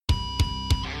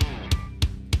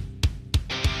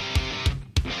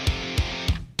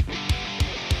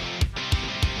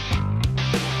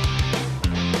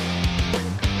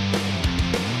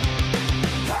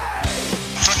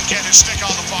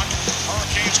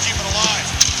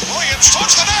Williams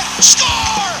towards the net.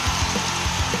 Score!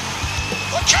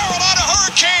 The Carolina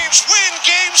Hurricanes win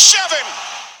Game 7.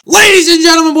 Ladies and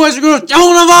gentlemen, boys and girls,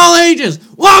 gentlemen of all ages,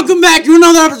 welcome back to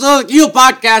another episode of the Keel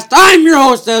Podcast. I'm your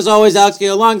host, as always, Alex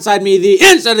Keel. Alongside me, the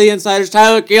inside of the insiders,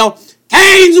 Tyler Keel.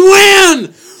 Canes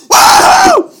win!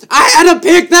 Woo! I had to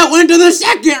pick that win to the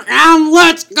second round.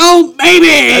 Let's go,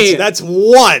 baby! That's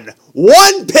one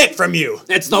pick from you.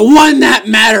 It's the one that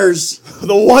matters.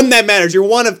 The one that matters. You're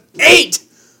one of 8.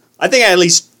 I think I had at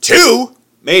least 2,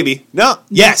 maybe. No.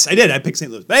 Yes, I did. I picked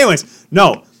St. Louis. But anyways,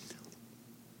 no.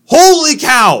 Holy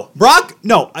cow.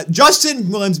 Justin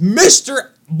Williams,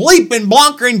 Mr. Bleepin'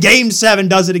 Blonker in Game 7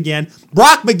 does it again.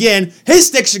 Brock McGinn, his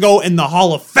stick should go in the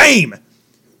Hall of Fame.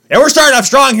 And we're starting off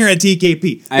strong here at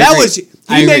TKP.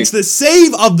 He makes the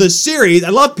save of the series. I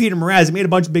love Peter Mraz. He made a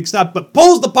bunch of big stuff, but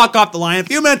pulls the puck off the line. A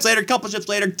few minutes later, a couple shifts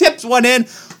later, tips one in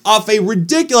off a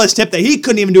ridiculous tip that he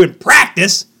couldn't even do in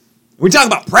practice. We're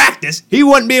talking about practice. He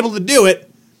wouldn't be able to do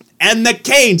it. And the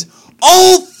Canes,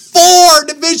 all 4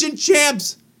 division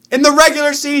champs in the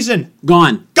regular season.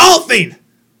 Gone. Golfing.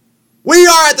 We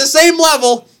are at the same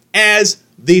level as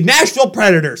the Nashville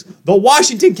Predators, the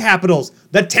Washington Capitals,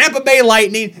 the Tampa Bay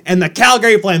Lightning, and the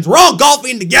Calgary Flames. We're all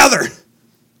golfing together.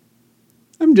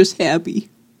 I'm just happy.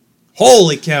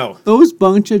 Holy cow. Those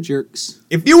bunch of jerks.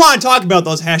 If you want to talk about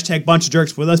those hashtag bunch of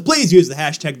jerks with us, please use the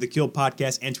hashtag The Keel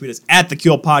Podcast and tweet us at The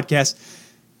Keel Podcast.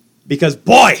 Because,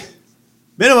 boy,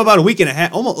 been about a week and a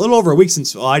half, almost a little over a week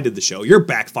since I did the show. You're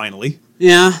back finally.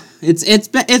 Yeah, it's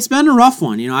been a rough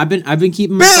one. You know, I've been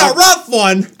keeping myself. Been a rough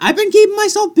one. I've been keeping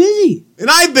myself busy. And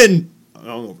I've been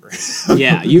hungover.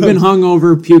 Yeah, you've been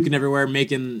hungover, puking everywhere,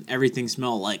 making everything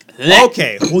smell like.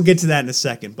 Okay, we'll get to that in a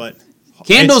second, but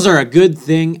candles are a good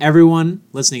thing. Everyone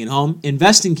listening at home,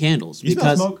 invest in candles. You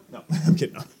because smell smoke? No, I'm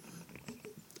kidding.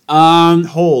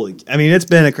 It's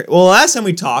been a well. Last time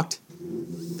we talked,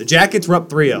 the Jackets were up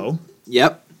 3-0.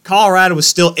 Yep. Colorado was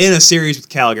still in a series with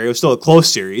Calgary. It was still a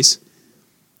close series.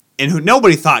 And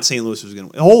nobody thought St. Louis was going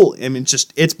to win.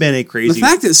 It's been a crazy. The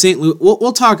fact that St. Louis,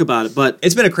 we'll talk about it, but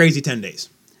it's been a crazy 10 days.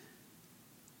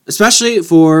 Especially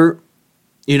for,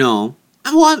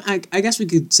 I guess we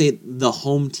could say the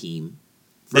home team.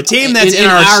 The team that's in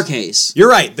our case.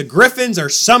 You're right. The Griffins are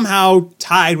somehow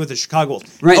tied with the Chicago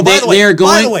Wolves. Right. Oh, by the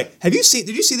way, did you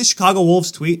see the Chicago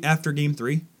Wolves tweet after Game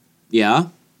 3? Yeah.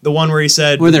 The one where he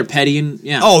said, where they're petty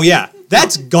yeah. Oh yeah,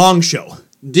 that's Gong Show.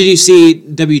 Did you see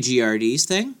WGRD's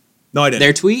thing? No, I didn't.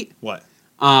 Their tweet? What?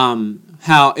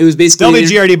 How it was basically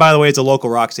WGRD, by the way, it's a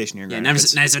local rock station here in Grand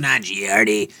Rapids. Nice or not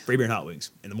GRD. Free beer and hot wings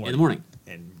in the morning. In the morning.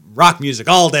 And rock music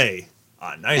all day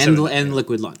on nice and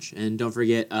liquid lunch. And don't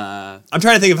forget I'm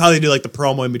trying to think of how they do like the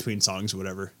promo in between songs or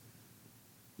whatever.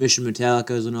 Mission Metallica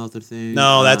is another thing.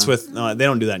 No, that's they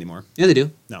don't do that anymore. Yeah, they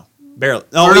do. No. Barely.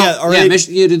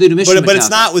 You do the Mission Metallica. But it's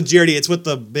not with GRD, it's with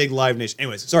the big Live Nation.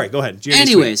 Anyways, sorry, go ahead.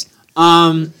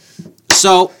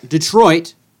 So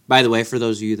Detroit, by the way, for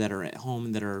those of you that are at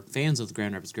home that are fans of the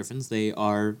Grand Rapids Griffins, they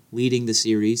are leading the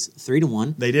series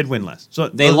 3-1. They did win last. So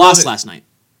they lost last night.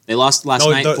 They lost last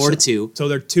night 4-2. So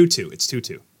they're 2-2. It's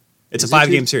 2-2. It's a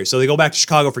 5-game series. So they go back to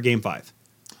Chicago for Game 5.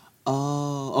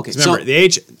 Oh, okay. Remember,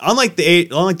 unlike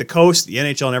the Coast, the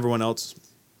NHL, and everyone else,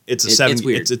 it's a 7. It's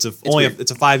weird. It's a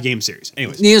 5-game series.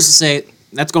 Anyways, needless to say,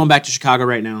 that's going back to Chicago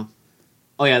right now.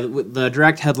 Oh yeah, the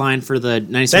direct headline for the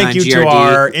 97.9 Thank you GRD. to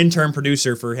our intern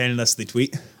producer for handing us the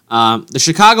tweet. The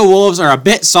Chicago Wolves are a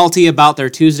bit salty about their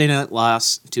Tuesday night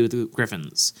loss to the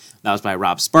Griffins. That was by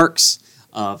Rob Sparks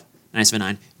of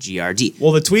 97.9 GRD.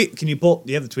 Well, the tweet, do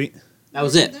you have the tweet? That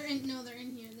was it. They're in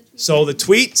here. So the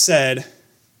tweet said,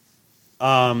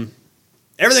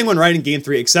 everything went right in Game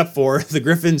 3 except for the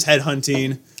Griffins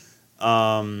headhunting,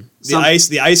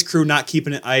 the ice crew not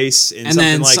keeping it ice, and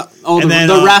something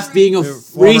the ref being a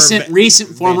recent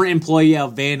former employee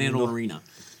of Van Andel Arena.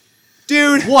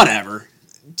 Dude, whatever.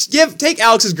 Take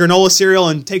Alex's granola cereal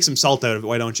and take some salt out of it.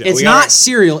 Why don't you? It's not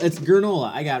cereal. It's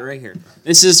granola. I got it right here.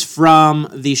 This is from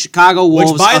the Chicago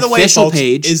Wolves official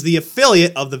page. Is the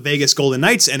affiliate of the Vegas Golden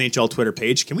Knights NHL Twitter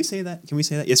page. Can we say that?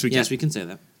 Yes, we can. Yes, we can say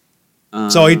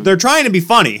that. So they're trying to be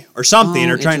funny or something,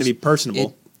 or trying to be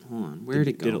personable. Hold on. Where'd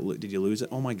it go? Did you lose it?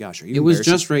 Oh my gosh. Are you It was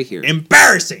just right here.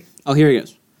 Embarrassing. Oh, here he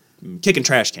goes. Kicking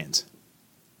trash cans.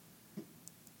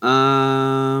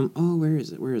 Where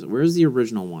is it? Where's the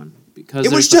original one? Because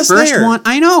it was just the first there. one.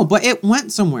 I know, but it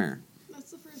went somewhere.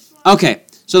 That's the first one. Okay,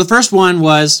 so the first one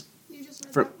was. You just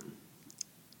read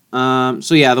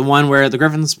the one where the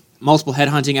Griffins multiple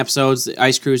headhunting episodes, the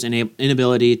ice crew's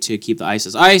inability to keep the ice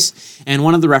as ice, and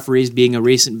one of the referees being a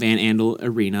recent Van Andel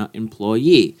Arena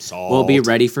employee. Salt. Will be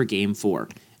ready for Game 4.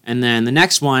 And then the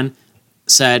next one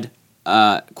said,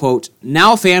 quote,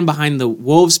 now a fan behind the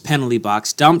Wolves penalty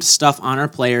box dumped stuff on our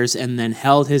players and then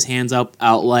held his hands out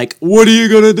like, what are you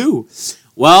going to do?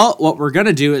 Well, what we're going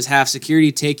to do is have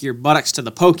security take your buttocks to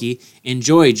the pokey.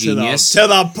 Enjoy, genius. To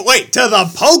the pokey? To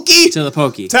the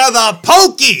pokey. To the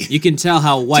pokey. You can tell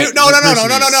how white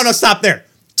No, stop there.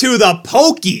 To the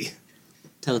pokey.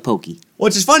 To the pokey.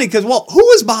 Which is funny because, well, who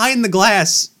was behind the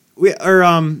glass? Who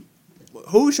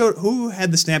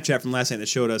had the Snapchat from last night that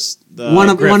showed us the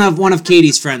one of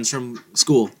Katie's friends from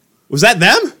school. Was that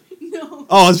them? No.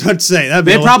 Oh, I was about to say that.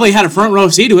 They probably had a front row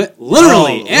seat to it,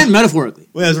 literally and metaphorically.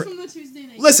 Well, From the Tuesday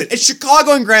night. listen, it's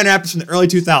Chicago and Grand Rapids from the early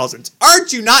 2000s.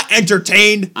 Aren't you not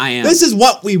entertained? I am. This is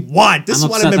what we want. This I'm is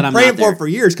what I've upset been that I'm praying not there. for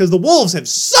years because the Wolves have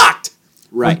sucked.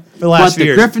 Right. For the last but few the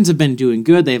years. Griffins have been doing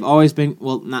good. They've always been,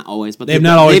 well, not always, but They've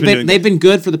not always been doing They've been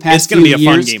good for the past It's gonna few be a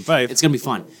fun years. game 5. It's going to be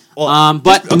fun. Well,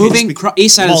 But okay, moving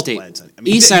east side of the state. multiple ends. I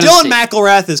mean, East side of the Dylan state.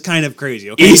 McElrath is kind of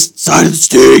crazy. Okay? East side of the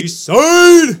state. East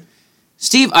side.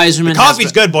 Steve Yzerman.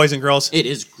 Coffee's good, boys and girls. It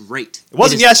is great. It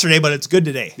wasn't yesterday, but it's good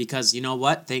today. Because you know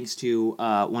what? Thanks to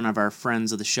one of our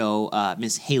friends of the show,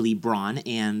 Miss Haley Braun,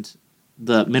 and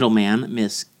the middleman,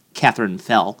 Miss Catherine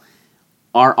Fell,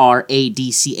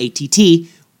 RRADCATT,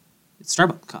 it's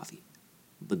Starbucks coffee.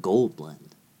 The Gold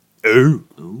Blend. Ooh.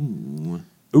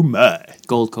 Ooh, my.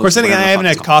 Gold Coast. Of course, then again, whatever I the haven't fuck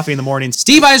had it's called. coffee in the mornings.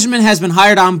 Steve Yzerman has been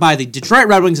hired on by the Detroit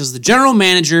Red Wings as the general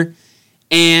manager,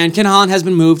 and Ken Holland has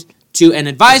been moved to an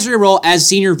advisory role as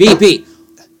senior VP.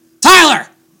 Tyler!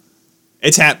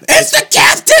 It's happening. It's the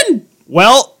captain!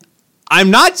 Well,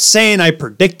 I'm not saying I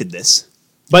predicted this,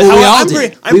 but Well, we all I'm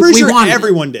did. pretty We sure wanted it.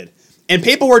 everyone did. And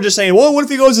people were just saying, well, what if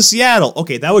he goes to Seattle?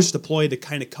 Okay, that was just a ploy to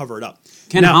kind of cover it up.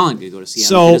 Ken Now, Holland could go to Seattle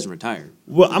so- if he doesn't retire.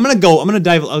 Well, I'm going to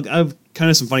dive. I have kind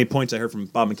of some funny points I heard from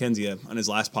Bob McKenzie on his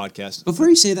last podcast. Before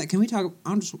you say that, can we talk?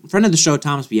 Friend of the show,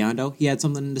 Thomas Biondo, he had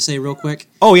something to say real quick.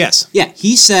 Oh, yes. Yeah,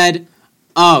 he said,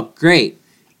 "Oh, great!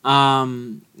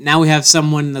 Now we have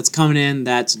someone that's coming in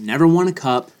that's never won a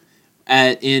cup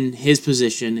in his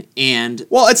position, and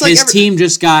Well, it's like his team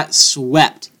just got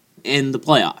swept in the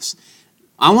playoffs."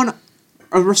 I want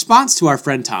a response to our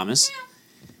friend Thomas.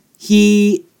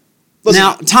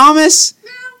 Thomas,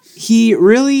 he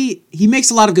makes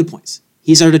a lot of good points.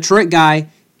 He's our Detroit guy,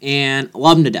 and I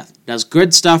love him to death. Does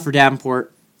good stuff for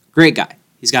Davenport. Great guy.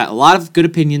 He's got a lot of good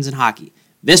opinions in hockey.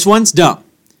 This one's dumb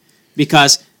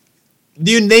because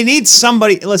They need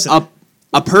somebody. Listen.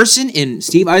 a person in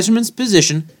Steve Yzerman's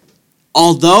position,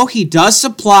 although he does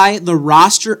supply the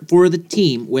roster for the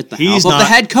team with the help of the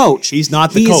head coach, he's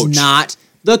not the coach. He's not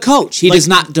the coach. He does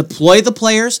not deploy the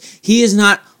players. He is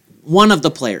not one of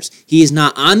the players. He is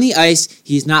not on the ice.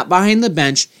 He's not behind the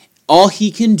bench. All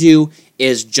he can do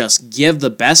is just give the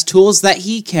best tools that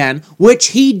he can, which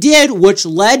he did, which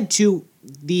led to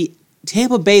the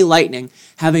Tampa Bay Lightning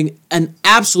having an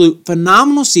absolute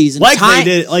phenomenal season. Like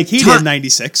he did in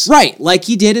 96. Right, like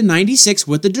he did in 96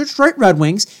 with the Detroit Red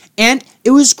Wings, and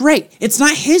it was great. It's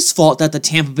not his fault that the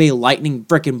Tampa Bay Lightning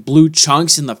frickin' blew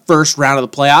chunks in the first round of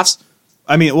the playoffs.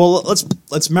 I mean, well,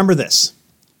 let's remember this.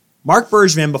 Mark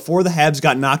Bergevin, before the Habs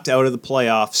got knocked out of the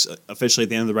playoffs officially at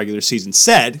the end of the regular season,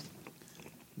 said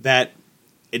that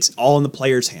it's all in the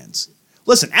players' hands.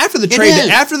 Listen, after the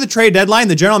trade deadline,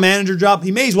 the general manager job,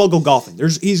 he may as well go golfing.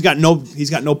 He's got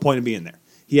no point in being there.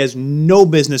 He has no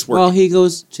business working. Well, he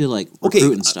goes to like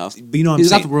recruit and stuff. But you know what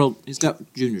He's I'm got saying. He's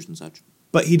got juniors and such.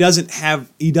 But he doesn't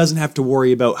have to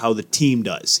worry about how the team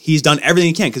does. He's done everything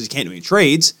he can because he can't do any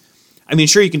trades. I mean,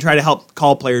 sure, you can try to help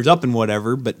call players up and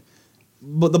whatever, but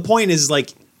the point is,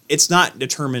 like, it's not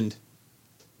determined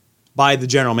by the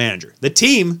general manager. The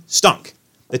team stunk.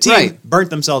 The team burnt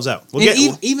themselves out.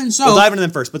 Even so, we'll dive into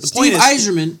them first. But the Steve point is,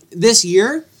 Yzerman this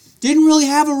year didn't really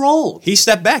have a role. he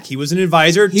stepped back. He was an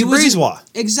advisor to Brisebois.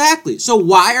 Exactly. So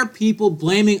why are people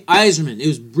blaming Yzerman? It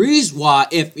was Brisebois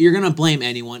if you're going to blame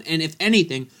anyone. And if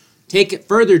anything, take it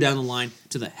further down the line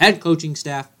to the head coaching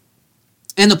staff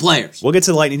and the players. We'll get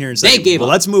to the Lightning here in a second. They gave but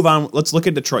up. Let's move on. Let's look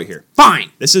at Detroit here.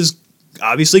 Fine. This is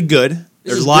obviously good.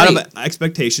 There's is a lot great. of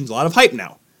expectations, a lot of hype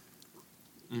now.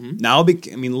 Mm-hmm. Now,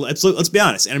 let's be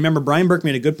honest. And I remember Brian Burke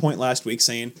made a good point last week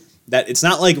saying that it's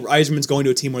not like Yzerman's going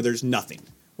to a team where there's nothing.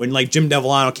 When like Jim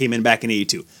Devellano came in back in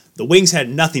 '82, the Wings had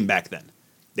nothing back then.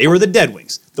 They were the dead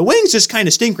Wings. The Wings just kind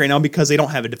of stink right now because they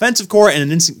don't have a defensive core and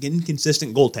an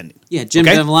inconsistent goaltending. Yeah, Jim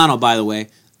Devellano, by the way,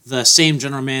 the same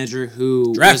general manager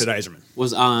who Drafted Yzerman.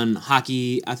 was on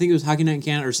hockey, I think it was Hockey Night in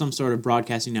Canada or some sort of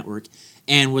broadcasting network,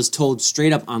 and was told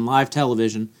straight up on live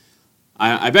television,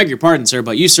 I beg your pardon, sir,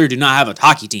 but you, sir, do not have a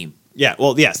hockey team. Yeah,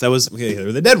 well, yes, they were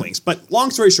the dead Wings. But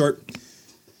long story short,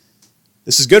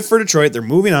 this is good for Detroit. They're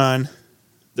moving on.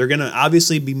 They're going to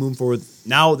obviously be moving forward.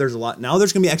 Now there's going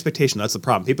to be expectation. That's the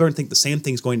problem. People are going to think the same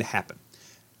thing's going to happen.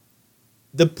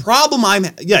 The problem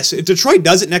yes, if Detroit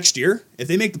does it next year, if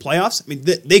they make the playoffs, I mean,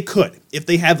 they could. If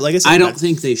they have, like I said, I don't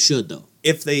think they should, though.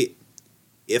 If they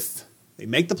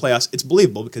make the playoffs, it's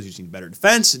believable because you just need better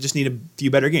defense. You just need a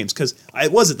few better games. Because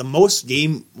the most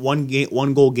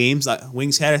one goal games that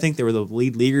Wings had. I think they were the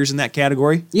lead leaguers in that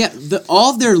category. Yeah,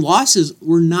 all of their losses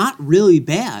were not really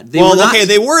bad. They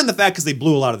were in the fact because they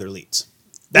blew a lot of their leads.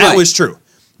 That Right. was true.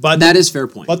 But that is fair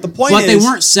point. But the point but is, they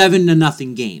weren't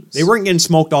 7-0 games. they weren't getting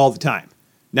smoked all the time.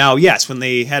 Now, yes, when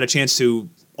they had a chance to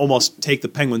almost take the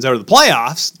Penguins out of the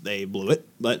playoffs, they blew it.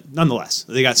 But nonetheless,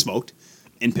 they got smoked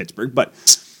in Pittsburgh. But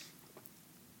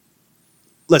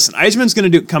listen, Yzerman's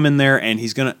going to come in there, and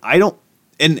he's going to.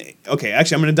 Okay,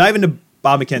 actually, I'm going to dive into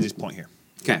Bob McKenzie's point here.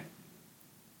 Okay.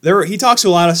 He talks to a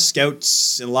lot of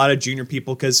scouts and a lot of junior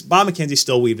people because Bob McKenzie's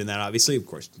still weaved in that, obviously. Of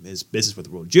course, his business with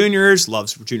the World Juniors,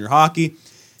 loves junior hockey.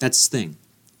 That's his thing.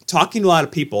 Talking to a lot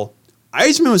of people,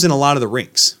 Yzerman was in a lot of the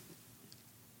rinks.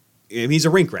 He's a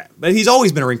rink rat, but he's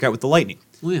always been a rink rat with the Lightning.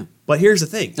 Oh, yeah. But here's the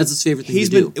thing. That's his favorite thing to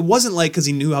do. It wasn't like because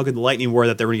he knew how good the Lightning were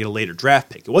that they were going to get a later draft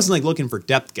pick. It wasn't like looking for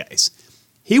depth guys.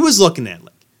 He was looking at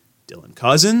like Dylan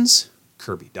Cousins,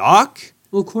 Kirby Dach,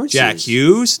 Well, of course. Jack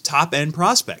Hughes, top-end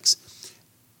prospects.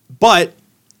 But,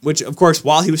 which, of course,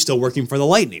 while he was still working for the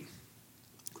Lightning.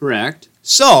 Correct.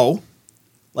 So,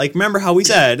 like, remember how we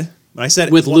said, when I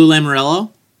said... With Lou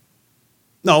Lamoriello?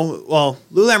 No, well,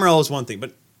 Lou Lamoriello is one thing,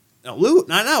 but... No, Lou,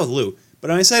 not with Lou.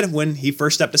 But I said when he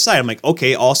first stepped aside, I'm like,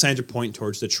 okay, all signs are pointing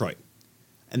towards Detroit.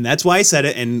 And that's why I said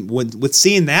it, and with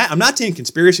seeing that, I'm not saying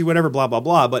conspiracy, whatever, blah, blah,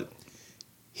 blah, but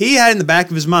he had in the back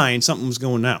of his mind something was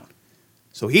going down.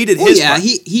 So he did his part.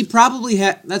 He probably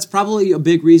had. That's probably a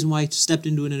big reason why he stepped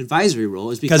into an advisory role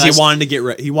is because he wanted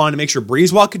to he wanted to make sure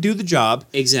Breezewell could do the job,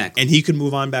 exactly, and he could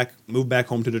move back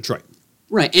home to Detroit.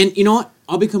 Right, and you know what?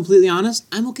 I'll be completely honest.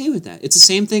 I'm okay with that. It's the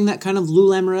same thing that kind of Lou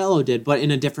Lamoriello did, but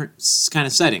in a different kind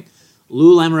of setting.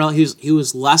 Lou Lamoriello, he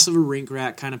was less of a rink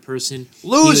rat kind of person.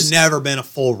 Lou's never been a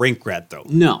full rink rat, though.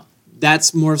 No,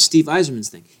 that's more of Steve Yzerman's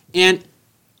thing. And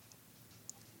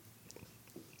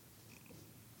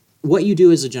what you do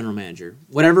as a general manager,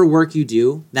 whatever work you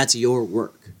do, that's your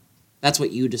work. That's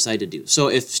what you decide to do. So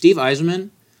if Steve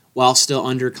Yzerman, while still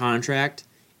under contract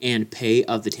and pay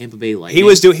of the Tampa Bay Lightning, he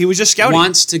was just scouting.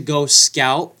 Wants to go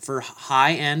scout for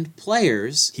high-end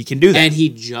players. He can do that. And he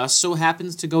just so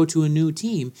happens to go to a new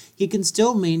team, he can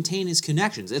still maintain his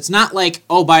connections. It's not like,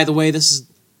 oh, by the way,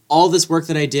 all this work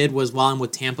that I did was while I'm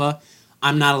with Tampa.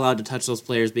 I'm not allowed to touch those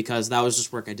players because that was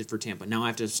just work I did for Tampa. Now I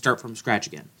have to start from scratch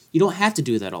again. You don't have to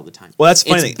do that all the time. Well, that's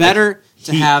funny. It's better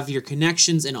to have your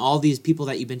connections and all these people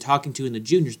that you've been talking to in the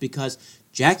juniors because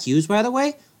Jack Hughes, by the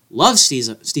way, loves Steve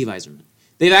Yzerman.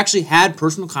 They've actually had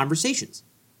personal conversations.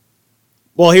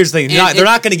 Well, here's the thing. They're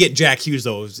not going to get Jack Hughes,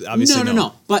 though, obviously.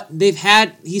 No. But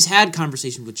he's had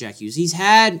conversations with Jack Hughes. He's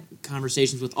had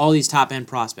conversations with all these top-end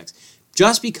prospects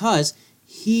just because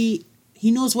he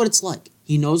knows what it's like.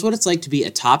 He knows what it's like to be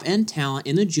a top-end talent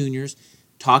in the juniors,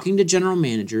 talking to general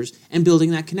managers, and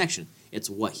building that connection. It's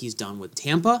what he's done with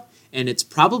Tampa, and it's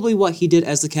probably what he did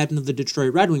as the captain of the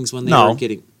Detroit Red Wings when they were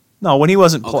getting... No, when he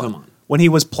wasn't... come on. When he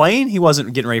was playing, he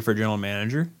wasn't getting ready for general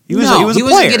manager. He was a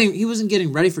player. He wasn't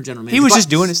getting ready for general manager. He was just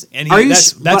doing his... And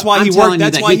that's why he worked...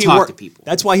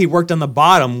 That's why he worked on the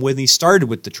bottom when he started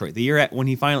with Detroit. The year when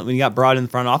he got brought in the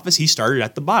front office, he started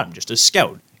at the bottom, just as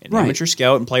scout, amateur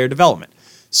scout and player development.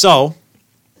 So...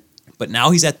 But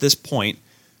now he's at this point.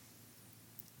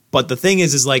 But the thing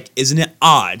is like, isn't it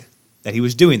odd that he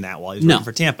was doing that while he was working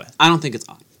for Tampa? I don't think it's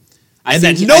odd.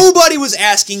 Nobody was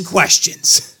asking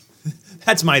questions.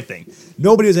 That's my thing.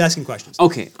 Nobody was asking questions.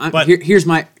 Okay, here's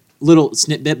my little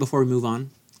snippet before we move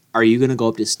on. Are you going to go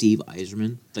up to Steve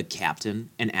Yzerman, the captain,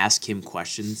 and ask him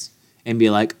questions and be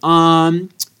like, so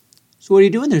what are you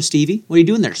doing there, Stevie? What are you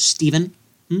doing there, Steven?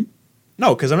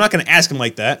 No, because I'm not going to ask him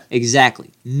like that. Exactly.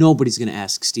 Nobody's going to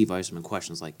ask Steve Yzerman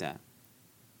questions like that.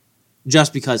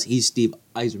 Just because he's Steve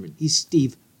Yzerman. He's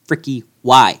Steve Fricky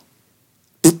Y.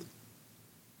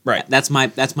 Right. That's my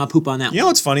poop on that one. You know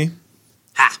what's funny?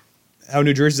 Ha! How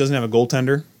New Jersey doesn't have a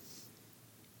goaltender?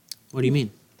 What do you mean?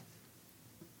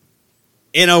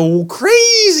 In a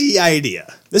crazy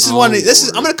idea. I'm going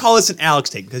to call this an Alex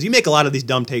take because you make a lot of these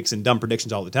dumb takes and dumb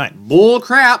predictions all the time. Bull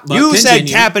crap. But you said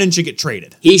Kapanen should get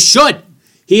traded. He should.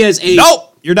 He is a...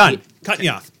 Nope. You're done. Cutting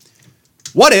you off.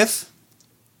 What if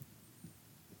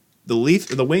the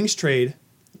Wings trade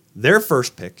their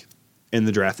first pick in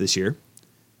the draft this year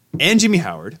and Jimmy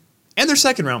Howard and their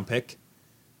second round pick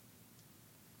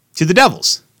to the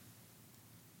Devils?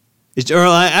 I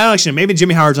don't actually know. Maybe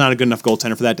Jimmy Howard's not a good enough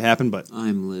goaltender for that to happen, but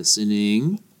I'm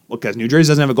listening. well, because New Jersey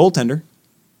doesn't have a goaltender.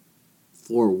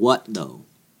 For what, though?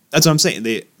 That's what I'm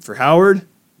saying. For Howard,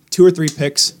 2 or 3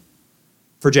 picks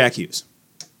for Jack Hughes.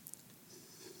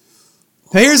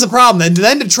 Now, here's the problem.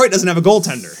 Then Detroit doesn't have a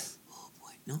goaltender.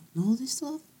 No, they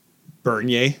still have...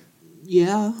 Bernier.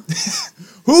 Yeah.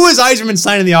 Who is Yzerman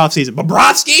signing in the offseason?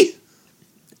 Bobrovsky?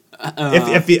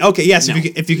 If you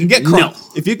can get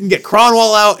if you can get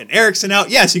Cronwall out and Erickson out,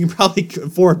 yes, you can probably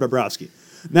afford Bobrovsky.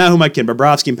 Now, who am I kidding?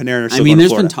 Bobrovsky and Panarin are still going to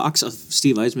there's Florida. been talks of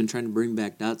Steve Yzerman trying to bring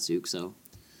back Datsuk, so...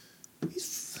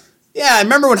 Yeah, I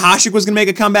remember when Hasek was going to make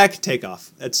a comeback. Take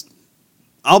off.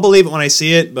 I'll believe it when I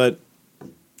see it, but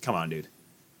come on, dude.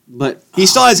 But He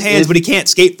still has hands, but he can't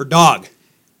skate for dog.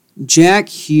 Jack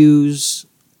Hughes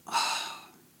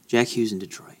in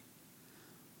Detroit.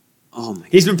 Oh my!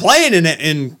 He's been playing in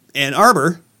Ann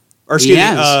Arbor, or He excuse me,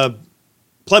 has.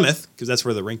 Plymouth, because that's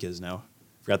where the rink is now.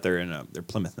 Forgot they're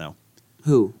Plymouth now.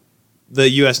 Who? The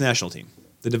U.S. national team,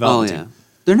 the Oh development yeah, team.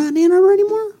 they're not in Ann Arbor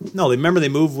anymore. No, remember they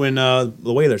moved when the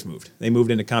Whalers moved. They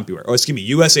moved into CompuWare. Oh, excuse me,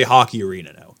 USA Hockey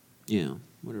Arena now. Yeah,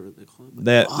 whatever they call it.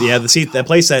 That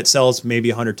place that sells maybe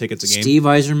 100 tickets a game. Steve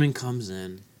Yzerman comes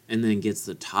in and then gets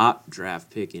the top draft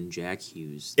pick in Jack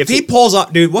Hughes. If he pulls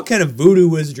off, dude, what kind of voodoo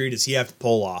wizardry does he have to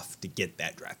pull off to get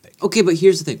that draft pick? Okay, but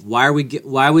here's the thing: why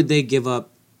would they give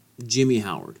up Jimmy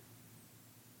Howard?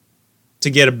 To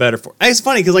get a better forward. It's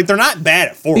funny because they're not bad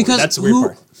at forward. Because That's the weird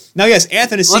part. Now, yes,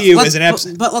 Anthony Ciu is an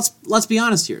absolute. But let's be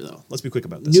honest here, though. Let's be quick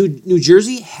about this. New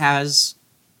Jersey has.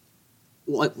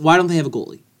 Why don't they have a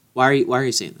goalie? Why are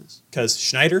you saying this? Because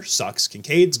Schneider sucks.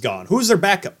 Kincaid's gone. Who's their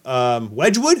backup?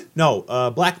 Wedgwood? No,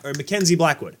 Mackenzie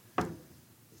Blackwood.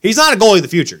 He's not a goalie of the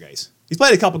future, guys. He's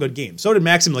played a couple good games. So did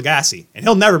Maxim Lagacé, and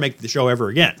he'll never make the show ever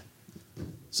again.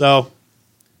 So,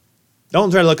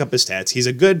 don't try to look up his stats. He's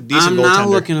a good, decent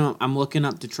goaltender. I'm looking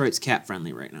up Detroit's cap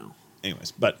friendly right now.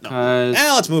 Anyways, but no. 'Cause-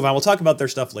 Now let's move on. We'll talk about their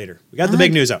stuff later. We got the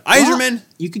big news out. Yzerman.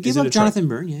 You could is give in up Detroit. Jonathan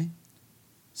Bernier.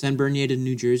 Send Bernier to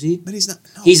New Jersey. But he's not.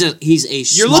 No. He's a.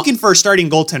 You're looking for a starting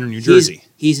goaltender in New Jersey.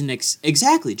 He's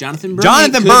exactly Jonathan Bernier.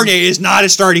 Jonathan Bernier is not a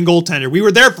starting goaltender. We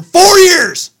were there for 4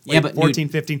 years. Yeah, but 14,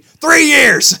 15, 3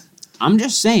 years. I'm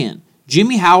just saying,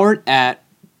 Jimmy Howard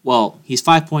he's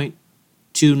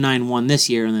 5.291 this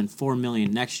year and then $4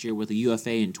 million next year with a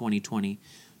UFA in 2020,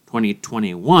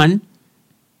 2021.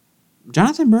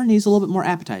 Jonathan Bernier's a little bit more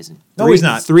appetizing. No, he's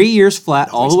not. 3 years flat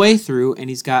No, all he's the way through, and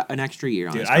he's got an extra year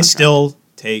on Dude, his I contract. still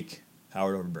take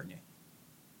Howard over Bernier.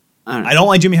 I I don't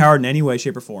like Jimmy Howard in any way,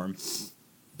 shape, or form,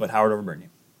 but Howard over Bernier.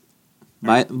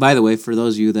 By the way, for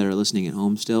those of you that are listening at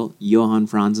home still, Johan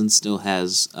Franzen still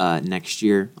has next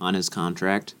year on his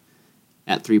contract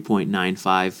at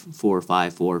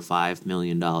 $3.954545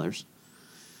 million.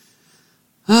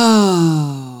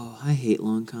 Oh, I hate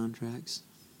long contracts.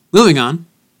 Moving on.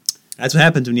 That's what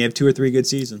happens when you have 2 or 3 good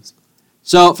seasons.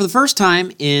 So, for the first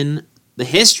time in the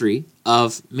history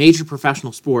of major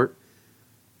professional sport,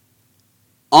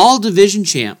 all division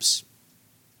champs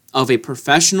of a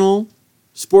professional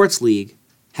sports league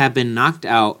have been knocked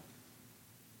out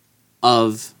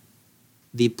of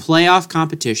the playoff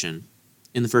competition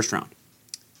in the first round.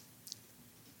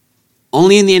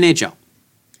 Only in the NHL.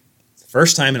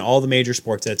 First time in all the major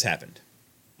sports that's happened.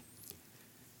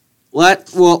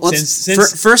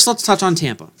 First let's touch on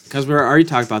Tampa, because we already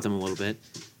talked about them a little bit.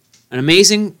 An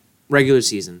amazing regular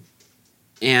season.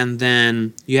 And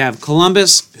then you have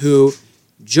Columbus, who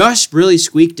just really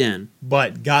squeaked in.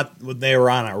 But they were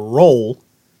on a roll.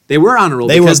 They were on a roll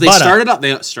They because were they butter.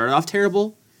 started off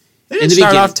terrible. They In didn't the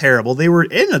start beginning. off terrible. They were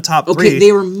in the top 3. Okay,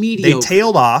 they were mediocre. They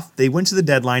tailed off. They went to the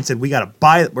deadline, said, we're going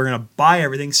to buy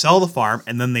everything, sell the farm,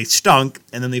 and then they stunk,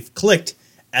 and then they clicked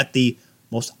at the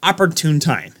most opportune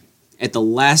time. At the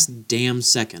last damn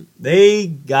second. They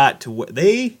did what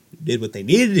they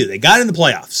needed to do. They got in the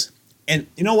playoffs. And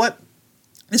you know what?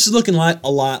 This is looking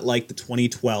a lot like the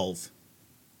 2012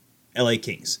 LA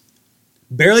Kings.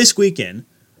 Barely squeak in,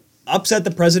 upset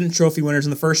the President Trophy winners in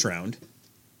the first round.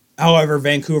 However,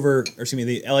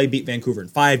 the LA beat Vancouver in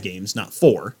 5 games, not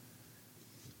 4.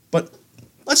 But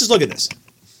let's just look at this.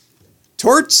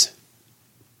 Torts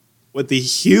with the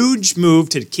huge move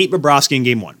to keep Bobrovsky in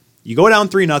game 1. You go down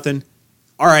 3-0.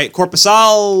 All right,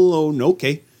 Korpisalo,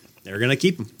 okay. They're going to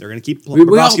keep him. They're going to keep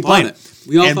Bobrovsky playing.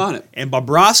 We all thought it. And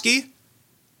Bobrovsky,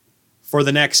 for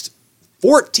the next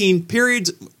 11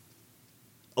 periods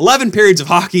of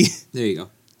hockey, There you go.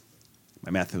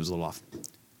 my math was a little off,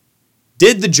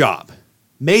 did the job,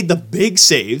 made the big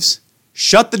saves,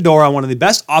 shut the door on one of the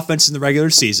best offenses in the regular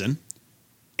season,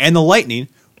 and the Lightning,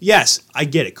 yes, I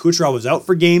get it. Kucherov was out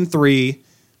for game 3,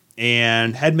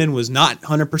 and Hedman was not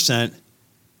 100%,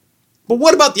 But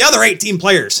what about the other 18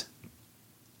 players?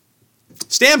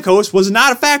 Stamkos was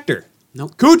not a factor.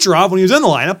 Nope. Kucherov, when he was in the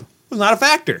lineup, was not a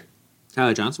factor.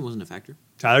 Tyler Johnson wasn't a factor.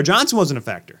 Tyler Johnson wasn't a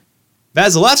factor.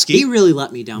 Vasilevsky. He really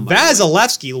let me down. By the way.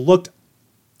 Vasilevsky looked.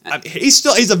 He's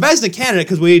a Vezina candidate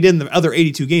because what he did in the other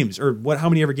 82 games, or how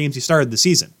many ever games he started the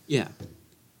season. Yeah.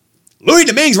 Louis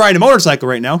Domingue's riding a motorcycle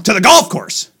right now to the golf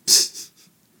course.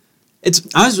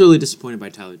 I was really disappointed by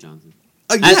Tyler Johnson.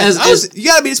 You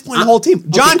got to be disappointed in the whole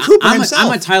team. John Cooper himself.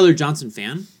 I'm a Tyler Johnson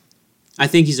fan. I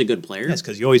think he's a good player. Yes,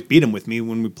 because you always beat him with me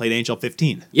when we played NHL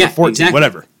 15. Yeah, or 14, exactly.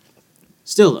 Whatever.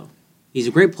 Still, though, he's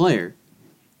a great player.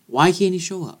 Why can't he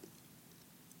show up?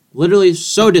 Literally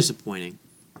so disappointing.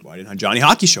 Why didn't Johnny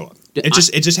Hockey show up? It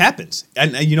just happens.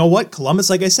 And you know what? Columbus,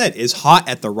 like I said, is hot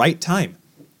at the right time.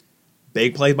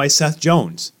 Big play by Seth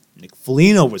Jones. Nick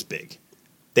Foligno was big.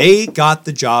 They got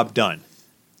the job done.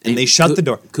 And they shut the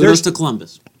door. Kudos to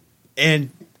Columbus.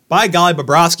 And by golly,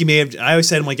 Bobrovsky may have. I always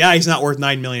said, I'm like, he's not worth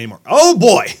 $9 million anymore. Oh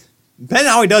boy, depending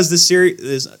on how he does this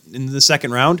series in the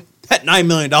second round, that $9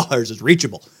 million is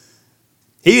reachable.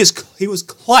 He was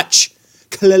clutch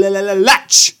for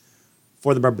the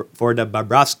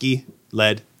Bobrovsky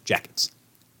led Jackets.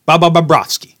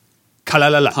 Bobrovsky,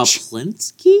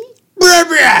 Poplinski?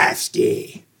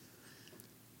 Bobrovsky.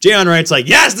 J.on. Wright's like,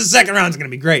 yes, the second round's going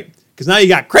to be great because now you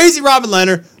got crazy Robin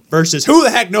Leonard versus who the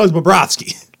heck knows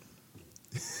Bobrovsky.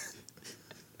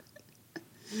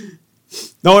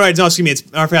 No, excuse me. It's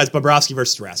Bobrovsky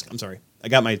versus Rask. I'm sorry. I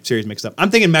got my series mixed up.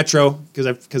 I'm thinking Metro because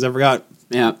I forgot.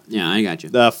 Yeah, I got you.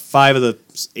 The 5 of the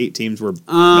 8 teams were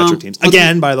Metro teams.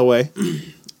 Again, by the way.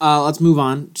 Let's move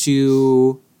on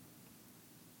to...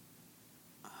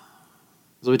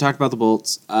 So we talked about the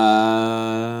Bolts.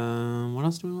 What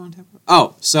else do we want to talk about?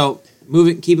 Oh, so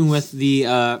keeping with the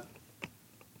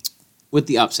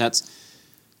upsets.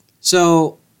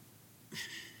 So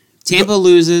Tampa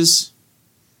loses.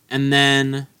 And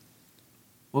then,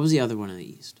 what was the other one in the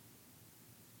East?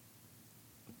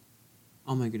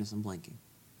 Oh my goodness, I'm blanking.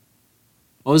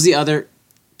 What was the other?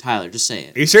 Tyler, just say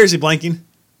it. Are you seriously blanking?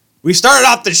 We started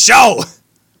off the show!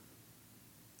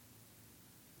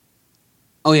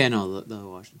 Oh yeah, no, the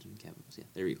Washington Capitals. Yeah,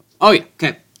 there you go. Oh yeah,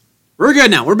 okay. We're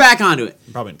good now. We're back onto it.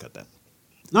 I'm probably going to cut that.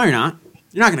 No, you're not.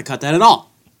 You're not going to cut that at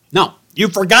all. No. You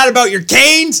forgot about your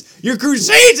Canes, your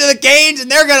Crusades of the Canes,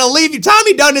 and they're going to leave you.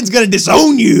 Tommy Dundon's going to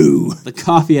disown you. The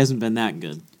coffee hasn't been that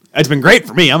good. It's been great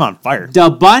for me. I'm on fire. The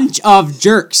bunch of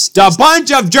jerks. The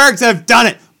bunch of jerks have done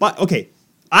it. But, okay,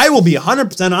 I will be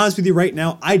 100% honest with you right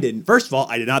now. First of all,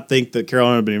 I did not think that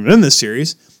Carolina would be in this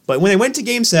series. But when they went to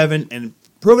Game 7 and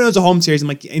proving it was a home series, I'm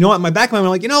like, you know what? In my back of my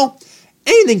mind, I'm like,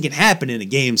 anything can happen in a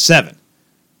Game 7.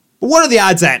 But what are the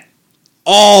odds that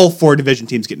all 4 division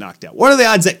teams get knocked out? What are the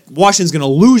odds that Washington's going to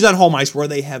lose on home ice where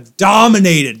they have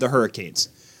dominated the Hurricanes?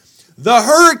 The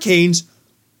Hurricanes,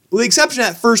 with the exception of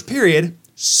that first period,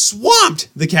 swamped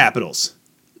the Capitals.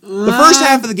 The first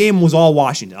half of the game was all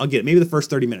Washington. I'll get it. Maybe the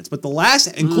first 30 minutes. But the last,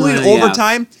 including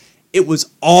overtime, it was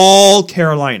all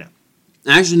Carolina.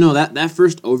 Actually, no, that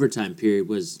first overtime period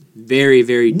was very,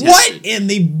 very tested. What in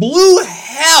the blue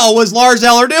hell was Lars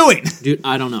Eller doing? Dude,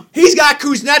 I don't know. He's got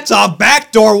Kuznetsov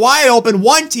backdoor wide open,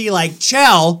 1T like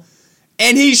Chell,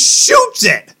 and he shoots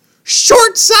it.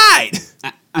 Short side.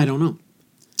 I don't know.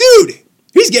 Dude,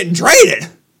 he's getting traded.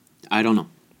 I don't know.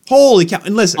 Holy cow.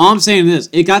 And listen. All I'm saying is,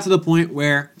 it got to the point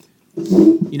where,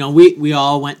 we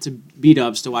all went to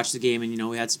B-Dubs to watch the game, and,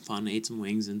 we had some fun, ate some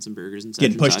wings and some burgers and such.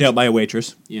 Getting pushed out by a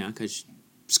waitress. Yeah, because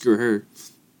screw her.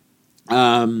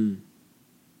 But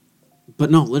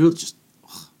no, literally just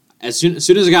as soon as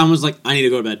I got home, I was like, I need to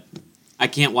go to bed. I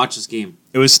can't watch this game.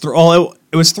 It was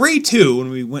 3-2 when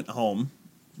we went home.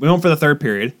 We went for the third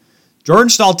period. Jordan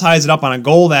Stahl ties it up on a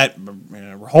goal that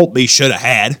Holtby should have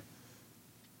had.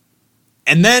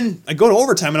 And then I go to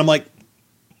overtime, and I'm like,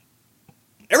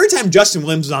 every time Justin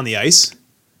Williams was on the ice,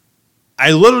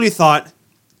 I literally thought,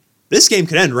 this game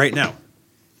could end right now.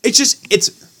 And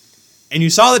you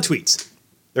saw the tweets.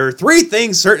 There are 3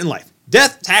 things certain in life: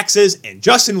 death, taxes, and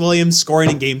Justin Williams scoring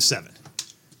in Game 7.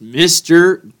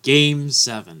 Mr. Game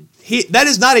 7. That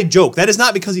is not a joke. That is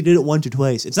not because he did it once or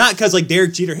twice. It's not because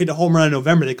Derek Jeter hit a home run in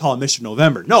November, they call him Mr.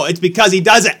 November. No, it's because he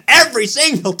does it every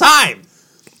single time.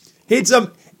 Is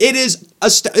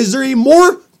there a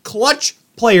more clutch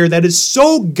player that is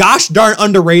so gosh darn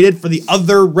underrated for the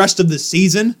other rest of the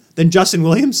season than Justin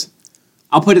Williams?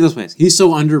 I'll put it this way. He's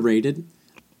so underrated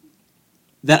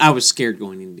that I was scared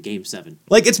going into Game 7.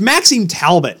 Like, it's Maxime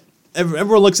Talbot.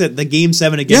 Everyone looks at the Game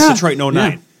 7 against Detroit in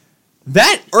 09. Yeah.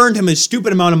 That earned him a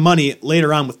stupid amount of money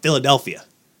later on with Philadelphia.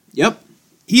 Yep.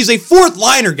 He's a 4th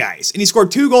liner, guys, and he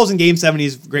scored 2 goals in Game 7.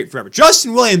 He's great forever.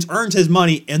 Justin Williams earned his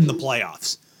money in the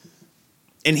playoffs.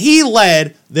 And he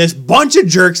led this bunch of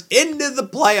jerks into the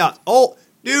playoffs. Oh,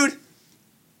 dude,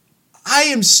 I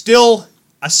am still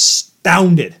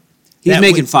astounded. He's that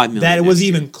making was- $5 million That it was next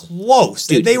year. even close.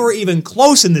 That Dude. they were even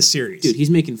close in this series. Dude, he's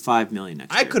making $5 million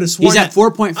next year. I could have sworn he's at that-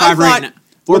 4.5 I right thought now.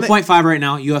 when they- 4.5 right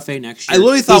now. UFA next year. I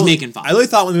literally thought he's making 5. I literally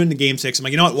thought when we went into Game 6, I'm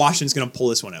like, you know what? Washington's going to pull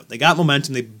this one out. They got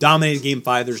momentum. They dominated Game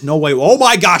 5. There's no way. Oh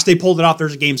my gosh, they pulled it off.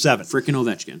 There's a Game 7. Freaking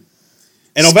Ovechkin.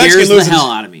 And Scares Ovechkin the loses. hell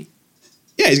out of me.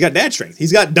 Yeah, he's got dad strength.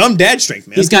 He's got dumb dad strength,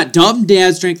 man. He's got dumb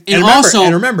dad strength, and,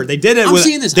 and remember, they did it. I'm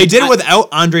seeing this. They did I- it without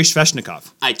Andrei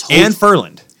Svechnikov I told and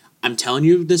Furland I'm telling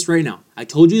you this right now. I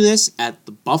told you this at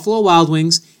the Buffalo Wild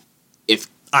Wings. If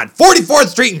on 44th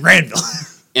Street in Granville.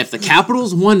 if the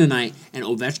Capitals won tonight and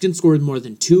Ovechkin scored more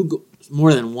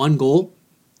than one goal,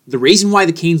 the reason why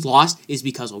the Canes lost is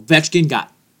because Ovechkin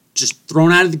got just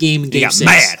thrown out of the game in He Game got 6.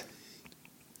 mad.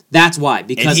 That's why.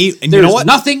 Because you there's know what?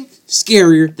 nothing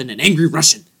scarier than an angry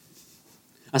Russian.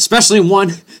 Especially one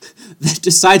that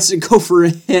decides to go for a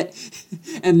hit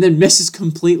and then misses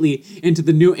completely into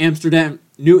the New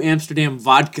Amsterdam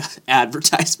vodka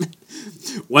advertisement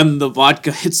when the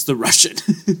vodka hits the Russian.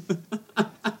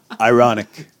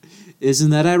 Ironic. Isn't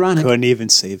that ironic? Couldn't even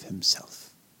save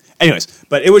himself. Anyways,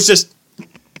 but it was just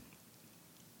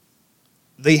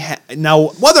now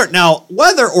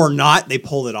whether or not they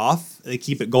pull it off, they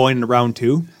keep it going in round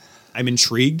 2. I'm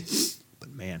intrigued, but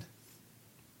man,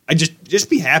 I just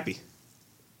be happy.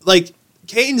 Like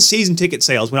Canes season ticket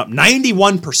sales went up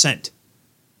 91%.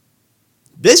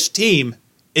 This team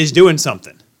is doing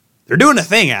something. They're doing a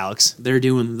thing, Alex. They're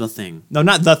doing the thing. No,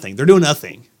 not the thing. They're doing a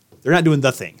thing. They're not doing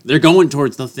the thing. They're going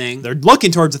towards the thing. They're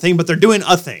looking towards a thing, but they're doing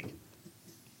a thing.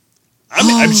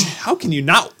 How can you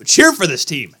not cheer for this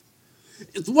team?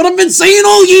 It's what I've been saying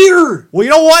all year. Well, you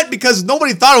know what? Because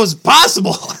nobody thought it was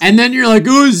possible. And then you're like,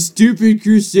 oh, stupid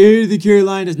Crusade of the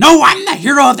Carolinas. No, I'm the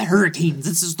hero of the Hurricanes.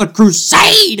 This is the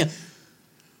Crusade.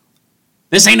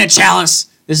 This ain't a chalice.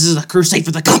 This is a crusade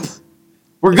for the cup.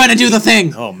 We're going to do the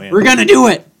thing. Oh, man. We're going to do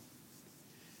it.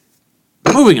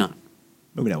 Moving on.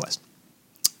 Moving out west.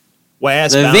 The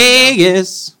Westbound.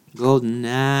 Vegas Golden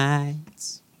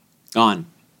Knights. Gone.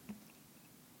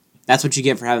 That's what you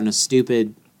get for having a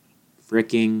stupid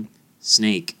freaking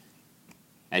snake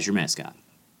as your mascot.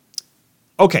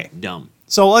 Okay, Dumb.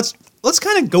 so let's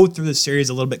kind of go through this series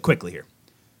a little bit quickly here.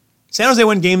 San Jose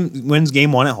wins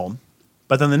game 1 at home,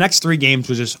 but then the next 3 games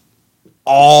was just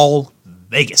all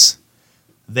Vegas.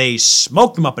 They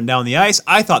smoked them up and down the ice.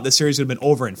 I thought this series would have been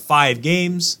over in 5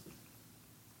 games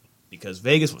because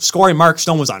Vegas was scoring. Mark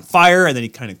Stone was on fire, and then he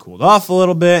kind of cooled off a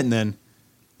little bit, and then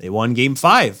they won game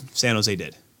 5. San Jose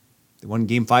did. They won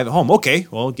game 5 at home. Okay,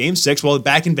 well, game 6, well,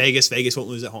 back in Vegas, Vegas won't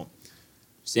lose at home.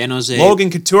 San Jose. Logan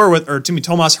Couture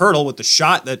Tomas Hertl with the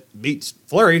shot that beats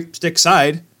Fleury, stick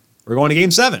side. We're going to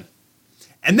game 7.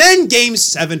 And then game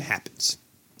 7 happens.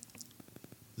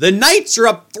 The Knights are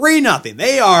up 3-0.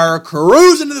 They are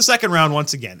cruising to the second round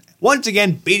once again. Once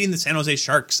again, beating the San Jose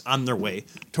Sharks on their way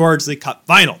towards the Cup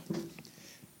final.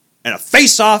 And a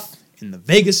face-off in the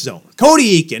Vegas zone.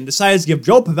 Cody Eakin decides to give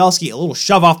Joe Pavelski a little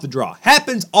shove off the draw.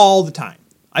 Happens all the time.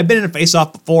 I've been in a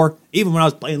face-off before, even when I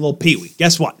was playing little Pee-wee.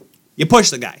 Guess what? You push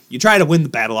the guy. You try to win the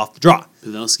battle off the draw.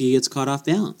 Pavelski gets caught off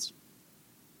balance.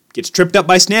 Gets tripped up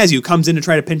by Snazzy, who comes in to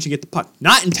try to pinch and get the puck.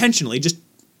 Not intentionally, just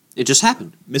It just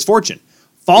happened. misfortune.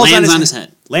 Falls Lands on on his his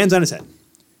head. Lands on his head.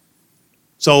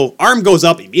 So arm goes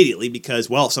up immediately because,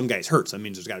 well, some guy's hurt. So that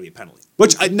means there's got to be a penalty.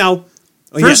 Which now,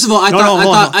 First of all,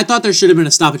 I thought there should have been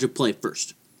a stoppage of play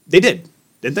first. they did,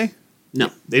 didn't they? No,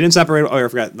 They didn't separate. Oh, I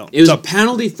forgot. No, it was So- a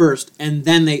penalty first, and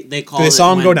then they called. They it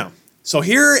saw him when- go down. So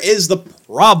here is the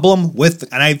problem with,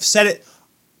 and I've said it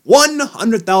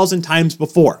 100,000 times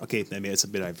before. Okay, maybe it's a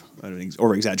bit of an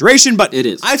over-exaggeration, but It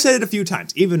is. I've said it a few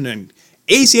times, even in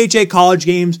ACHA college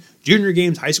games, junior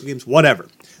games, high school games, whatever.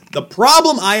 The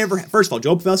problem first of all,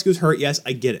 Joe Pavelski was hurt. Yes,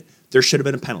 I get it. There should have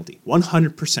been a penalty,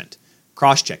 100%.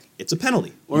 Cross-check. It's a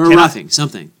penalty. or You a cannot- roughing,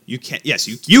 something. You can't. Yes,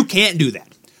 you can't do that.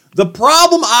 The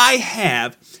problem I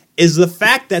have is the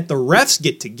fact that the refs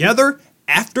get together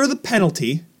after the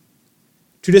penalty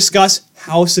to discuss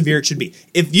how severe it should be.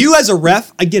 If you, as a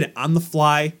ref, I get it, on the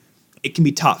fly, it can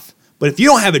be tough. But if you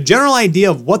don't have a general idea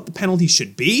of what the penalty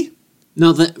should be,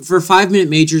 No, for 5-minute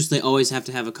majors, they always have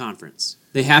to have a conference.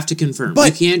 They have to confirm.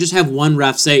 But- you can't just have one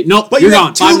ref say, "Nope, but you're you gone."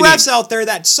 have two 5 minute refs out there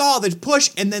that saw the push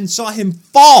and then saw him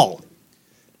fall.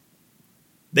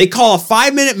 They call a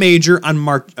 5-minute major on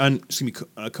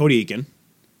Cody Eakin,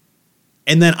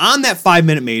 and then on that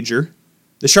 5-minute major,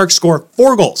 the Sharks score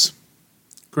 4 goals.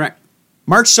 Correct.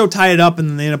 March so tied it up, and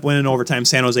then they end up winning overtime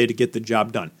San Jose to get the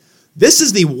job done. This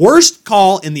is the worst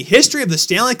call in the history of the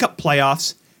Stanley Cup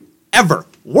playoffs ever.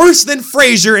 worse than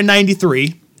Frazier in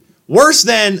 93, worse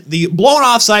than the blown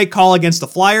offside call against the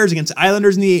Flyers against the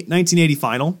Islanders in the 1980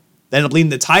 final, that ended up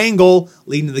leading to the tying goal,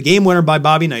 leading to the game winner by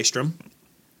Bobby Nystrom.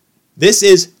 This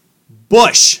is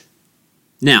Bush.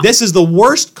 Now, This is the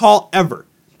worst call ever.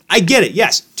 I get it.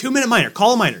 Yes, 2-minute minor.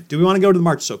 Call a minor. Do we want to go to the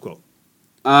Marchessault quote?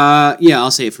 yeah,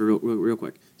 I'll say it for real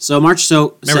quick. So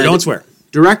Marchessault Remember, said, don't swear.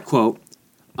 Direct quote.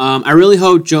 I really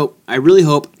hope Joe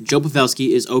Pavelski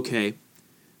is okay.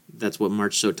 That's what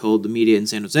Marchessault told the media in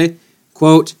San Jose.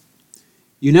 Quote,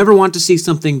 "You never want to see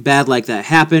something bad like that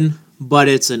happen, but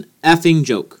it's an effing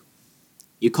joke.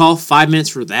 You call 5 minutes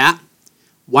for that?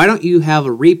 Why don't you have a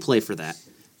replay for that?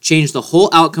 Change the whole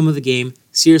outcome of the game.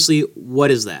 Seriously, what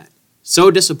is that?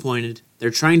 So disappointed. They're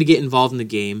trying to get involved in the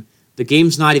game. The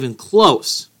game's not even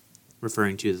close,"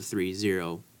 referring to the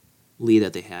 3-0 lead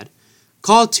that they had.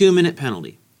 "Call a 2-minute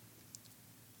penalty.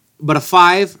 But a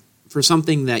 5 for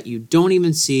something that you don't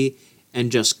even see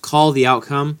and just call the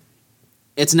outcome,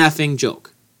 it's an effing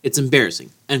joke. It's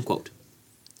embarrassing." End quote.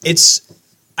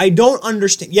 I don't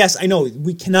understand. Yes, I know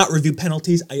we cannot review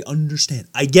penalties. I understand.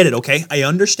 I get it, okay? I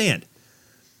understand.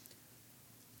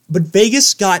 But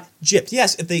Vegas got gypped.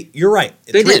 Yes, you're right.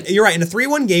 They did. You're right. In a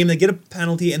 3-1 game, they get a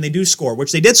penalty and they do score,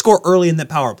 which they did score early in that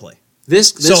power play.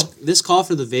 This call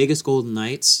for the Vegas Golden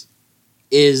Knights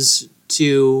is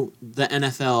to the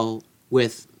NFL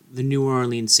with the New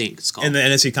Orleans Saints call. In the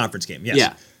NFC Conference game, yes.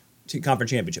 Yeah.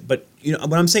 Conference championship. But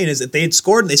what I'm saying is that they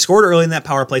scored early in that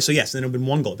power play, so yes, then it would have been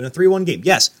one goal. But in a 3-1 game,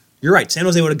 yes, you're right. San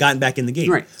Jose would have gotten back in the game.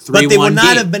 Right. But they would 3-1 not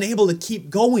game. have been able to keep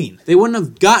going. They wouldn't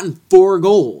have gotten 4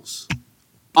 goals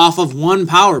off of one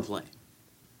power play.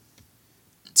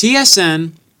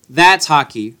 TSN, That's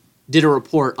Hockey, did a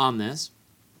report on this.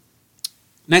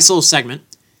 Nice little segment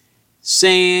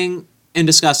saying and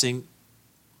discussing,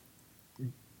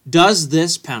 does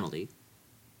this penalty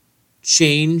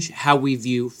change how we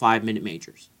view 5-minute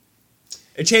majors?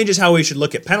 It changes how we should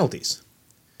look at penalties.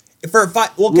 Hold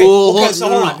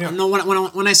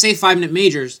on. When I say 5-minute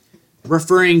majors,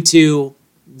 referring to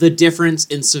the difference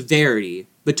in severity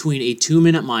between a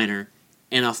 2-minute minor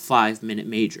and a 5-minute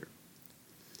major.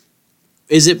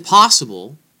 Is it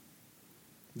possible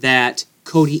that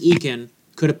Cody Eakin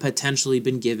could have potentially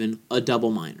been given a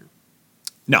double minor?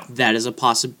 No. That is a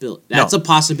possibility. That's a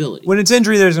possibility. When it's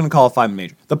injury, they're going to call it 5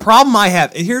 major. The problem I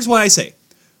have, and here's what I say.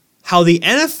 How the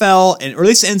NFL, or at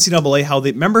least the NCAA,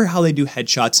 remember how they do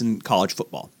headshots in college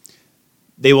football?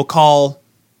 They will call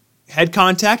head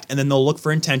contact, and then they'll look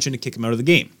for intention to kick him out of the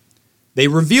game. They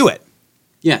review it.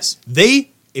 Yes.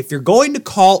 If you're going to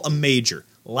call a major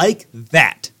like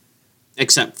that,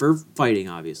 Except for fighting,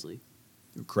 obviously.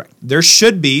 correct. There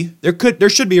should be a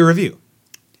review.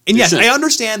 And yes, should. I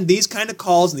understand these kind of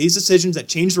calls and these decisions that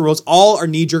change the rules all are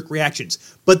knee-jerk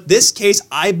reactions. But this case,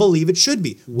 I believe it should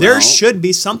be. There Well- should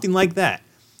be something like that.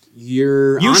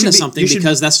 You're You should onto be- something you should-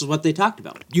 because that's what they talked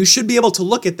about. You should be able to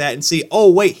look at that and see, oh,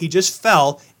 wait, he just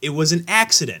fell. It was an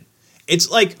accident. It's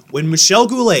like when Michel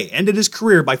Goulet ended his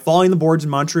career by falling the boards in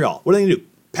Montreal. What are they going to do?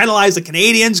 Penalize the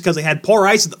Canadians because they had poor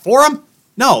ice at the Forum?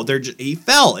 No, he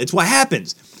fell. It's what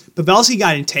happens. Pavelski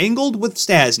got entangled with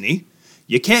Stasny.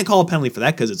 You can't call a penalty for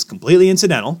that because it's completely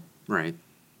incidental. Right.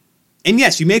 And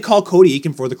yes, you may call Cody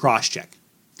Eakin for the cross-check.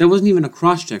 That wasn't even a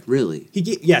cross-check, really.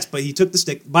 Yes, but he took the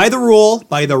stick. By the rule in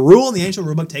the NHL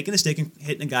rulebook, taking a stick and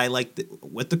hitting a guy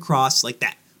with the cross like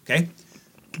that, okay?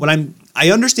 I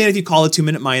understand if you call a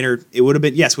 2-minute minor, it would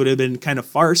have been kind of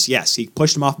farce. Yes, he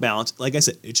pushed him off balance. Like I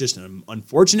said, it's just an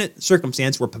unfortunate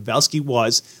circumstance where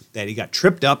Pavelski that he got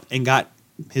tripped up and got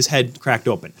his head cracked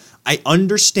open. I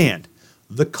understand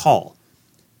the call.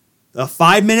 The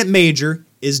 5-minute major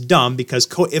is dumb because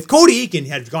if Cody Eakin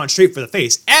had gone straight for the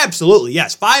face, absolutely,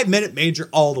 yes, 5-minute major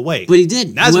all the way. But he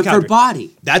didn't. He went for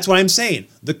body. That's what I'm saying.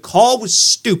 The call was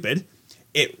stupid.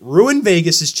 It ruined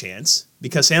Vegas' chance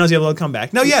because San Jose was able to come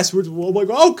back. Now, yes, we're like,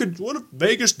 what if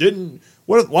Vegas didn't?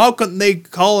 Why couldn't they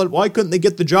call it? Why couldn't they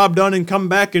get the job done and come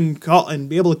back and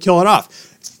be able to kill it off?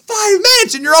 It's 5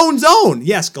 minutes in your own zone.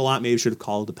 Yes, Gallant maybe should have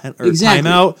called a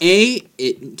timeout. A,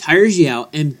 it tires you out,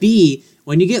 and B,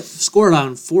 when you get scored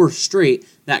on 4 straight,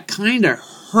 that kind of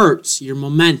hurts your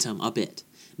momentum a bit.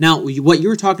 Now, what you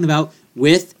were talking about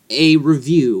with a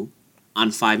review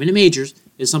on 5-minute majors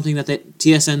is something that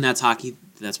TSN, That's Hockey,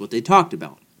 that's what they talked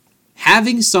about.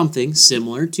 Having something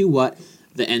similar to what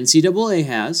the NCAA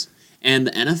has and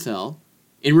the NFL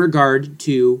in regard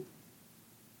to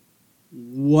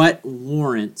what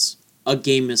warrants a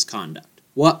game misconduct,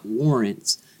 what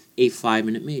warrants a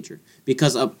 5-minute major.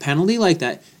 Because a penalty like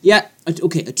that, a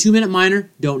 2-minute minor,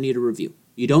 don't need a review.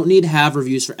 You don't need to have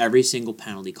reviews for every single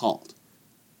penalty called.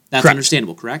 That's Correct.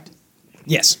 understandable, correct?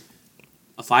 Yes.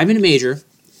 A 5-minute major,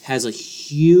 has a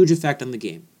huge effect on the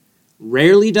game.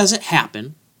 Rarely does it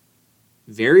happen.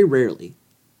 Very rarely.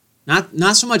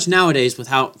 Not so much nowadays with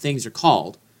how things are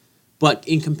called, but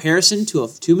in comparison to a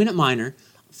 2-minute minor,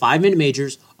 5-minute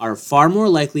majors are far more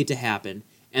likely to happen,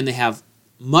 and they have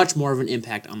much more of an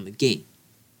impact on the game.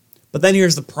 But then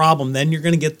here's the problem. Then you're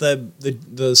going to get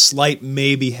the slight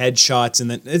maybe headshots,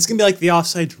 and then it's going to be like the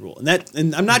offsides rule.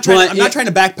 And I'm not trying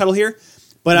to backpedal here,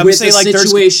 but I'm with saying a like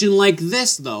situation like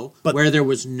this though, where there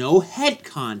was no head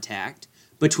contact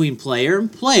between player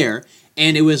and player,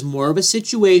 and it was more of a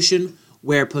situation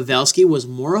where Pavelski was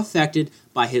more affected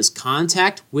by his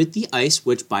contact with the ice,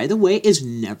 which, by the way, is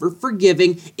never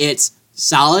forgiving. It's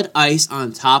solid ice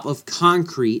on top of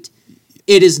concrete.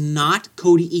 It is not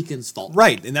Cody Eakin's fault.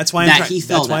 Right, and that's why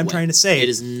I'm trying to say. It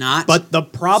is not But the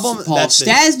problem... Paul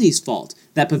Stastny's fault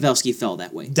that Pavelski fell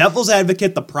that way. Devil's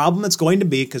advocate, the problem that's going to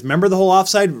be, because remember the whole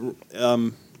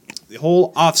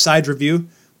offside review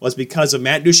was because of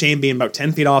Matt Duchene being about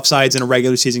 10 feet offsides in a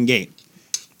regular season game.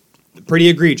 Pretty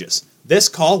egregious. This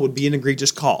call would be an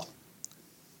egregious call.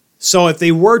 So if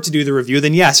they were to do the review,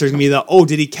 then yes, there's going to be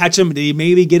did he catch him? Did he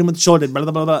maybe get him with the shoulder? Blah,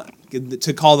 blah, blah, blah,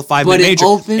 to call the 5-minute major.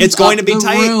 It's going to be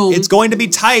tight. It's going to be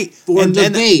tight. For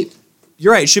debate.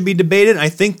 You're right. It should be debated. I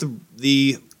think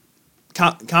the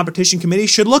competition committee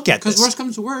should look at this. Because worse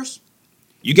comes to worse.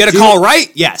 You get a call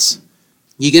right? Yes.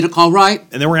 You get a call right.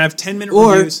 And then we're going to have 10-minute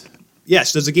reviews.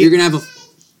 Yes, there's a game. You're going to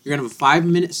have a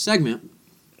 5-minute segment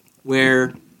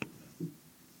where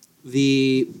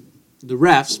the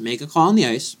refs make a call on the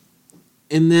ice,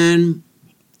 and then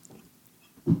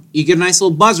you get a nice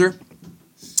little buzzer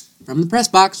from the press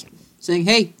box saying,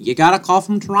 hey, you got a call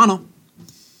from Toronto.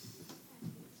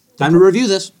 Time to review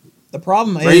this. The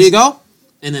problem is... Ready to go?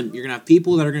 And then you're going to have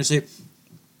people that are going to say,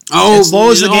 it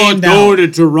slows the game down. Go to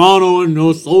Toronto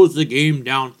and slows the game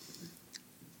down.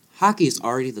 Hockey is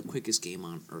already the quickest game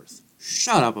on earth.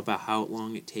 Shut up about how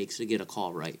long it takes to get a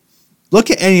call right. Look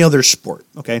at any other sport,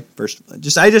 okay?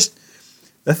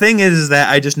 The thing is that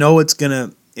I just know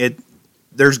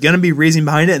there's gonna be reason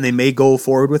behind it, and they may go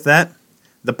forward with that.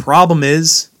 The problem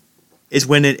is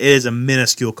when it is a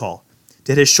minuscule call.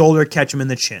 Did his shoulder catch him in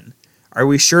the chin? Are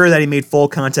we sure that he made full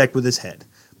contact with his head?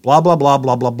 Blah blah blah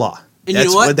blah blah blah. And you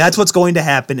know what? That's what's going to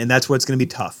happen, and that's what's going to be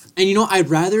tough. And you know, I'd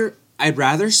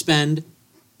rather spend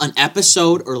an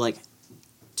episode or like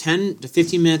 10 to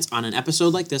 15 minutes on an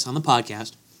episode like this on the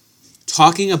podcast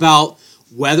talking about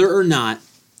whether or not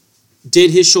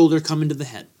did his shoulder come into the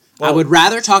head. I would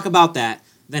rather talk about that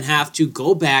than have to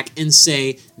go back and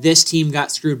say this team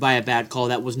got screwed by a bad call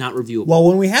that was not reviewable. Well,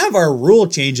 when we have our rule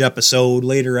change episode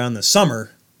later on the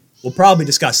summer, we'll probably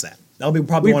discuss that. That'll be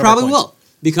probably one of our points. We probably will,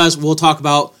 because we'll talk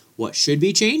about what should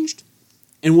be changed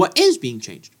and what is being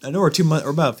changed. I know we're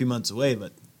about a few months away,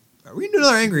 but are we going to do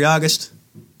another Angry August?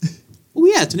 Oh,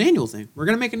 yeah, it's an annual thing. We're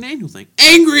going to make an annual thing.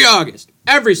 Angry August.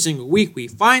 Every single week we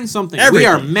find something we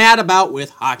are mad about with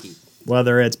hockey.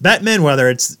 Whether it's Bettman, whether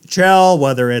it's Chell,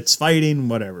 whether it's fighting,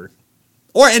 whatever.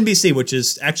 Or NBC, which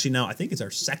is actually now, I think it's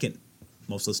our second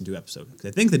most listened to episode.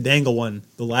 Because I think the Dangle one,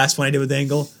 the last one I did with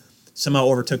Dangle, somehow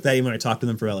overtook that even when I talked to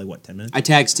them for about, 10 minutes? I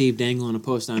tagged Steve Dangle in a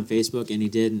post on Facebook, and he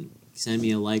didn't send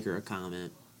me a like or a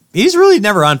comment. He's really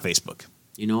never on Facebook.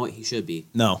 You know what? He should be.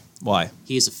 No. Why?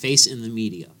 He is a face in the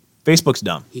media. Facebook's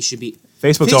dumb. He should be.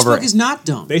 Facebook is not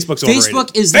dumb. Facebook's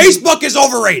overrated. Facebook is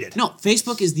overrated. No,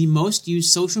 Facebook is the most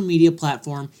used social media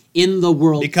platform in the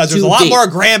world. Because there's a lot more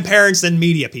grandparents than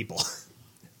media people.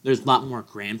 There's a lot more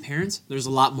grandparents. There's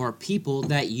a lot more people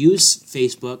that use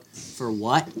Facebook for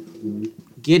what?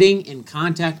 Getting in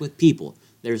contact with people.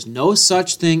 There's no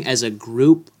such thing as a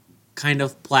group kind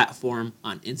of platform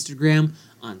on Instagram,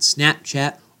 on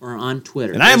Snapchat, or on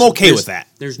Twitter. And I am okay with that.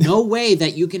 There's no way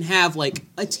that you can have like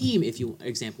a team,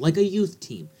 example, like a youth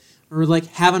team, or like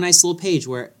have a nice little page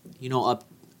where, a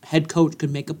head coach could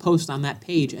make a post on that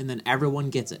page and then everyone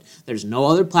gets it. There's no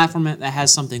other platform that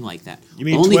has something like that. You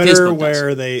mean only Twitter, Facebook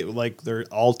where they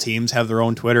all teams have their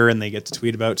own Twitter and they get to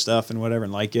tweet about stuff and whatever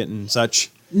and like it and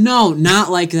such? No, not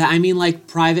like that. I mean like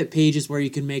private pages where you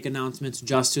can make announcements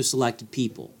just to selected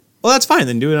people. Well, that's fine.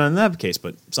 Then do it on that case.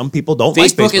 But some people don't like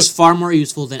Facebook. Facebook is far more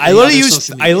useful than any other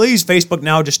social media. I literally use Facebook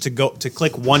now just to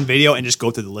click one video and just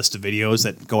go through the list of videos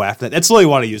that go after that. That's literally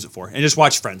what I use it for. And just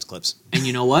watch Friends clips. And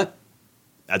you know what?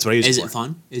 That's what I use it for. Is it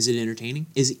fun? Is it entertaining?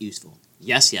 Is it useful?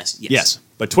 Yes. Yes.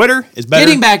 But Twitter is better.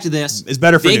 Getting back to this. Is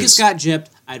better for Vegas news. got gypped.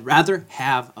 I'd rather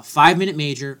have a 5-minute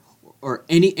major or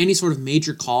any sort of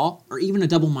major call or even a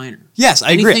double minor. Yes,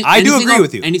 I agree. I do agree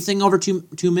with you. Anything over 2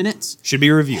 minutes should be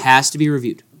reviewed. Has to be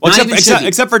reviewed. Well,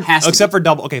 except for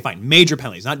double. Okay, fine. Major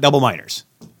penalties, not double minors.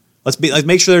 Let's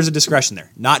make sure there's a discretion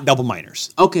there. Not double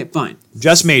minors. Okay, fine.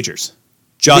 Just majors.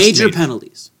 Major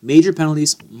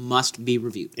penalties must be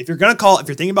reviewed. If you're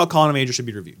thinking about calling a major, it should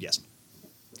be reviewed. Yes.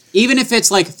 Even if it's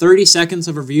like 30 seconds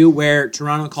of review where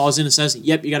Toronto calls in and says,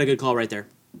 "Yep, you got a good call right there."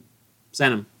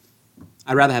 Send them.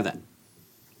 I'd rather have that.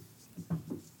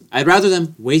 I'd rather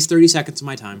them waste 30 seconds of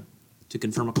my time to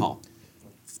confirm a call.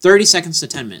 30 seconds to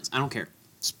 10 minutes. I don't care.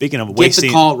 Speaking of Get wasting,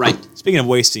 the call right. Speaking of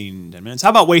wasting 10 minutes, how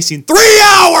about wasting 3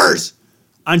 hours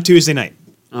on Tuesday night?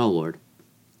 Oh, Lord.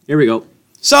 Here we go.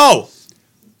 So,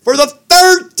 for the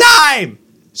third time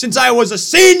since I was a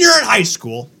senior in high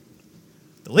school,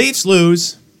 the Leafs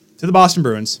lose to the Boston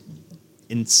Bruins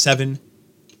in 7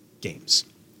 games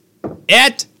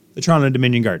at the Toronto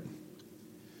Dominion Garden.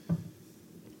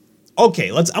 Okay,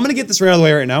 I'm going to get this right out of the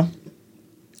way right now.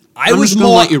 I'm just going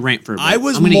to let you rant for a bit. I'm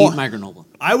going to eat my granola.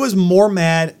 I was more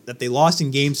mad that they lost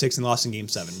in Game 6 and lost in Game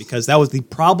 7 because that was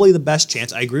probably the best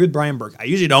chance. I agree with Brian Burke. I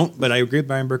usually don't, but I agree with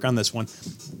Brian Burke on this one.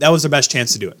 That was their best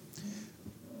chance to do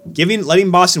it.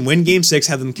 Letting Boston win Game 6,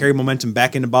 have them carry momentum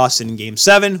back into Boston in Game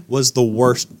 7 was the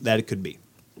worst that it could be.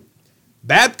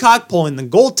 Babcock pulling the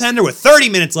goaltender with 30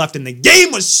 minutes left in the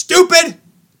game was stupid.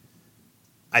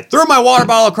 I threw my water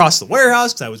bottle across the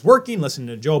warehouse because I was working, listening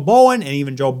to Joe Bowen, and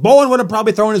even Joe Bowen would have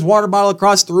probably thrown his water bottle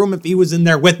across the room if he was in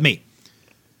there with me.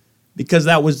 Because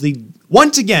that was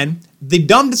once again, the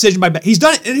dumb decision by He's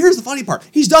done it, and here's the funny part.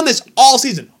 He's done this all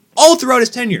season, all throughout his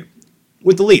tenure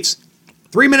with the Leafs.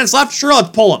 3 minutes left, sure,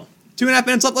 let's pull him. 2.5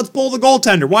 minutes left, let's pull the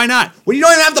goaltender. Why not? When you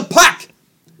don't even have the puck.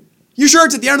 You're sure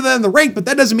it's at the end of the rink, but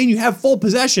that doesn't mean you have full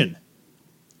possession.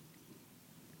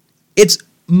 It's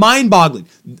mind-boggling.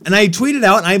 And I tweeted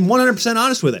out, and I'm 100%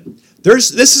 honest with it.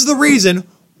 This is the reason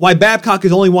why Babcock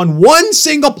has only won one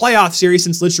single playoff series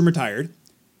since Lidstrom retired.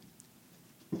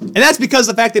 And that's because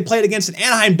of the fact they played against an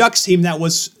Anaheim Ducks team that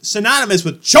was synonymous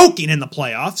with choking in the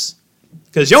playoffs.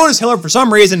 Because Jonas Hiller, for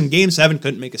some reason, in Game 7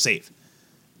 couldn't make a save.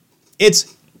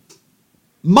 It's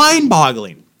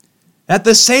mind-boggling that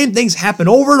the same things happen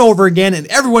over and over again, and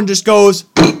everyone just goes,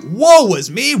 "Woe is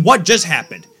me, what just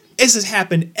happened?" This has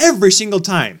happened every single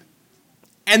time.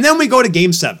 And then we go to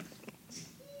Game 7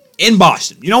 in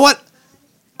Boston. You know what?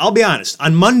 I'll be honest.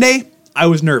 On Monday, I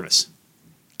was nervous.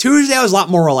 Tuesday, I was a lot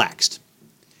more relaxed.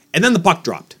 And then the puck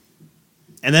dropped.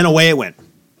 And then away it went.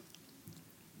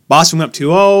 Boston went up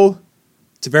 2-0.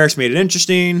 Tavares made it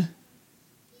interesting.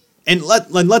 And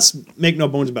let's make no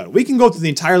bones about it. We can go through the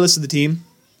entire list of the team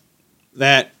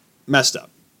that messed up.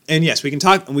 And yes, we can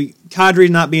talk. Kadri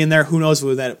not being there, who knows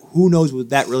what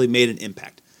that really made an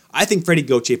impact. I think Freddie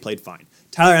Gauthier played fine.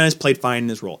 Tyler Ennis played fine in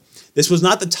his role. This was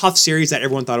not the tough series that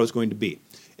everyone thought it was going to be.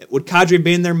 Would Kadri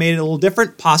being there made it a little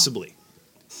different? Possibly.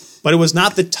 But it was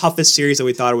not the toughest series that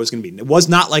we thought it was going to be. It was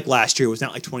not like last year. It was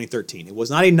not like 2013. It was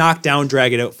not a knockdown,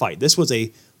 drag-it-out fight. This was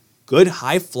a good,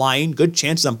 high-flying, good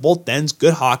chances on both ends,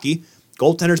 good hockey.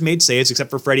 Goaltenders made saves, except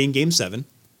for Freddie in Game 7.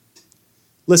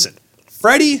 Listen,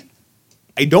 Freddie,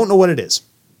 I don't know what it is.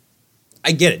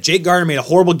 I get it. Jake Gardiner made a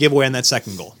horrible giveaway on that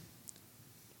second goal.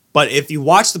 But if you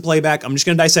watch the playback, I'm just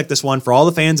going to dissect this one. For all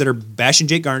the fans that are bashing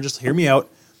Jake Gardiner, just hear me out.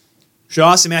 Should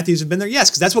Austin Matthews have been there? Yes,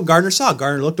 because that's what Gardiner saw.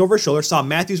 Gardiner looked over his shoulder, saw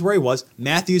Matthews where he was.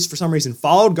 Matthews, for some reason,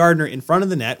 followed Gardiner in front of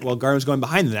the net while Gardiner was going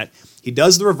behind the net. He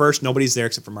does the reverse. Nobody's there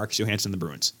except for Marcus Johansson and the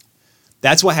Bruins.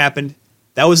 That's what happened.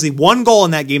 That was the one goal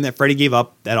in that game that Freddie gave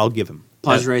up that I'll give him.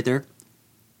 Pause right there.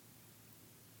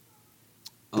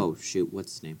 Oh, shoot.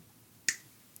 What's his name?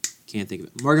 Can't think of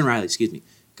it. Morgan Riley, excuse me.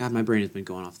 God, my brain has been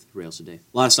going off the rails today.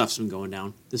 A lot of stuff's been going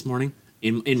down this morning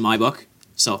in my book.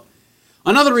 So,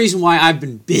 another reason why I've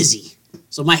been busy.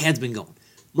 So, my head's been going.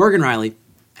 Morgan Riley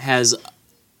has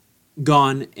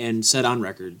gone and said on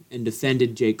record and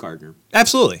defended Jake Gardiner.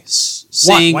 Absolutely.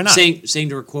 Saying, Why not? saying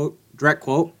direct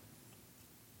quote,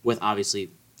 with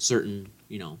obviously certain,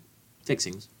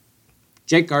 fixings.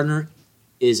 Jake Gardiner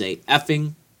is a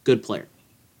effing good player.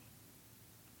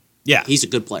 Yeah. He's a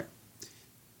good player.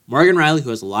 Morgan Riley, who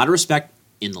has a lot of respect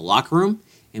in the locker room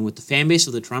and with the fan base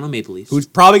of the Toronto Maple Leafs. Who's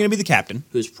probably going to be the captain.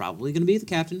 Who's probably going to be the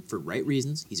captain for right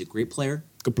reasons. He's a great player.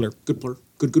 Good player. Good player.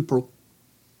 Good pro.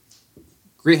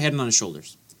 Great head on his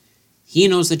shoulders. He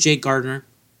knows that Jake Gardiner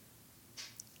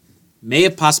may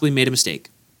have possibly made a mistake.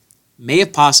 May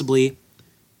have possibly,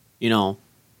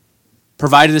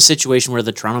 provided a situation where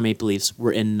the Toronto Maple Leafs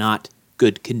were in not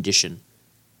good condition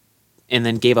and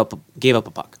then gave up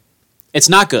a puck. It's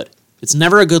not good. It's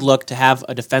never a good look to have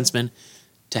a defenseman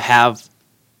to have,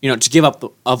 to give up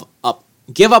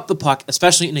the puck,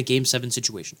 especially in a Game 7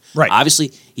 situation. Right.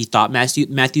 Obviously, he thought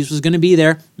Matthews was going to be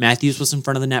there. Matthews was in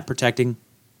front of the net protecting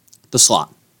the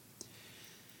slot.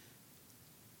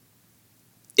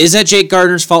 Is that Jake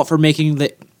Gardiner's fault for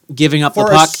giving up the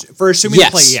puck? For assuming the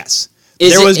play, yes.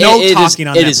 There was no talking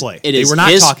on that play. They were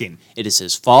not talking. It is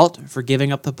his fault for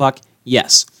giving up the puck.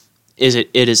 Yes. Is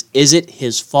it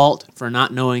his fault for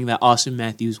not knowing that Austin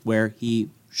Matthews where he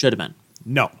should have been?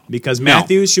 No, because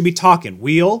Matthews should be talking.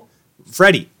 Wheel,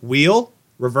 Freddie, wheel,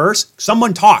 reverse.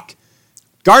 Someone talk.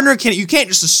 Gardner you can't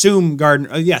just assume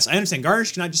Gardner. Yes, I understand. Gardner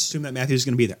cannot just assume that Matthews is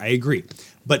going to be there. I agree.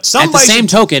 But somebody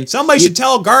somebody should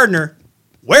tell Gardner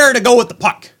where to go with the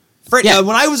puck. When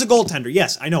I was a goaltender,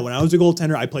 yes, I know. When I was a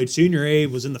goaltender, I played senior A,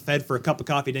 was in the Fed for a cup of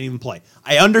coffee, didn't even play.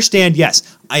 I understand,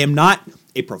 yes. I am not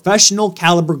a professional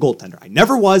caliber goaltender. I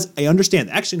never was. I understand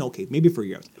that. Actually, no, okay, maybe for a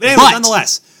year. But anyway,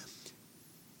 nonetheless,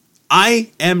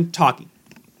 I am talking.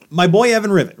 My boy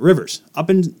Evan Rivers, up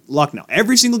in Lucknow,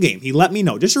 every single game, he let me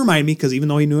know, just to remind me, because even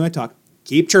though he knew I talked,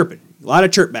 keep chirping. A lot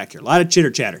of chirp back here, a lot of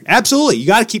chitter-chatter. Absolutely, you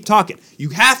got to keep talking. You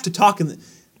have to talk.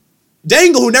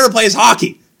 Dangle, who never plays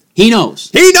hockey, he knows.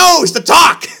 He knows to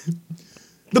talk.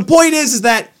 The point is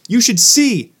that you should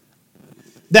see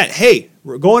that, hey,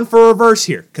 we're going for a reverse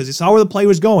here because you saw where the play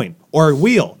was going. Or a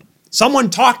wheel. Someone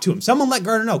talk to him. Someone let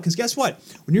Gardner know. Because guess what?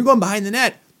 When you're going behind the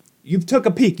net, you took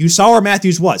a peek. You saw where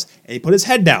Matthews was. And he put his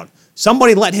head down.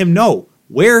 Somebody let him know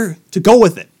where to go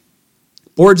with it.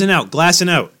 Boards and out. Glassing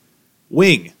out.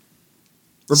 Wing.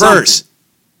 Reverse.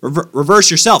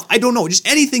 Reverse yourself. I don't know. Just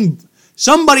anything.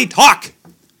 Somebody talk.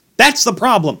 That's the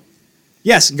problem.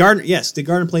 Yes, Gardner. Yes, did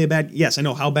Gardner play a bad? Yes, I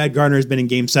know how bad Gardner has been in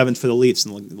Game 7 for the Leafs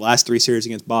in the last 3 series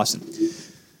against Boston.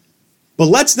 But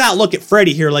let's not look at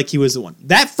Freddie here like he was the one.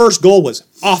 That first goal was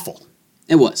awful.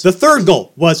 It was. The third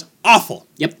goal was awful.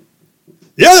 Yep.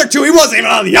 The other two, he wasn't even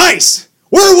on the ice.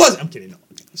 Where was? I'm kidding. No.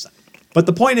 But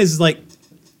the point is, like,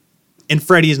 and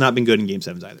Freddie has not been good in Game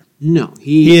 7s either. No,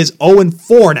 he is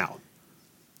 0-4 now.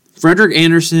 Frederik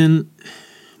Andersen,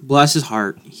 bless his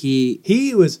heart, he's a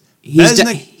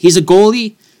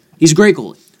goalie. He's a great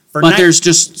goalie. But there's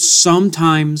just some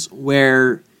times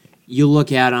where you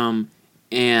look at him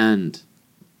and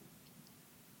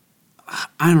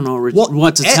I don't know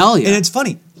what to tell you. And it's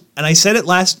funny. And I said it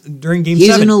during Game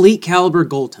 7. He's an elite caliber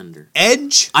goaltender.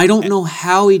 Edge. I don't know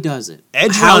how he does it.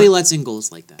 How he lets in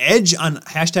goals like that. Edge on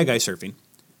hashtag ice surfing.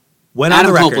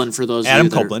 Adam Copeland, for those Adam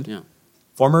Copeland. Yeah.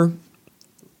 Former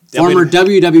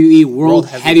WWE World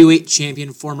Heavyweight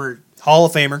Champion, former Hall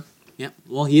of Famer. Yeah,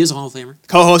 well, he is a Hall of Famer.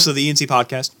 Co-host of the ENC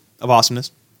podcast of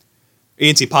Awesomeness.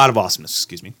 ENC Pod of Awesomeness,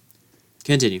 excuse me.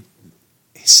 Continue.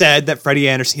 He said that Freddie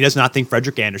Andersen, he does not think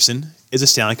Frederik Andersen is a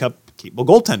Stanley Cup capable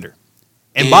goaltender.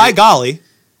 And by golly,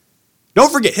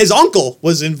 don't forget, Adam's uncle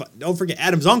was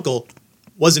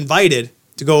invited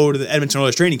to go to the Edmonton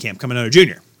Oilers training camp coming out of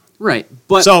junior. Right.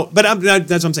 But that's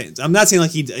what I'm saying. I'm not saying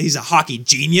like he's a hockey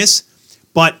genius,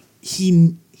 but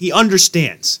he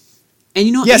understands. And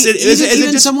you know, yes,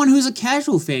 even someone who's a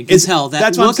casual fan can tell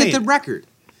that. Look at the record.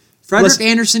 Frederik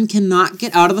Andersen cannot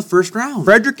get out of the first round.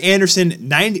 Frederik Andersen,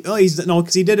 90. Oh,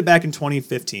 because he did it back in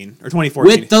 2015 or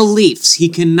 2014 with the Leafs. He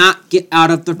cannot get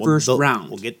out of the first round.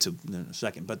 We'll get to in a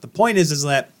second. But the point is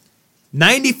that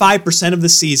 95% of the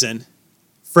season,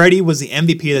 Freddie was the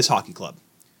MVP of this hockey club.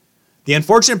 The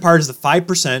unfortunate part is the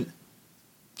 5%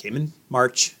 came in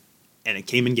March, and it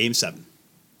came in Game 7.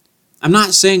 I'm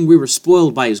not saying we were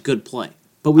spoiled by his good play,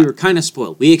 but we were kind of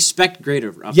spoiled. We expect greater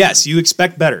of him. Yes, you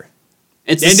expect better.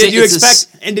 Did you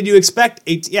expect?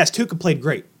 Yes, Tuukka played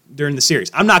great during the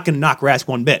series. I'm not going to knock Rask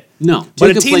one bit. No,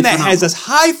 but a team that has this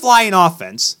high flying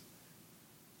offense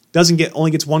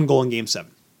only gets one goal in Game 7.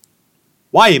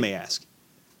 Why, you may ask?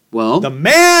 Well, the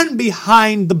man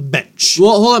behind the bench.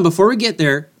 Well, hold on. Before we get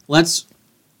there, let's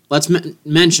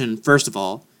mention first of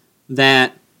all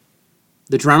that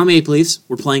the Toronto Maple Leafs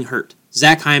were playing hurt.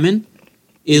 Zach Hyman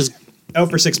is out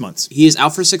for 6 months. He is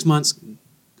out for 6 months,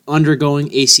 undergoing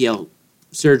ACL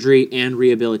surgery and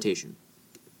rehabilitation.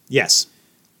 Yes.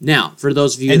 Now, for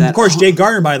those of you and of course, Jay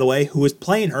Gardner, by the way, who was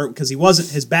playing hurt because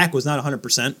his back was not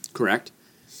 100%. Correct.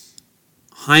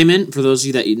 Hyman, for those of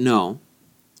you that know,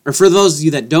 or for those of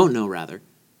you that don't know, rather,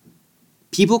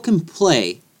 people can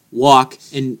play, walk,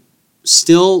 and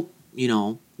still,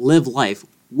 live life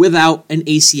without an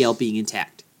ACL being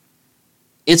intact.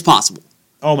 It's possible.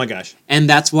 Oh my gosh. And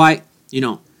that's why,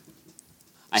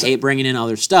 I hate bringing in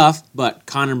other stuff, but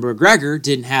Conor McGregor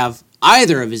didn't have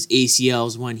either of his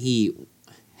ACLs when he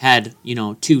had,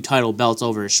 2 title belts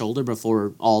over his shoulder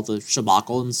before all the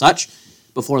shabacle and such,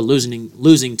 before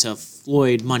losing to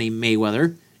Floyd Money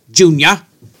Mayweather Jr.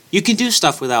 You can do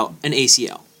stuff without an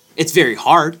ACL. It's very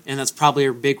hard, and that's probably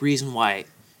a big reason why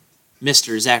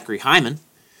Mr. Zachary Hyman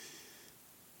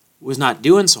was not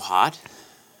doing so hot.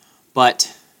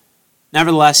 But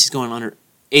nevertheless, he's going under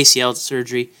ACL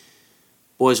surgery.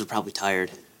 Boys were probably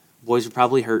tired. Boys were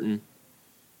probably hurting.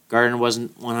 Gardner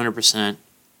wasn't 100%.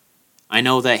 I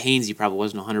know that Hainsey probably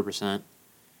wasn't 100%.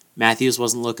 Matthews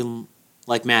wasn't looking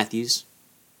like Matthews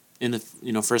in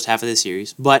the first half of the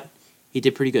series, but he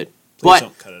did pretty good. Please But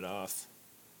don't cut it off.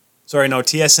 Sorry, no,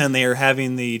 TSN, they are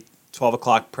having the 12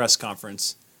 o'clock press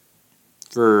conference.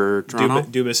 for Toronto,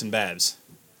 Dubas and Babs.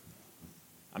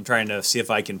 I'm trying to see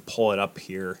if I can pull it up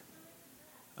here.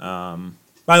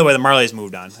 By the way, the Marlies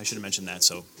moved on. I should have mentioned that.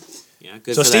 So yeah,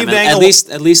 good So for Steve them. Dangle-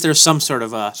 At least there's some sort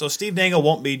of Steve Dangle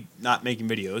won't be not making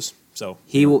videos. So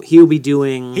he will be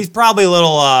doing he's probably a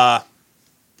little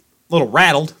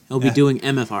rattled. he'll be doing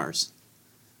MFRs.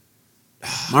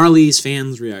 Marlies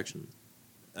fans reaction.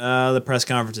 The press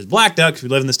conference is Black Ducks. We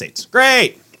live in the States.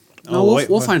 Great. No,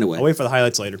 we'll find a way. I'll wait for the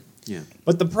highlights later. Yeah.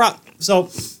 But so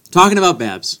Talking about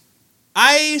Babs.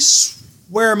 I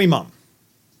swear me mum.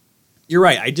 You're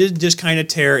right. I did just kind of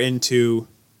tear into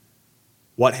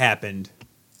what happened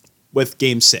with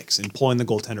Game 6 and pulling the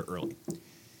goaltender early.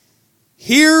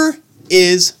 Here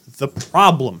is the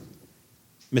problem,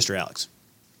 Mr. Alex.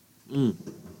 I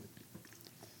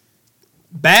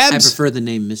Babs. prefer the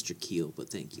name Mr. Keel, but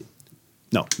thank you.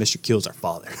 No, Mr. Keel's our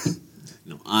father.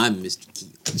 No, I'm Mr. Keel.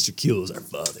 Mr. Keel is our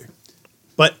father.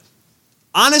 But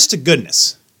honest to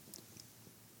goodness,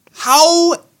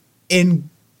 how in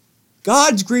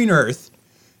God's green earth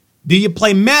do you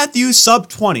play Matthews sub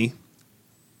 20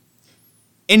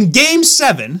 in Game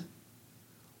 7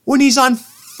 when he's on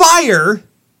fire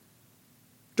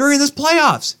during this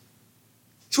playoffs?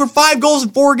 He scored 5 goals in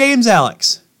 4 games,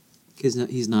 Alex.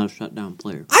 He's not a shutdown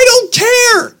player. I don't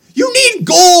care. You need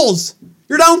goals.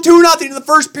 You're down 2-0 in the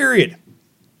first period.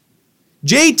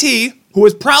 JT, who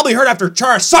was probably hurt after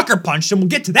Chara sucker punched him, we'll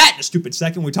get to that in a stupid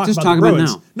second when we talk Just about talk the about it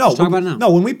Bruins. now. No, Just talk about it now.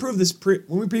 No, when we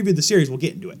preview the series, we'll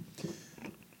get into it.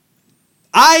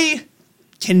 I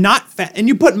cannot, and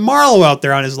you put Marleau out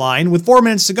there on his line with 4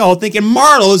 minutes to go, thinking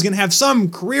Marleau is going to have some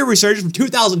career resurgence from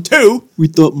 2002. We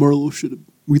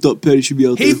thought Petty should be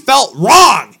out He felt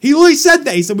wrong. He literally said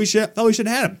that. He said we should have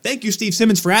had him. Thank you, Steve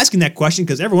Simmons, for asking that question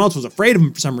because everyone else was afraid of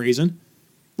him for some reason.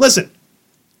 Listen,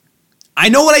 I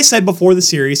know what I said before the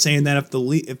series, saying that if the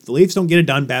Leafs don't get it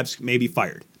done, Babs may be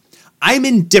fired. I'm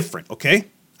indifferent, okay?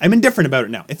 I'm indifferent about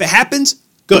it now. If it happens,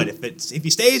 good. If he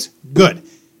stays, good.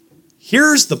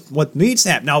 Here's what needs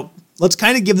to happen. Now, let's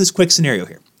kind of give this quick scenario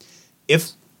here.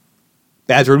 If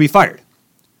Babs were to be fired,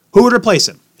 who would replace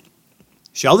him?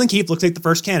 Sheldon Keefe looks like the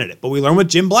first candidate, but we learned with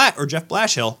Jeff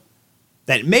Blashill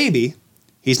that maybe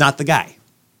he's not the guy.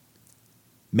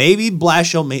 Maybe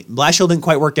Blashill didn't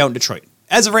quite work out in Detroit.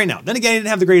 As of right now. Then again, he didn't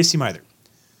have the greatest team either.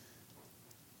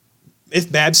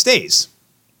 If Babs stays,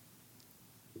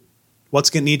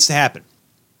 needs to happen?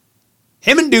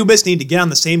 Him and Dubas need to get on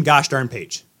the same gosh darn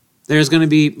page. There's going to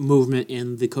be movement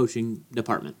in the coaching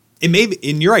department. It may be,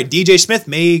 and you're right, DJ Smith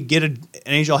may get an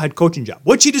NHL head coaching job,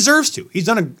 which he deserves to.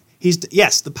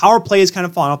 Yes, the power play is kind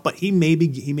of falling off, but he may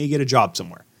get a job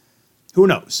somewhere. Who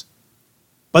knows?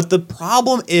 But the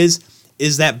problem is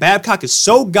that Babcock is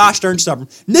so gosh darn stubborn.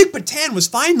 Nick Patan was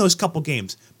fine those couple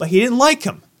games, but he didn't like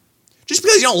him. Just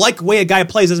because you don't like the way a guy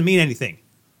plays doesn't mean anything.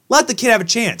 Let the kid have a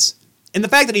chance. And the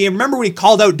fact that remember when he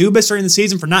called out Dubas during the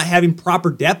season for not having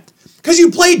proper depth? Because you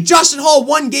played Justin Hall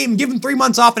 1 game, give him 3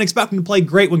 months off, and expect him to play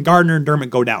great when Gardner and Dermott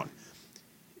go down.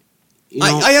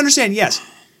 I understand, yes.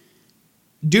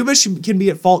 Dubas can be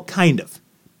at fault, kind of.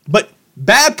 But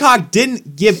Babcock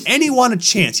didn't give anyone a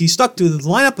chance. He stuck to the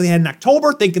lineup they had in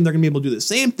October, thinking they're going to be able to do the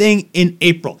same thing in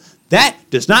April. That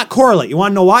does not correlate. You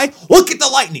want to know why? Look at the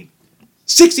Lightning.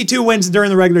 62 wins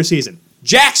during the regular season.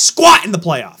 Jack squat in the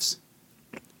playoffs.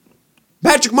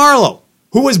 Patrick Marleau,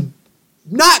 who was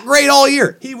not great all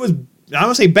year. He was, I don't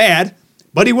want to say bad,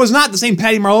 but he was not the same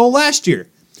Patty Marleau last year.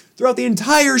 Throughout the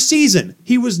entire season,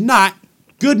 he was not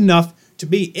good enough to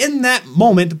be in that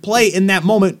moment, to play in that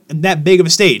moment, in that big of a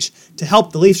stage, to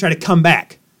help the Leafs try to come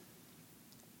back.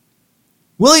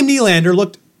 William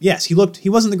Nylander he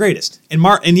wasn't the greatest.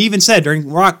 And he even said during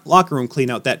locker room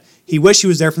cleanout that he wished he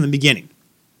was there from the beginning.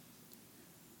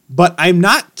 But I'm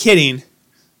not kidding.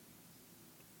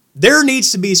 There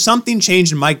needs to be something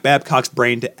changed in Mike Babcock's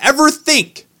brain to ever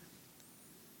think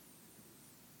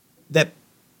that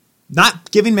not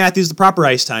giving Matthews the proper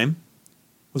ice time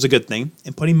was a good thing,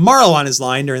 and putting Marleau on his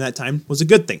line during that time was a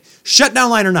good thing. Shutdown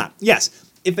line or not, yes.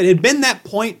 If it had been that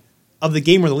point of the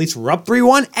game where the Leafs were up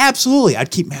 3-1, absolutely,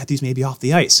 I'd keep Matthews maybe off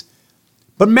the ice.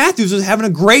 But Matthews was having a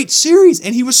great series,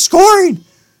 and he was scoring.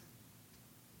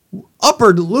 Up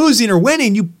or losing or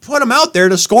winning, you put him out there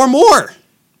to score more.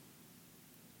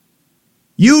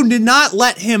 You did not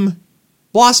let him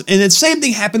blossom. And the same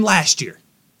thing happened last year.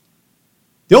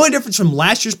 The only difference from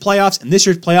last year's playoffs and this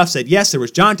year's playoffs is that, yes, there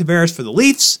was John Tavares for the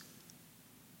Leafs,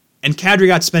 and Kadri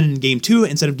got spent in Game 2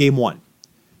 instead of Game 1.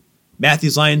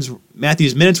 Matthews'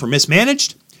 minutes were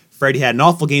mismanaged. Freddie had an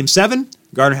awful Game 7.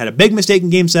 Gardner had a big mistake in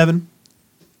Game 7.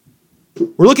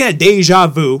 We're looking at deja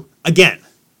vu again.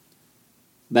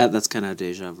 That's kind of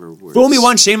deja vu words. Fool me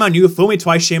once, shame on you. Fool me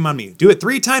twice, shame on me. Do it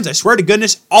 3 times, I swear to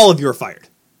goodness, all of you are fired.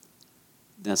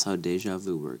 That's how deja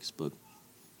vu works, but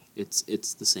it's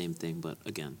the same thing, but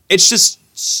again. It's just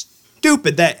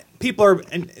stupid that people are,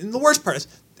 and the worst part is,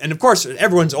 and of course,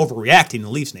 everyone's overreacting in the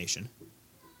Leafs Nation.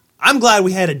 I'm glad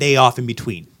we had a day off in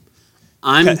between.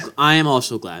 I am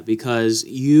also glad because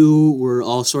you were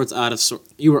all sorts out of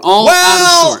sorts. You were all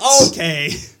out of sorts. Okay.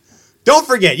 Don't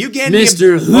forget, you handed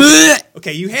Mr. me Hood.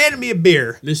 Okay, you handed me a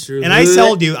beer. Mr. And I Hood.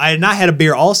 told you I had not had a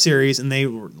beer all series, and the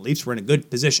Leafs were in a good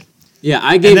position. Yeah,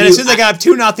 I gave And then you. as soon as I got up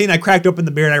 2-0, I cracked open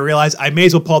the beer, and I realized I may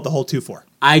as well pull out the whole 2-4.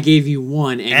 I gave you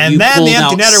 1, and And you then pulled the empty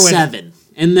out netter went- 7,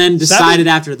 and then decided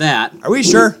after that. Are we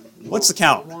sure? What's the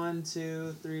count? 1,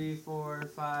 2, 3,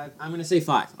 4, 5. I'm gonna say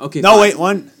 5. Okay. No, 5. wait,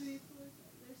 1,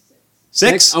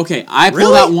 6? Okay, I pulled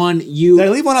Really? out 1. You. Did I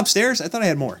leave one upstairs? I thought I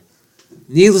had more.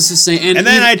 Needless to say, and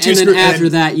then I had 2 and then screw- after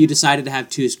and- that, you decided to have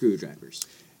 2 screwdrivers.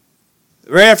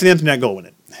 Right after the empty net goal went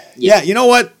in. Yeah, you know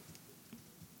what?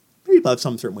 People have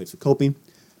some certain ways of coping.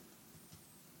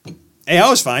 Hey, I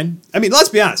was fine. I mean, let's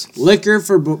be honest. Liquor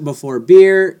before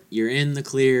beer, you're in the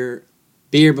clear.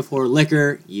 Beer before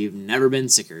liquor, you've never been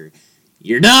sicker.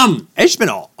 You're dumb. It's been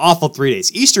an awful 3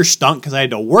 days. Easter stunk because I had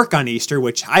to work on Easter,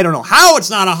 which I don't know how it's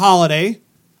not a holiday.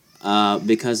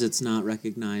 Because it's not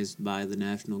recognized by the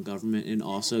national government, and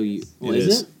also you. Well, It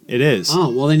is it? It is. Oh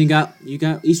well, then you got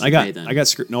Easter pay then. I got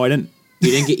screwed. No, I didn't. You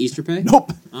didn't get Easter pay?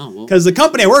 Nope. Oh well. Because the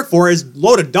company I work for is a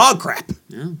load of dog crap.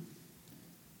 Yeah.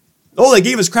 Oh, they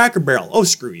gave us Cracker Barrel. Oh,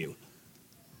 screw you.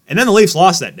 And then the Leafs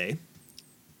lost that day.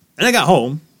 And I got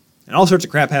home, and all sorts of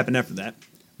crap happened after that.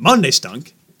 Monday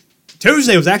stunk.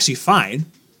 Tuesday was actually fine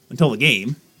until the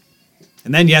game.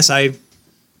 And then, yes, I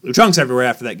blew chunks everywhere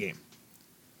after that game.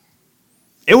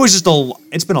 It was just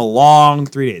it's been a long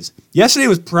 3 days. Yesterday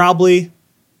was probably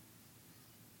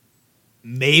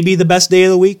maybe the best day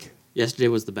of the week. Yesterday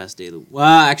was the best day of the. Well,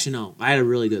 actually, no. I had a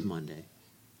really good Monday.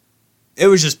 It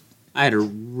was just, I had a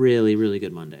really, really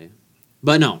good Monday.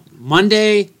 But no,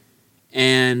 Monday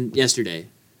and yesterday.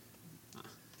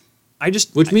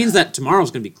 Which means that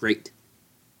tomorrow's going to be great.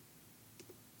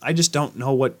 I just don't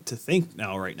know what to think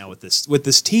right now with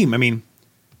this team. I mean,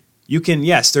 you can,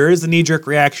 yes, there is the knee-jerk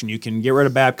reaction. You can get rid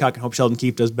of Babcock and hope Sheldon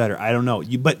Keefe does better. I don't know.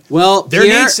 There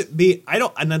needs to be,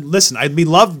 and then listen, I'd be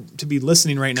love to be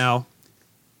listening right now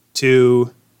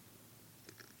to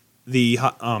the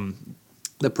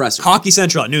presser. Hockey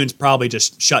Central at noon's probably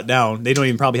just shut down. They don't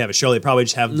even probably have a show. They probably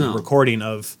just have the recording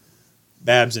of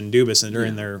Babs and Dubas and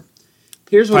during their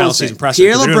Here's what final I'll say. season presser.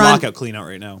 They're doing lockout clean out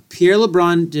right now. Pierre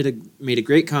LeBrun made a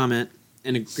great comment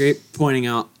and a great pointing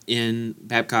out in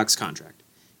Babcock's contract.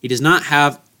 He does not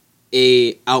have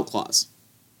a out clause,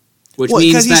 which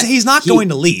means that he's not going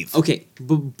to leave. Okay,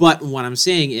 but what I'm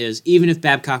saying is, even if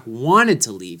Babcock wanted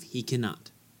to leave, he cannot.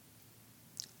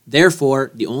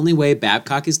 Therefore, the only way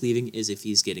Babcock is leaving is if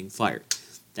he's getting fired.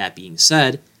 That being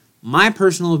said, my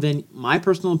personal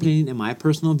opinion, and my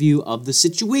personal view of the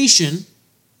situation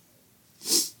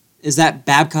is that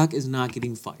Babcock is not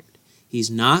getting fired.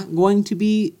 He's not going to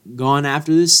be gone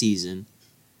after this season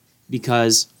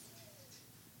because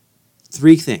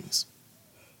 3 things.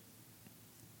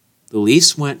 The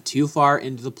Leafs went too far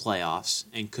into the playoffs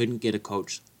and couldn't get a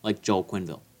coach like Joel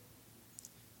Quenneville.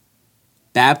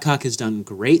 Babcock has done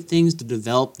great things to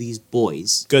develop these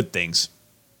boys. Good things.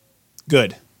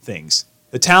 The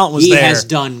talent was there. He has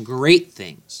done great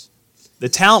things. The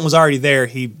talent was already there.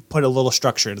 He put a little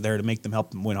structure there to make them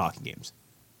help them win hockey games.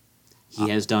 He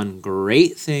has done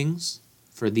great things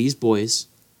for these boys,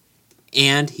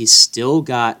 and he's still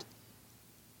got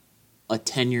a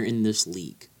tenure in this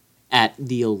league at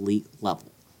the elite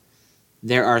level.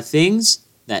 There are things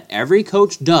that every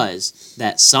coach does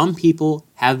that some people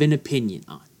have an opinion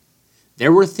on.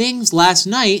 There were things last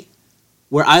night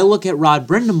where I look at Rod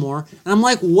Brindamore and I'm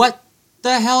like, what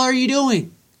the hell are you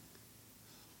doing?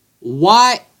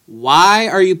 Why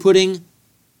are you putting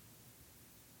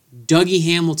Dougie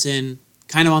Hamilton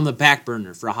kind of on the back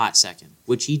burner for a hot second,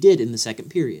 which he did in the second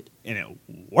period? And it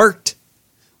worked.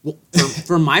 Well,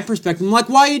 from my perspective, I'm like,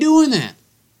 why are you doing that?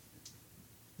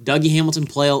 Dougie Hamilton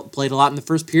played a lot in the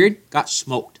first period, got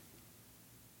smoked.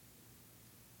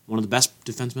 One of the best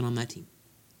defensemen on that team.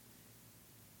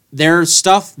 There's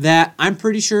stuff that I'm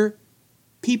pretty sure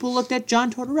people looked at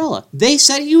John Tortorella. They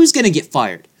said he was going to get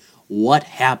fired. What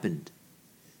happened?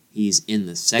 He's in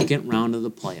the second round of the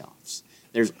playoffs.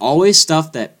 There's always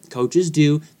stuff that coaches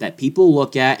do that people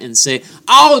look at and say,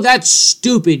 oh, that's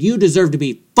stupid. You deserve to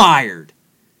be fired.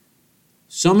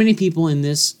 So many people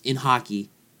in hockey,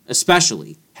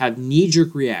 especially, have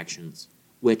knee-jerk reactions,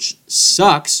 which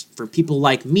sucks for people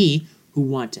like me who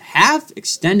want to have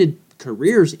extended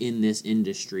careers in this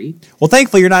industry. Well,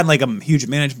 thankfully, you're not in like a huge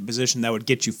management position that would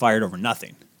get you fired over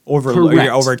nothing,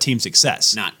 over a team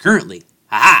success. Not currently.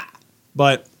 Ha-ha.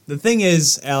 But the thing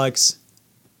is, Alex,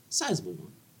 Sizable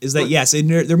one. is that yes,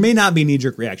 there may not be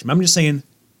knee-jerk reaction. I'm just saying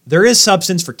there is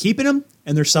substance for keeping him,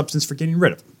 and there's substance for getting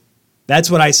rid of him. That's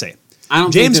what I say.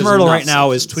 James Myrtle right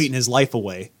now is tweeting his life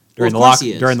away during the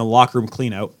locker room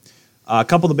cleanout. A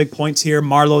couple of the big points here.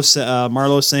 Marlowe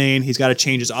saying he's got to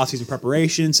change his offseason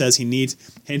preparation. Says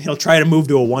he'll try to move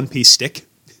to a one-piece stick.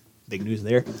 Big news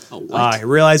there. Oh, what? He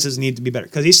realizes he needs to be better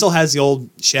because he still has the old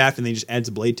shaft and then he just adds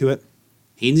a blade to it.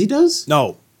 Hainsey does?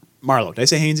 No, Marlowe. Did I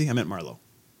say Hainsey? I meant Marlowe.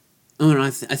 Oh no,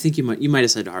 I think you might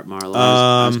have said Hart Marlowe.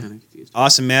 I was kind of confused.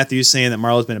 Austin Matthews saying that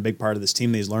Marlowe's been a big part of this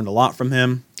team. That he's learned a lot from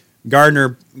him.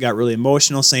 Gardner got really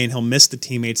emotional, saying he'll miss the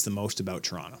teammates the most about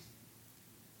Toronto.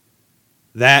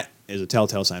 That is a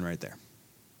telltale sign right there.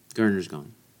 Gardner's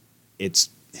gone. It's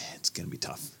going to be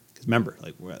tough. Because remember,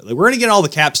 we're going to get all the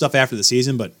cap stuff after the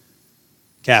season, but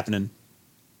Kapanen,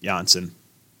 Janssen,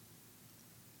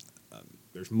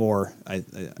 there's more.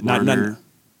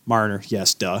 Marner,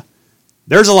 yes, duh.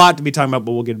 There's a lot to be talking about,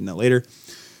 but we'll get into that later.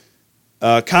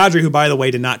 Kadri, who, by the way,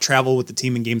 did not travel with the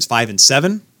team in games 5 and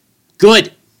 7.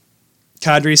 Good.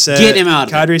 Kadri says, get him out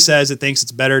of Kadri says it thinks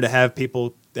it's better to have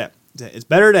people that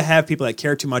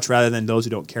care too much rather than those who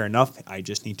don't care enough. I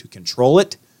just need to control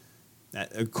it.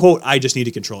 Quote, I just need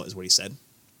to control it is what he said.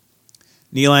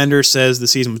 Nylander says the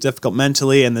season was difficult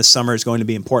mentally and this summer is going to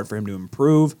be important for him to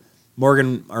improve.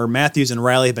 Matthews and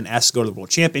Riley have been asked to go to the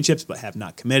World Championships but have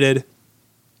not committed.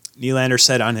 Nylander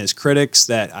said on his critics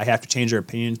that I have to change their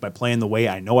opinions by playing the way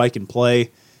I know I can play.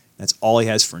 That's all he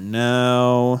has for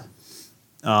now.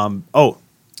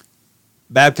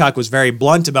 Babcock was very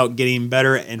blunt about getting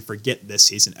better and forget this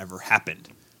season ever happened.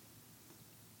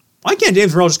 Why can't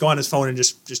James Myrtle just go on his phone and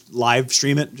just live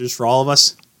stream it just for all of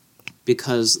us?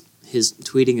 Because his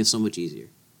tweeting is so much easier.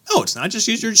 No, it's not just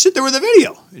easier to sit there with a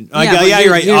video. You're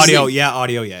right. Audio,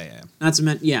 yeah. Not to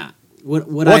mention, yeah.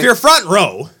 If you're front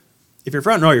row,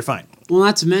 you're fine. Well,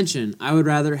 not to mention, I would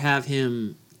rather have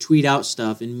him tweet out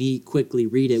stuff and me quickly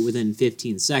read it within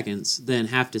 15 seconds than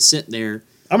have to sit there.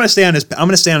 I'm gonna stay on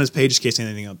his page in case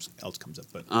anything else comes up.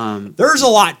 But there's a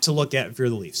lot to look at if you're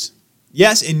the Leafs.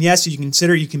 Yes,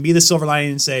 you can be the silver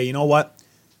lining and say, you know what?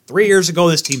 3 years ago,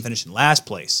 this team finished in last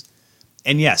place.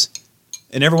 And yes,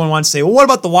 and everyone wants to say, well, what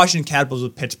about the Washington Capitals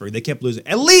with Pittsburgh? They kept losing.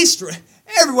 At least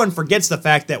everyone forgets the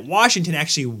fact that Washington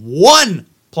actually won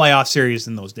playoff series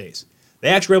in those days. They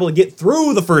actually were able to get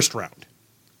through the first round.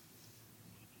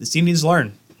 This team needs to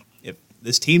learn.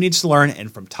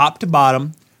 And from top to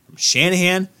bottom, from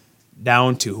Shanahan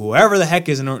down to whoever the heck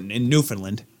is in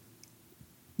Newfoundland.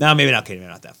 Now, maybe not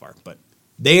that far, but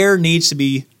there needs to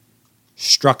be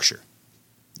structure.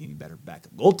 You need better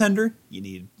backup goaltender. You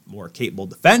need more capable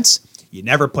defense. You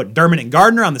never put Dermott and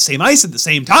Gardner on the same ice at the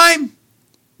same time.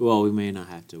 Well, we may not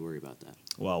have to worry about that.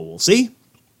 Well, we'll see.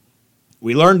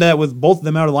 We learned that with both of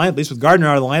them out of the lineup, at least with Gardner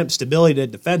out of the lineup, stability to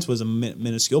defense was a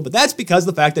minuscule, but that's because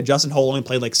of the fact that Justin Holl only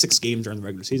played like 6 games during the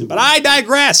regular season. But I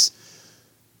digress.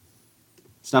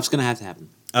 Stuff's going to have to happen.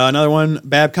 Another one,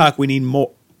 Babcock, we need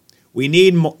more. We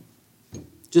need more.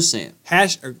 Just say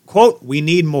it. Quote, we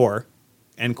need more,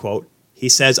 end quote, he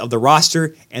says, of the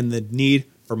roster and the need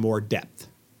for more depth.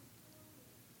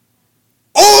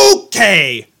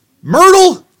 Okay,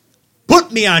 Myrtle,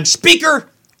 put me on speaker.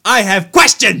 I have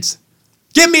questions.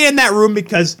 Get me in that room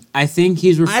because I think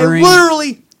he's referring. I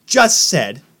literally just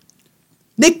said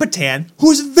Nick Patan,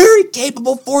 who's a very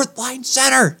capable fourth line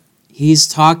center. He's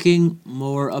talking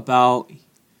more about.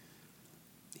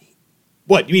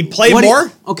 What, you mean play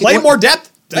more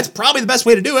depth? That's probably the best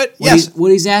way to do it.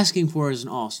 What he's asking for is an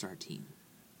all-star team.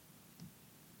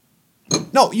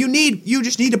 No, you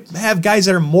just need to have guys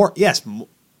that are more,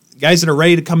 guys that are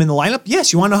ready to come in the lineup.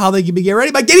 Yes, you want to know how they can get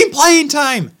ready? By getting playing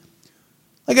time.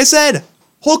 Like I said,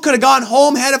 Hulk could have gone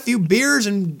home, had a few beers,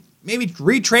 and maybe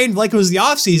retrained like it was the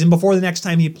offseason before the next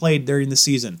time he played during the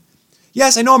season.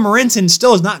 Yes, I know Marinson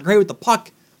still is not great with the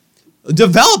puck.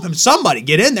 Develop him, somebody.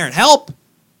 Get in there and help.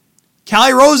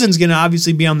 Callie Rosen's going to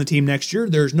obviously be on the team next year.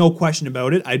 There's no question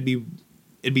about it. It'd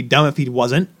be dumb if he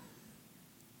wasn't.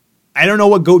 I don't know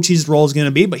what Goatchee's role is going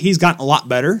to be, but he's gotten a lot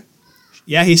better.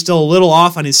 Yeah, he's still a little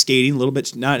off on his skating, a little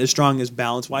bit not as strong as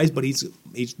balance-wise, but he's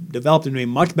developed into a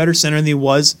much better center than he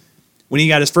was when he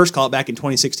got his first call back in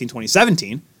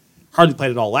 2016-2017. Hardly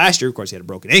played at all last year. Of course, he had a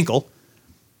broken ankle.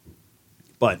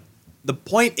 But the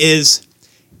point is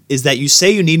that you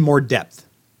say you need more depth.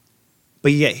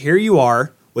 But yet here you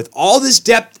are with all this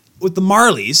depth with the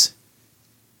Marlies,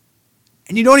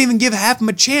 and you don't even give half of them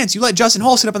a chance. You let Justin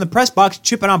Hall sit up in the press box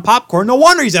chipping on popcorn. No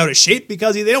wonder he's out of shape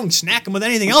because they don't snack him with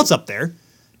anything else up there.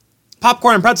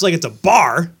 Popcorn and pretzels like it's a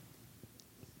bar.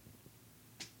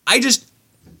 I just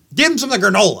give him some of the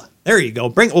granola. There you go.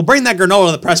 We'll bring that granola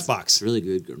to the press box. It's really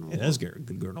good granola. It is good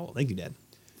granola. Thank you, Dad.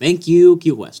 Thank you,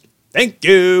 Key West. Thank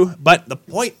you. But the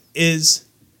point is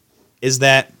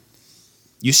that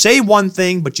you say one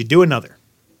thing, but you do another.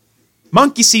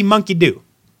 Monkey see, monkey do.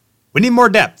 We need more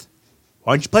depth.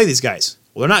 Why don't you play these guys?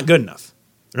 Well, they're not good enough.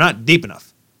 They're not deep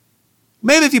enough.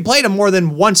 Maybe if you played them more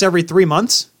than once every 3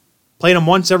 months, played them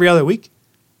once every other week.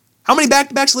 How many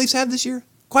back-to-backs the Leafs had this year?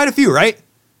 Quite a few, right?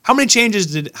 How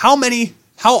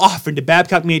often did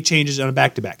Babcock make changes on a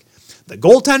back-to-back? The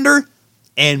goaltender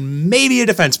and maybe a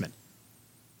defenseman.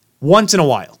 Once in a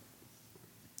while.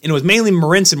 And it was mainly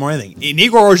Marinson more than anything.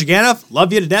 Igor Rozhganov,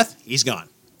 love you to death, he's gone.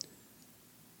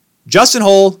 Justin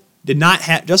Hall did not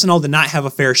have a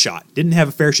fair shot. Didn't have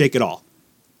a fair shake at all.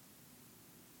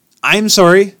 I'm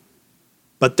sorry,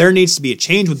 but there needs to be a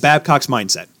change with Babcock's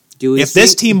mindset.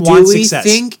 This team wants success. Do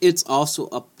we think it's also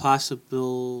a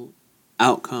possible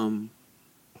outcome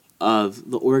of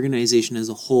the organization as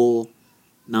a whole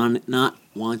not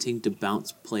wanting to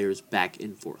bounce players back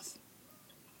and forth?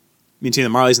 You mean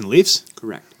the Marlies and the Leafs?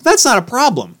 Correct. That's not a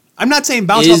problem. I'm not saying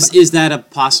bounce Is that a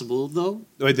possible though?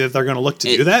 If they're going to look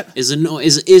to do that? Is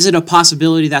it a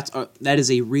possibility that is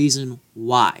a reason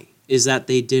why? Is that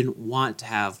they didn't want to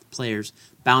have players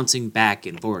bouncing back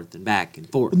and forth and back and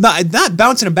forth? Not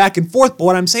bouncing them back and forth, but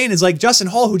what I'm saying is like Justin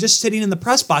Hall, who just sitting in the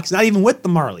press box, not even with the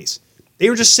Marlies. They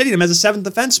were just sitting him as a seventh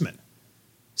defenseman.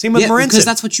 Same with Marinson. Because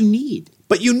that's what you need.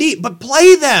 But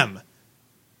play them.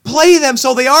 Play them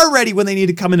so they are ready when they need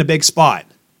to come in a big spot.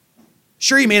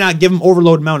 Sure, you may not give them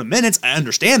overload amount of minutes. I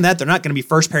understand that. They're not going to be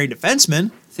first-pairing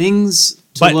defensemen. Things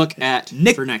to look at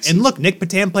for next season. And look, Nick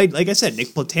Patan played, like I said,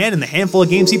 Nick Patan in the handful of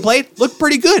games he played looked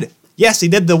pretty good. Yes, he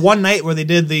did the one night where they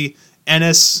did the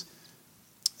Ennis,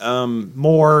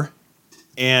 Moore,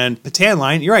 and Patan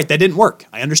line. You're right, that didn't work.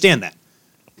 I understand that.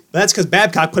 But that's because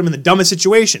Babcock put him in the dumbest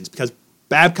situations because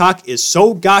Babcock is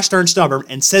so gosh darn stubborn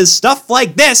and says stuff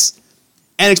like this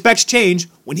and expects change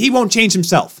when he won't change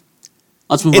himself.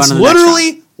 Let's move on to the It's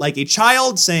literally like a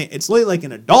child saying, it's literally like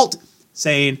an adult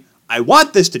saying, I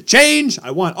want this to change,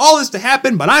 I want all this to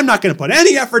happen, but I'm not going to put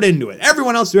any effort into it.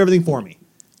 Everyone else do everything for me.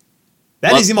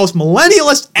 That is the most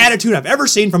millennialist attitude I've ever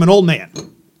seen from an old man.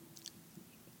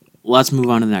 Let's move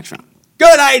on to the next round.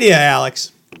 Good idea,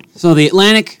 Alex. So the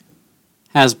Atlantic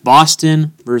has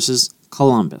Boston versus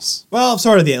Columbus. Well,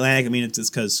 sort of the Atlantic. I mean, it's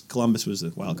because Columbus was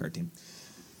the wild card team.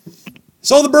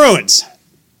 So the Bruins.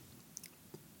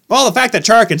 Well, the fact that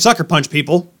Chara can sucker punch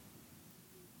people,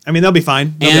 I mean, they'll be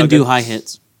fine. And do high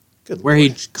hits. Good where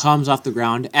Lord. he comes off the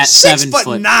ground at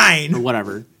 6'9" or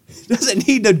whatever. Doesn't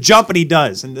need to jump, and he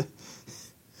does. And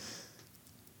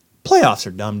playoffs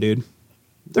are dumb, dude.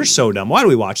 They're so dumb. Why do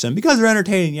we watch them? Because they're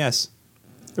entertaining, yes.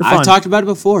 They're fun. I've talked about it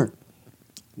before.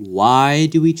 Why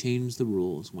do we change the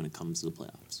rules when it comes to the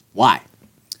playoffs? Why?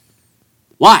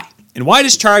 Why? And why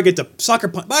does Chara get to sucker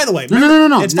punch? By the way,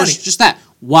 No. It's funny. Just that.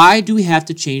 Why do we have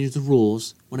to change the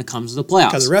rules when it comes to the playoffs?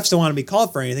 Because the refs don't want to be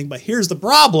called for anything. But here's the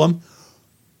problem: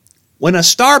 when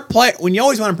you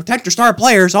always want to protect your star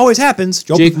players, always happens.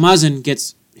 Jake Muzzin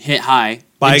gets hit high,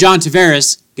 by and John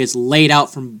Tavares gets laid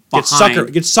out from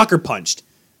behind. Gets sucker punched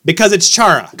because it's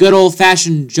Chara. Good old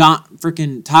fashioned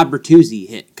freaking Todd Bertuzzi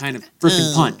hit kind of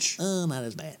freaking punch. Oh, not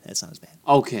as bad. That's not as bad.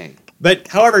 Okay. But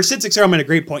however, Sid Sixer made a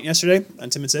great point yesterday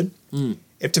on Tim and Sid.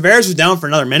 If Tavares was down for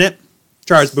another minute,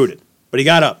 Chara's booted. But he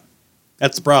got up.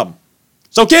 That's the problem.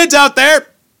 So kids out there,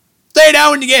 stay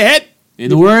down when you get hit. In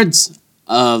the words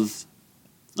of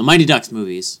the Mighty Ducks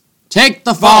movies, take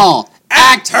the fall,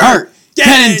 act hurt,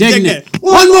 get indignant.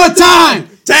 One more time,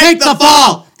 take the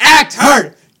fall, act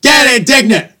hurt, get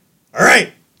indignant. All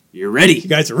right, you're ready. you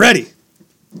guys are ready.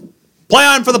 Play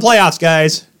on for the playoffs,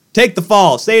 guys. Take the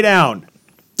fall, stay down,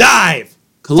 dive,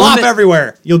 flop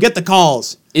everywhere. You'll get the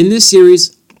calls. In this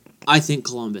series, I think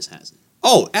Columbus has it.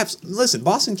 Oh, absolutely. Listen,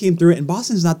 Boston came through it, and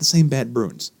Boston's not the same bad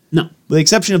Bruins. No. With the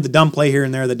exception of the dumb play here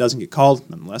and there that doesn't get called,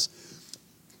 nonetheless.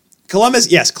 Columbus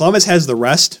has the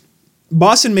rest.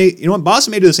 Boston may do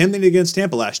the same thing against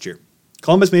Tampa last year.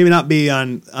 Columbus may not be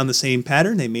on the same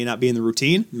pattern. They may not be in the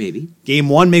routine. Maybe. Game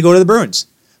 1 may go to the Bruins.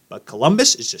 But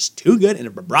Columbus is just too good, and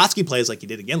if Bobrovsky plays like he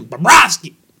did again,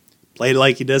 Bobrovsky played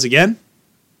like he does again,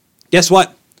 guess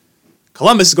what?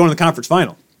 Columbus is going to the conference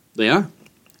final. They are.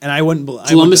 And I wouldn't.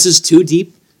 Columbus is too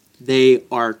deep. They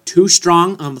are too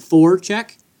strong on the forward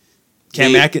check.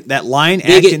 That line,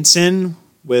 they get- Atkinson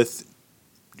with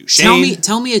Duchesne.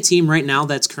 Tell me a team right now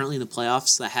that's currently in the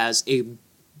playoffs that has a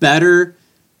better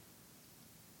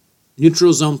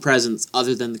neutral zone presence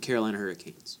other than the Carolina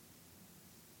Hurricanes.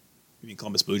 You mean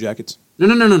Columbus Blue Jackets?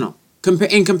 No.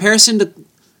 In comparison to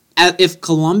if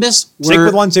Columbus Stick were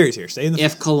with one series here.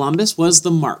 if Columbus was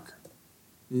the mark,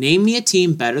 name me a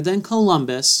team better than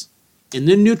Columbus in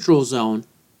the neutral zone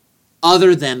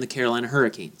other than the Carolina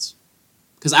Hurricanes.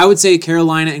 Because I would say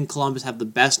Carolina and Columbus have the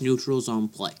best neutral zone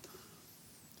play.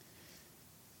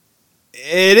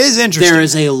 It is interesting. There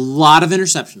is a lot of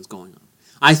interceptions going on.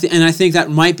 I think that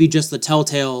might be just the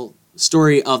telltale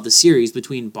story of the series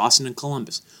between Boston and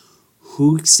Columbus.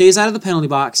 Who stays out of the penalty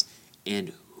box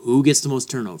and who gets the most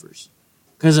turnovers?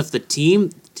 Because if the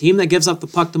team that gives up the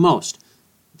puck the most,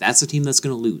 that's the team that's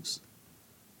going to lose.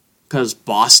 Because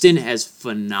Boston is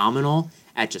phenomenal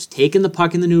at just taking the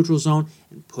puck in the neutral zone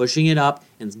and pushing it up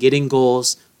and getting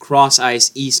goals, cross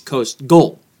ice, East Coast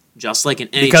goal, just like an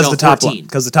NHL 14.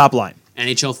 Because the top line.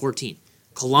 NHL 14.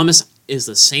 Columbus is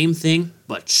the same thing,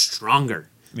 but stronger.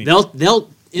 They'll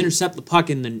intercept the puck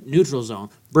in the neutral zone,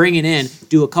 bring it in,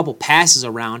 do a couple passes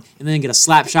around, and then get a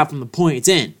slap shot from the point. It's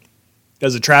in.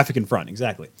 Because the traffic in front,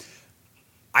 exactly.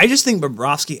 I just think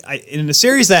Bobrovsky, in a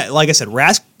series that, like I said,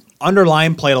 Rask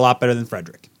underline played a lot better than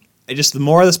Frederick. The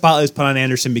more of the spotlight was put on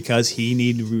Anderson because he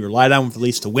needed to be relied on for the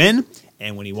Leafs to win,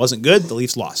 and when he wasn't good, the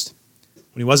Leafs lost.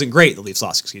 When he wasn't great, the Leafs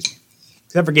lost,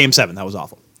 Except for Game 7, that was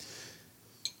awful.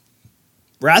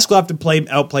 Rask will have to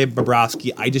outplay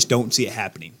Bobrovsky. I just don't see it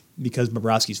happening because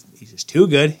Bobrovsky's just too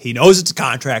good. He knows it's a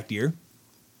contract year.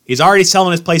 He's already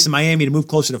selling his place in Miami to move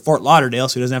closer to Fort Lauderdale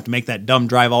so he doesn't have to make that dumb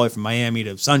drive all the way from Miami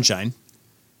to Sunshine.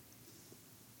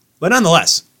 But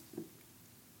nonetheless,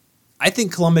 I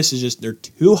think Columbus is they're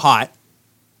too hot.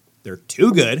 They're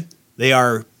too good. They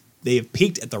have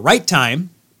peaked at the right time.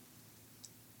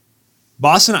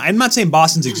 Boston, I'm not saying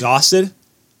Boston's exhausted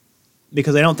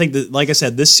because I don't think that, like I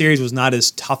said, this series was not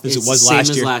as tough as it was last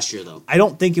year. Same as last year, though. I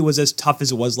don't think it was as tough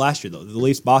as it was last year, though, the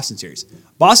Leafs-Boston series.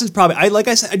 Boston's probably,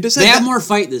 they have more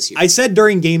fight this year. I said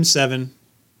during Game 7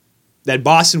 that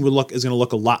Boston is going to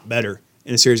look a lot better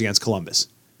in a series against Columbus.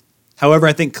 However,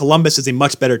 I think Columbus is a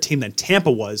much better team than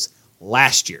Tampa was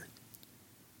last year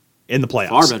in the playoffs.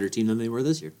 Far better team than they were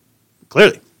this year.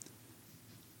 Clearly.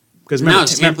 Because now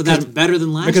it's Tampa that's better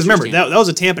than last year. Because remember, that was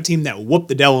a Tampa team that whooped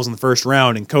the Devils in the first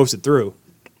round and coasted through,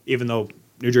 even though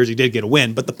New Jersey did get a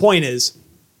win. But the point is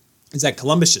that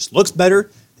Columbus just looks better.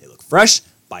 They look fresh.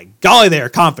 By golly, they are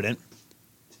confident.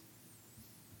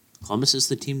 Columbus is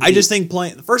the team. I just think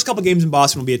playing the first couple games in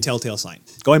Boston will be a telltale sign.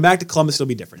 Going back to Columbus, it'll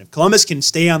be different. If Columbus can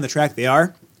stay on the track they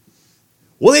are,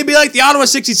 will they be like the Ottawa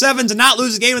 67s and not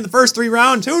lose a game in the first 3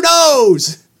 rounds? Who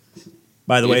knows?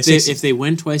 By the way, if they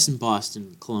win twice in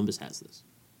Boston, Columbus has this.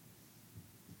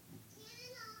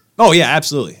 Oh yeah,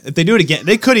 absolutely. If they do it again,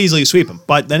 they could easily sweep them.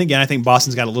 But then again, I think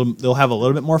Boston's got they'll have a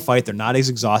little bit more fight. They're not as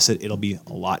exhausted. It'll be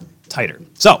a lot tighter.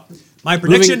 So, my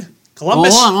prediction: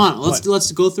 Columbus. Hold on.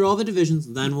 Let's go through all the divisions.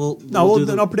 Then we'll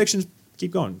no predictions.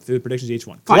 Keep going through the predictions of each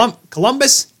one.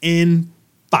 Columbus in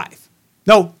 5.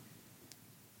 No.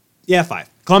 Yeah, 5.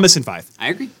 Columbus in 5. I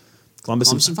agree.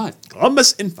 Columbus in 5.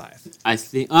 Columbus in 5. I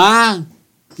think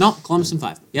no, Columbus in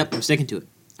 5. Yep, I'm sticking to it.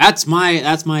 That's my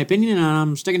opinion, and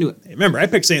I'm sticking to it. Hey, remember, I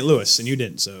picked St. Louis, and you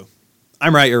didn't, so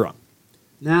I'm right, you're wrong.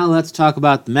 Now let's talk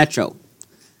about the Metro.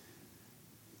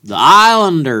 The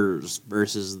Islanders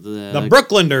versus the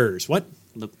Brooklyners. What?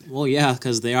 Well, yeah,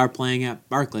 because they are playing at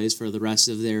Barclays for the rest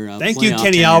of their Thank you,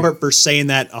 Kenny Albert, for saying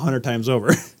that 100 times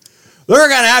over. They're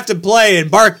going to have to play in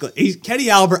Barclays. Kenny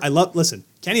Albert,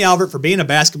 Kenny Albert, for being a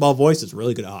basketball voice, is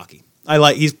really good at hockey.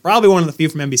 He's probably one of the few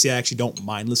from NBC I actually don't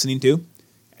mind listening to.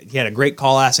 He had a great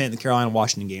call last night in the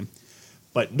Carolina-Washington game.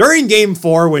 But during Game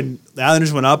 4, when the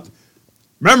Islanders went up,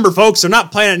 remember, folks, they're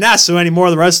not playing at Nassau anymore.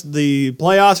 The rest of the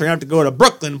playoffs are going to have to go to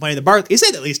Brooklyn and play in the Barclays. He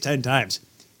said it at least 10 times.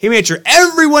 He made sure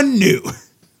everyone knew.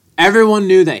 Everyone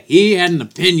knew that he had an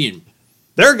opinion.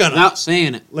 They're going to. Without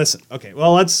saying it. Listen, okay,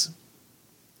 well, let's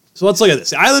look at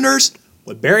this. The Islanders,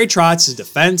 with Barry Trotz's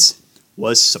defense,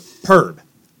 was superb.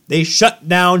 They shut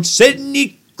down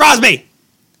Sidney Crosby.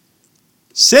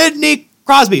 Sidney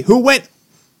Crosby, who went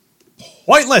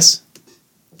pointless.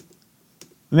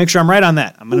 Let me make sure I'm right on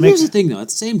that. Here's the thing, though. At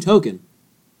the same token,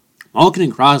 Malkin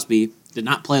and Crosby did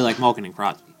not play like Malkin and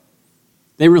Crosby.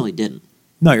 They really didn't.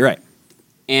 No, you're right.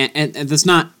 And that's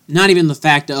not even the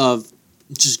fact of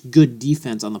just good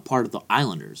defense on the part of the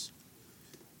Islanders.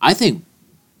 I think...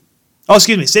 Oh,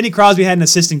 excuse me. Sidney Crosby had an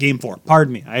assist in Game 4.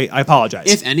 Pardon me. I apologize.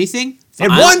 If anything, They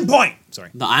had 1 point. Sorry.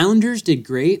 The Islanders did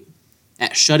great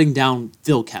at shutting down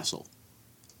Phil Kessel.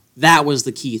 That was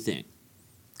the key thing.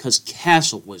 Because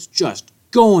Kessel was just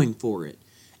going for it.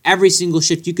 Every single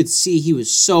shift, you could see he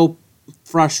was so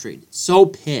frustrated, so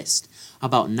pissed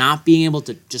about not being able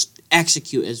to just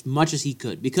execute as much as he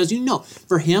could. Because,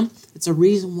 for him, it's a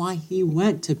reason why he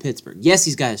went to Pittsburgh. Yes,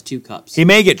 he's got his 2 cups. He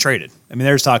may get traded. I mean,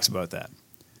 there's talks about that.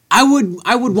 I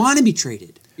would want to be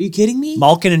traded. Are you kidding me?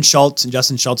 Malkin and Schultz and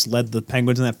Justin Schultz led the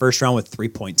Penguins in that first round with 3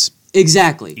 points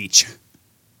Exactly. each.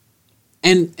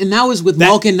 And that was with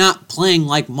Malkin not playing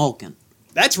like Malkin.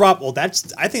 That's Rob. Well,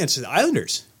 I think it's the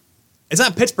Islanders. It's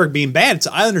not Pittsburgh being bad. It's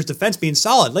the Islanders' defense being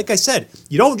solid. Like I said,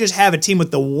 you don't just have a team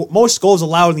with the most goals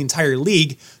allowed in the entire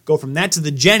league go from that to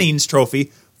the Jennings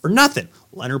Trophy for nothing.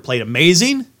 Leonard played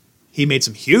amazing. He made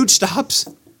some huge stops.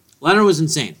 Leonard was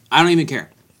insane. I don't even care.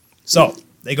 So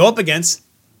they go up against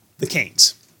the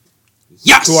Canes,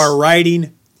 Yes! who are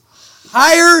riding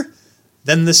higher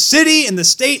than the city and the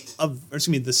state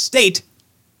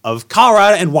of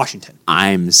Colorado and Washington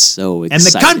I'm so and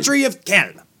excited. the country of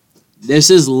Canada.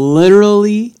 This is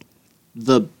literally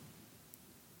this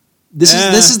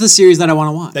is the series that I want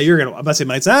to watch. That you're gonna. I'm about to say,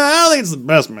 Mike. I don't think it's the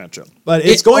best matchup, but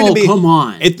it's going to be. Come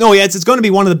on. It's going to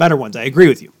be one of the better ones. I agree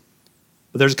with you.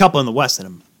 But there's a couple in the West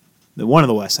that one of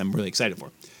the West I'm really excited for.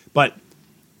 But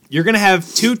you're going to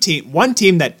have one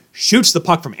team that shoots the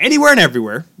puck from anywhere and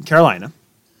everywhere, Carolina,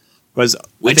 which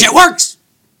it works.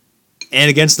 and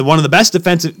against the best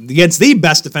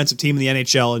defensive team in the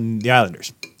NHL and the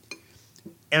Islanders.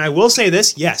 And I will say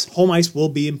this, yes, home ice will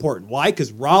be important. Why?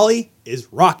 Because Raleigh is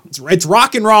rock. It's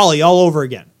rockin' Raleigh all over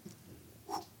again.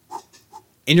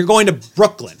 And you're going to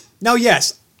Brooklyn. Now,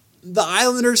 yes, the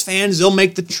Islanders fans, they'll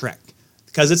make the trek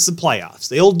because it's the playoffs.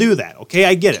 They'll do that, okay?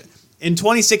 I get it. In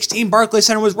 2016, Barclays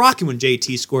Center was rocking when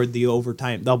JT scored the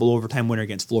double overtime winner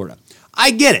against Florida.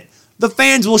 I get it. The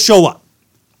fans will show up.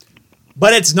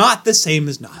 But it's not the same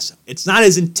as Nassau. It's not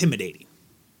as intimidating.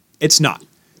 It's not.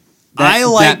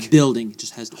 That building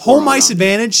just has home ice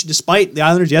advantage, despite the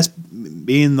Islanders, yes,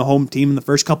 being the home team in the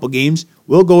first couple games,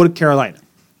 will go to Carolina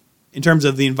in terms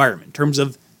of the environment, in terms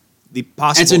of the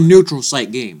possible. It's a neutral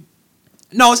site game.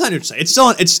 No, it's not neutral site. It's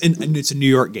still it's a New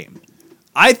York game.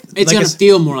 It's going to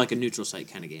feel more like a neutral site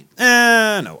kind of game.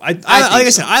 No. Like I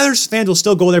said, Islanders fans will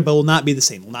still go there, but it will not be the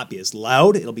same. It will not be as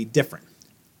loud. It'll be different.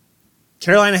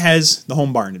 Carolina has the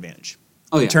home barn advantage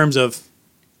in terms of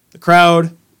the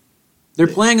crowd. They're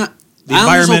playing on the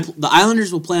environment. The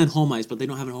Islanders will play on home ice, but they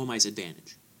don't have a home ice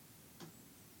advantage.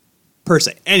 Per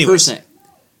se. Anyways,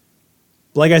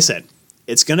 like I said,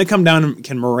 it's going to come down to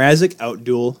can Mrazek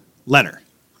outduel Leonard.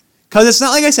 Because it's not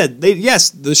like I said,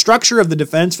 the structure of the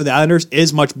defense for the Islanders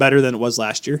is much better than it was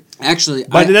last year. Actually,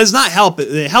 but it does not help.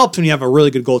 It helps when you have a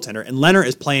really good goaltender. And Leonard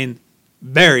is playing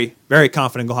very, very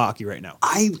confident hockey right now.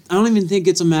 I don't even think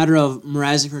it's a matter of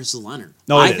Mrazek versus Leonard.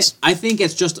 No, it is. I think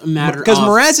it's just a matter of... Because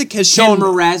Mrazek has shown... Can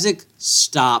Mrazek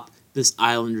stop this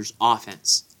Islanders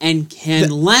offense? And can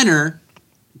Leonard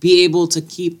be able to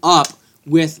keep up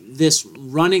with this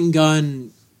run and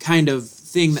gun kind of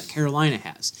thing that Carolina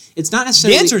has? It's not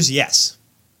necessarily... The answer is yes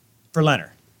for Leonard.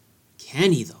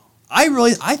 Can he, though?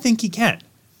 I think he can.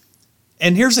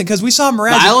 And here's the thing, because we saw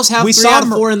Mrazek... The Isles have 3 out of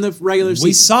 4 in the regular season.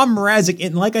 We saw Mrazek,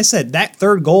 and like I said, that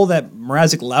third goal that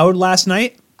Mrazek allowed last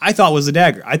night, I thought was the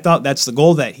dagger. I thought that's the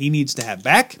goal that he needs to have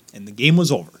back, and the game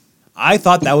was over. I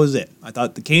thought that was it. I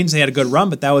thought the Canes, they had a good run,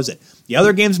 but that was it. The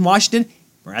other games in Washington,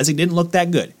 Mrazek didn't look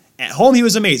that good. At home, he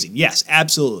was amazing. Yes,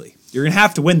 absolutely. You're going to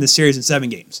have to win this series in 7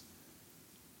 games.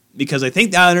 Because I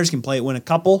think the Islanders can win a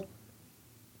couple.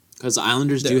 Because the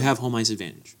Islanders do have home ice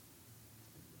advantage.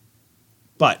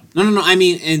 But no. I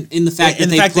mean, in the fact that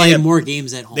they play more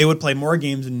games at home. They would play more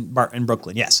games in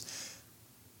Brooklyn, yes.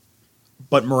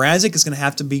 But Mrazek is going to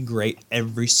have to be great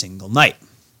every single night,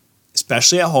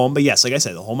 especially at home. But yes, like I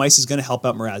said, the home ice is going to help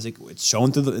out Mrazek. It's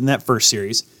shown in that first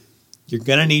series. You're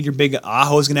going to need your big...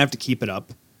 Aho is going to have to keep it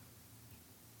up.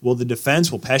 Will the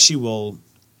defense, will Brock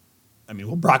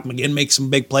McGinn make some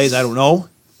big plays? I don't know.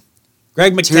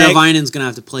 Greg McTagg... Teravainen's going to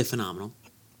have to play phenomenal.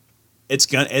 It's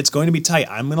going to be tight.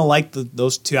 I'm going to like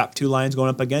those top 2 lines going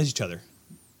up against each other.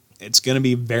 It's going to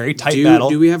be a very tight battle.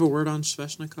 Do we have a word on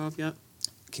Svechnikov yet?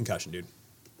 Concussion, dude.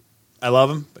 I love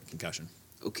him, but concussion.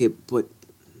 Okay, but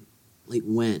like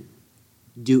when?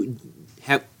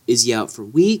 Is he out for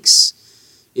weeks?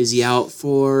 Is he out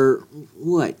for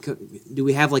what? Do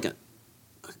we have like a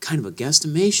kind of a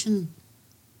guesstimation?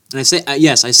 And I say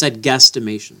yes, I said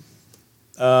guesstimation.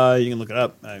 You can look it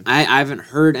up. I haven't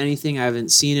heard anything. I haven't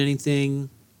seen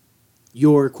anything.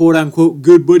 Your quote-unquote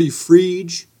good buddy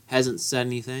Frege hasn't said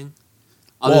anything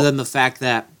other than the fact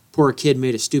that poor kid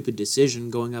made a stupid decision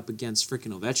going up against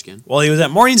frickin' Ovechkin. Well, he was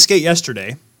at morning skate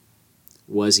yesterday.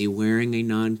 Was he wearing a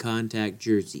non-contact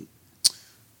jersey?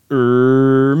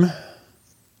 I'm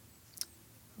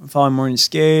following morning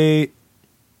skate,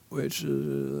 which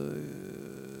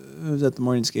was at the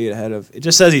morning skate ahead of. It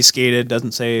just says he skated.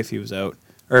 Doesn't say if he was out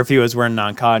or if he was wearing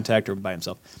non-contact or by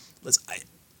himself. Listen,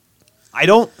 I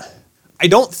don't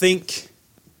think.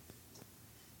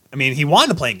 I mean, he wanted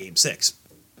to play in Game 6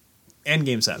 and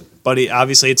Game 7, but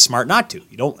obviously it's smart not to.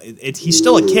 You don't. He's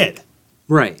still a kid.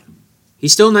 Right.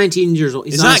 He's still 19 years old.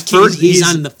 He's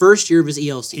on the first year of his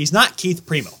ELC. He's not Keith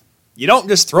Primo. You don't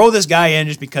just throw this guy in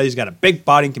just because he's got a big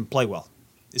body and can play well.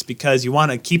 It's because you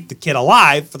want to keep the kid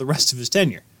alive for the rest of his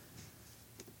tenure.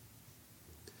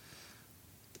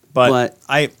 But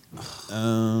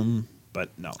no.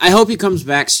 I hope he comes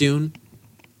back soon.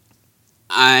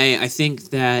 I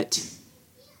think that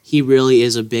he really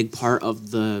is a big part of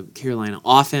the Carolina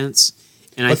offense,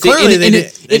 and I think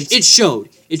it showed.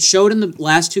 It showed in the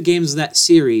last 2 games of that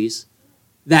series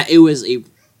that it was a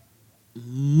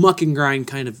muck and grind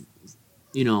kind of,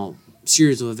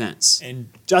 series of events. And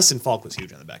Justin Falk was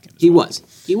huge on the back end. He was.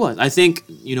 I think,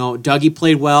 Dougie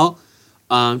played well.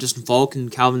 Justin Falk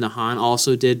and Calvin DeHaan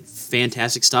also did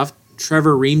fantastic stuff.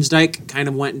 Trevor Reemsdyke kind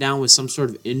of went down with some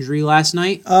sort of injury last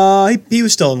night. He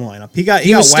was still in the lineup. He got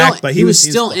whacked, but he was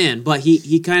still in. But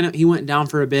he went down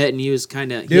for a bit, and he was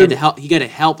kind of he had to help. He got to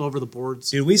help over the boards.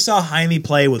 Dude, we saw Jaime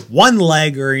play with one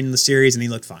leg during the series, and he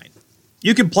looked fine.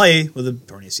 You can play with a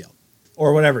torn ACL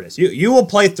or whatever it is. You will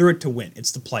play through it to win.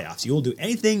 It's the playoffs. You will do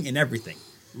anything and everything.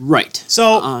 Right.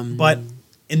 So, but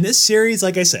in this series,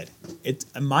 like I said, it's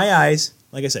in my eyes,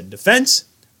 like I said, defense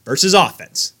versus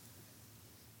offense.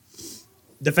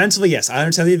 Defensively, yes, I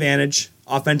understand the advantage.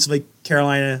 Offensively,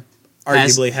 Carolina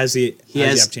arguably has the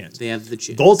up chance. They have the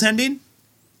chance. Goaltending,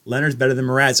 Leonard's better than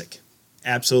Mrazek.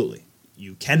 Absolutely.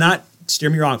 You cannot steer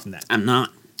me wrong from that. I'm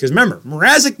not. Because remember,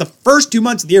 Mrazek, the first 2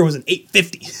 months of the year was an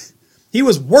 850. He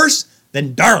was worse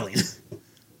than Darling.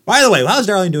 By the way, how's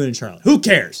Darling doing in Charlotte? Who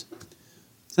cares?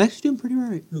 He's actually doing pretty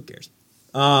right. Who cares?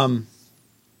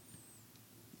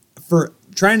 For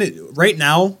trying to, right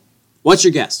now. What's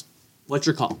your guess? What's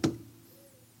your call?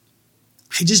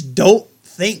 I just don't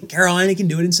think Carolina can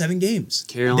do it in 7 games.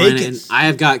 I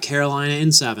have got Carolina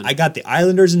in 7. I got the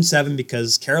Islanders in 7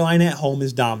 because Carolina at home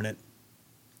is dominant.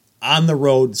 On the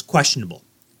road is questionable.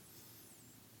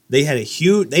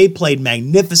 They played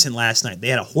magnificent last night. They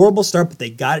had a horrible start, but they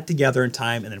got it together in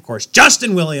time. And then, of course,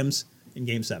 Justin Williams in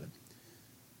Game 7.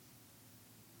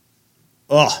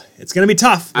 Oh, it's going to be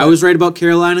tough. I was right about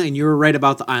Carolina, and you were right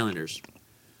about the Islanders.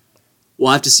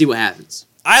 We'll have to see what happens.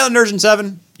 Islanders in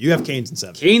 7. You have Canes in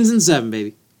 7. Canes in 7,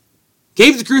 baby.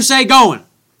 Keep the crusade going.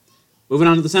 Moving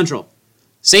on to the Central.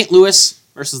 St. Louis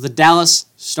versus the Dallas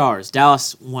Stars.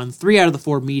 Dallas won 3 out of the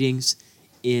 4 meetings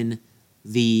in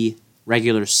the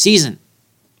regular season.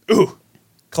 Ooh.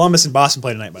 Columbus and Boston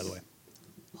play tonight, by the way.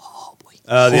 Oh, boy.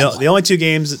 The only 2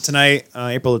 games tonight,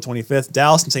 April the 25th,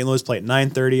 Dallas and St. Louis play at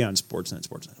 9:30 on Sportsnet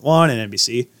 1, and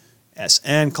NBC.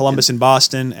 SN. Columbus and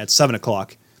Boston at 7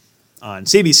 o'clock on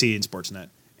CBC and Sportsnet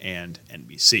and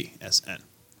NBC SN.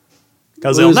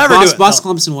 Because they'll never do it. Boston,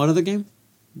 Columbus, and what other game?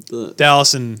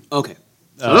 Dallas and okay.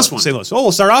 So this one. St. Louis. Oh,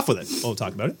 we'll start off with it. We'll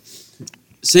talk about it.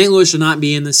 St. Louis should not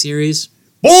be in this series.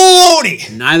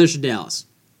 Baloney! Neither should Dallas.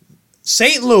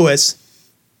 St. Louis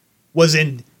was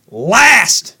in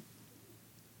last.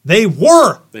 They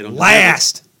were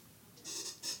last.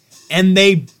 And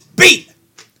they beat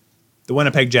the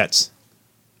Winnipeg Jets.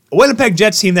 A Winnipeg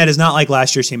Jets team that is not like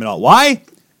last year's team at all. Why?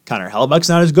 Connor Hellebuck's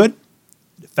not as good.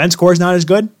 Defense core is not as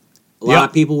good. A lot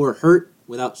of people were hurt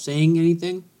without saying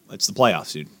anything. It's the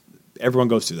playoffs, dude. Everyone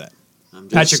goes through that.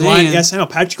 Patrick Laine. Yes, I know.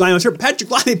 Patrick Laine was hurt. Patrick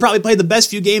Laine probably played the best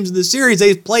few games in the series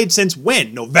they've played since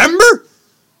when? November?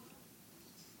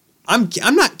 I'm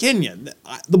not kidding you.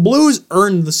 The Blues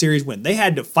earned the series win. They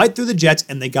had to fight through the Jets,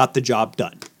 and they got the job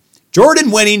done.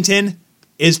 Jordan Whittington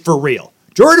is for real.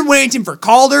 Jordan Whittington for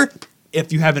Calder.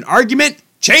 If you have an argument,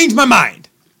 change my mind.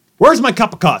 Where's my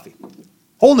cup of coffee?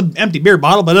 Holding an empty beer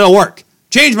bottle, but it'll work.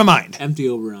 Change my mind. Empty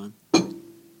Oberon.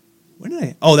 When did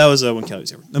I? Oh, that was when Kelly was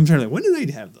here. I'm trying to think. When did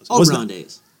I have those? Oberon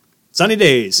days. Sunny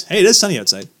days. Hey, it is sunny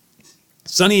outside.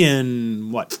 Sunny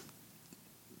in what?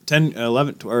 10,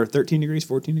 11, or 13 degrees,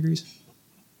 14 degrees?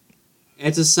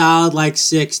 It's a solid like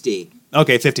 60.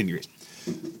 Okay, 15 degrees.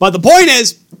 But the point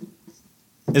is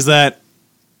that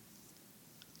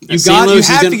you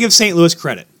have to give St. Louis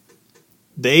credit.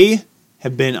 They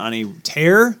have been on a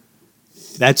tear.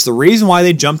 That's the reason why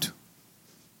they jumped,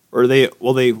 or they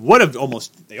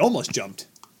almost jumped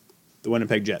the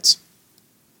Winnipeg Jets.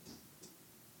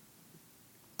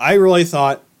 I really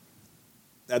thought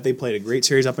that they played a great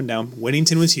series up and down.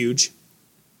 Winnington was huge.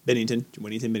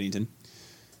 Winnington.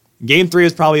 Game 3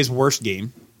 was probably his worst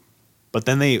game. But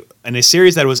then in a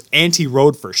series that was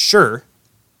anti-road for sure,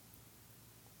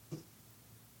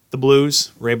 the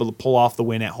Blues were able to pull off the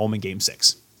win at home in Game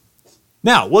 6.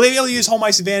 Now, will they be able to use home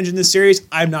ice advantage in this series?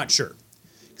 I'm not sure.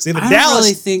 Because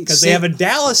they have a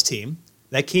Dallas team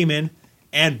that came in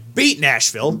and beat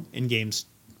Nashville in Games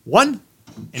 1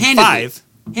 and 5.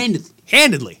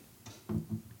 Handedly.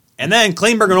 And then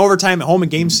Klingberg in overtime at home in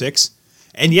Game 6.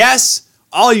 And yes,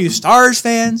 all you Stars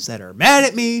fans that are mad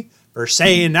at me for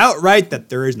saying outright that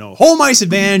there is no home ice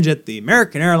advantage at the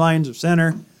American Airlines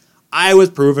Center, I was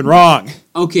proven wrong.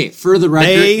 Okay, for the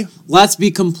record, let's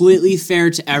be completely fair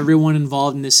to everyone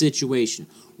involved in this situation.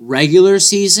 Regular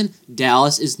season,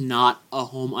 Dallas is not a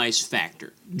home ice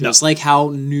factor. Just like how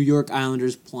New York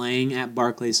Islanders playing at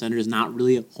Barclays Center is not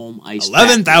really a home ice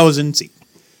 11,000 seats.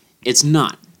 It's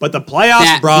not. But the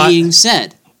playoffs that being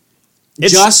said,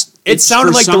 it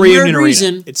sounded like the Reunion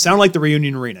Arena. It sounded like the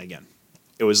Reunion Arena again.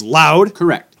 It was loud.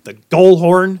 Correct. The goal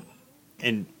horn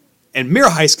and Miro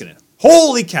Heiskanen.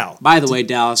 Holy cow. By the way,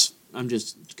 Dallas, I'm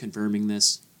just confirming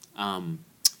this.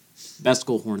 Best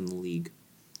goal horn in the league.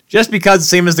 Just because it's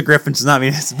the same as the Griffins does not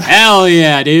mean it's best. Hell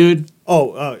yeah, dude.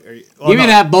 Give me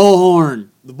that bullhorn.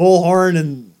 The bullhorn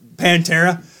and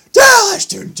Pantera. Dallas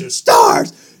to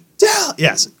Stars. Dallas.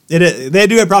 Yes, they do.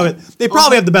 They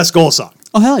probably have the best goal song.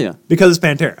 Oh hell yeah! Because it's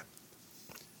Pantera.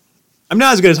 I'm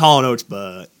not as good as Hall & Oates,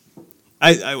 but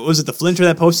I was it the Flinter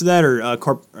that posted that, or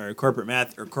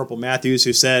Corporal Matthews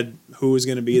who said who was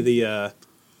going to be the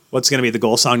what's going to be the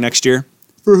goal song next year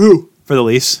for who? For the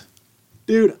Leafs,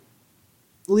 dude.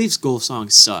 The Leafs goal song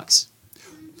sucks.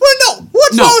 Well, no.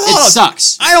 What's wrong with it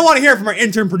sucks. I don't want to hear it from our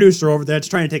intern producer over there that's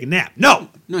trying to take a nap. No,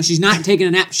 she's not taking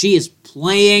a nap. She is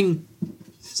playing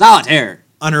solitaire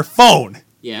on her phone.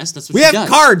 Yes, that's what she does. We have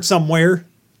cards somewhere.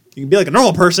 You can be like a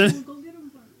normal person. Go get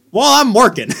 'em for me. Well, I'm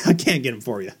working. I can't get them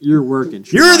for you. You're working.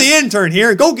 You're the intern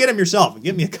here. Go get them yourself and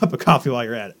give me a cup of coffee while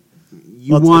you're at it.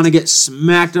 You want to get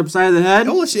smacked upside the head?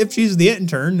 Oh, if she's the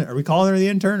intern, are we calling her the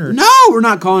intern? Or? No, we're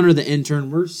not calling her the intern.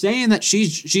 We're saying that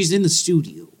she's in the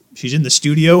studio. She's in the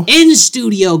studio? In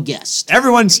studio guest.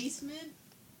 Everyone's... Basement?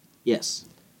 Yes.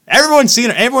 Everyone's seen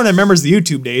it. Everyone that remembers the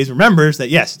YouTube days remembers that,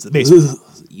 yes, it's the basement.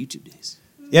 YouTube days.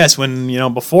 Yes,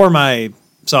 when, before my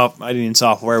editing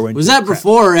software went... Was that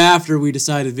before or after we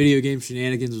decided video game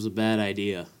shenanigans was a bad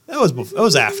idea? That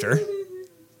was after.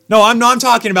 No, I'm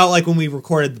talking about like when we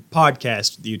recorded the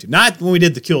podcast, the YouTube. Not when we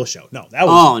did the Kill Show. No, that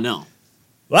was... Oh, no.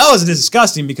 Well, that was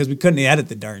disgusting because we couldn't edit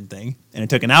the darn thing. And it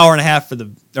took an hour and a half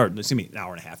an hour and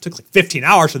a half. It took like 15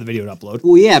 hours for the video to upload.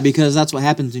 Well, yeah, because that's what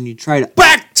happens when you try to...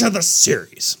 Back to the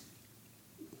series.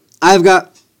 I've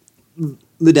got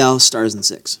the Dallas Stars in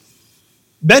 6.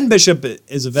 Ben Bishop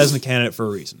is a Vezina candidate for a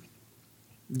reason.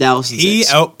 Dallas in 6. He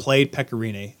outplayed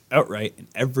Pecorine outright in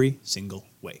every single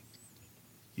way.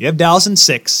 You have Dallas in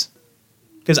 6.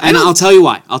 I'll tell you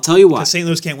why. Because St.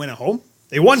 Louis can't win at home.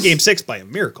 They won Game 6 by a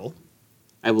miracle.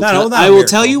 I will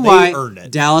tell you why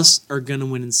Dallas are going to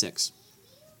win in 6.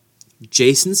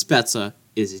 Jason Spezza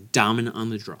is dominant on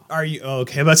the draw. Are you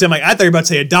okay? I thought you were about to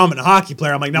say a dominant hockey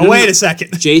player. I'm like, wait a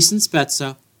second. Jason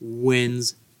Spezza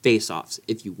wins faceoffs.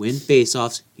 If you win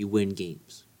faceoffs, you win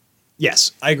games.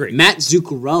 Yes, I agree. Matt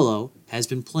Zuccarello has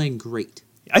been playing great.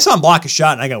 I saw him block a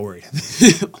shot and I got worried.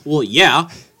 Well, yeah.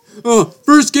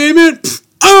 First game in.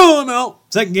 I'm out.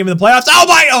 Second game in the playoffs. Oh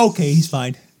my. Okay, he's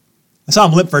fine. I saw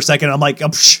him limp for a second. And I'm like,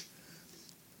 psh.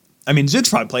 I mean, Zook's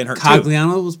probably playing hurt too.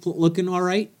 Cogliano was looking all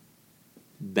right.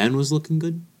 Ben was looking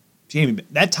good. Jamie,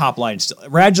 that top line still.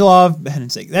 Radulov, Ben,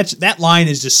 and Sake. That line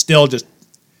is just still just.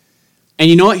 And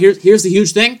you know what? Here's the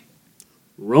huge thing.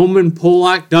 Roman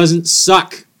Polak doesn't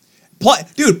suck.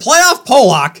 Playoff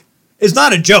Polak is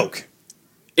not a joke.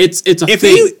 It's a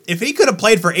thing. If he could have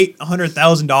played for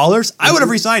 $800,000, I would have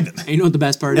re-signed him. And you know what the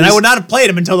best part is? And I would not have played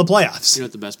him until the playoffs. You know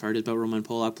what the best part is about Roman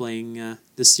Polak playing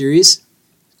this series?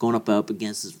 Going up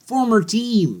against his former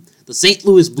team, the St.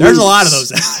 Louis Blues. There's a lot of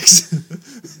those,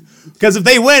 Alex. Because if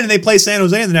they win and they play San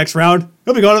Jose in the next round,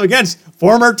 he'll be going up against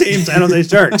former team San Jose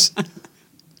Sharks.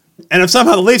 And if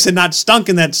somehow the Leafs had not stunk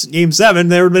in that Game 7,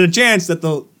 there would have been a chance that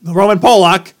the Roman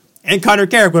Polak and Connor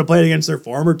Carrick would have played against their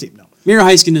former team. No. Miro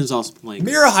Heiskanen is also playing.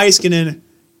 Miro Heiskanen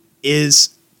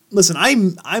is... Listen,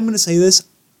 I'm going to say this.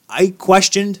 I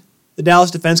questioned the Dallas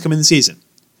defense coming in the season.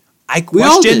 I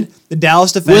questioned the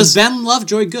Dallas defense. Was Ben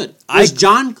Lovejoy good? Was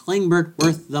John Klingberg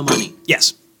worth the money?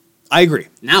 Yes. I agree.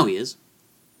 Now he is.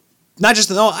 Not just...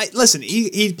 listen,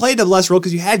 he played a less role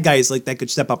because you had guys like that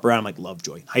could step up around him like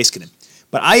Lovejoy, Heiskanen.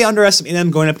 But I underestimated them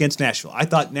going up against Nashville. I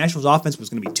thought Nashville's offense was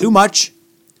going to be too much,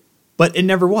 but it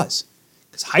never was.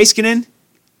 Because Heiskanen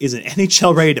is an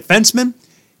NHL-ready defenseman.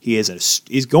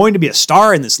 He's going to be a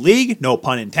star in this league, no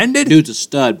pun intended. Dude's a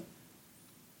stud.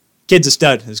 Kid's a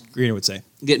stud, as Greener would say.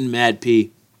 Getting mad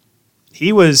pee.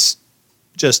 He was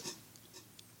just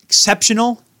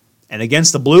exceptional. And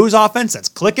against the Blues offense that's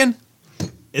clicking,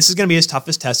 this is going to be his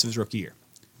toughest test of his rookie year.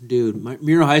 Dude,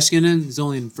 Miro Heiskanen is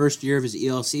only in the first year of his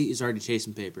ELC. He's already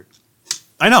chasing paper.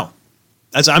 I know.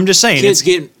 I'm just saying. Kid's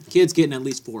getting at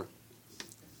least 4.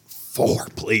 4,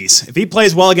 please. If he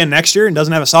plays well again next year and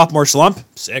doesn't have a sophomore slump,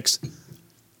 6.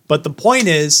 But the point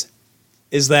is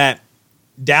that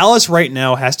Dallas right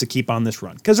now has to keep on this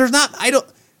run. Because I don't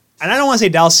want to say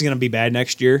Dallas is going to be bad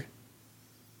next year.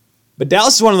 But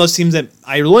Dallas is one of those teams that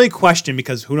I really question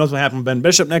because who knows what happened with Ben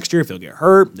Bishop next year, if he'll get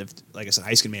hurt. If, like I said,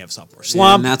 Heiskanen may have a sophomore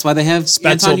slump. And that's why they have Spetzel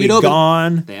Anton will be Hudobin.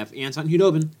 gone. They have Anton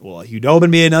Hudobin. Will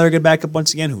Hudobin be another good backup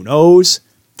once again? Who knows?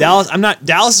 Dallas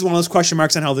is one of those question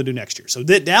marks on how they'll do next year. So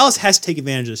Dallas has to take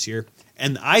advantage this year.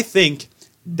 And I think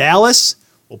Dallas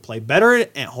will play better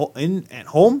at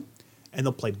home, and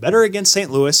they'll play better against St.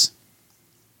 Louis.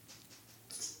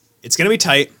 It's going to be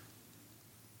tight.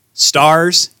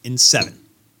 Stars in 7.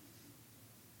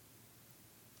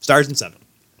 Stars in 7.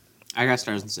 I got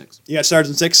Stars in 6. You got Stars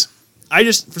in 6?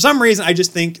 For some reason, I don't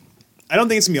think it's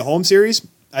going to be a home series.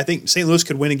 I think St. Louis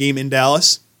could win a game in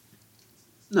Dallas.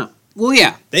 No. Well,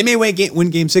 yeah. They may win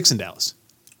game 6 in Dallas.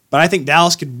 But I think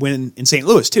Dallas could win in St.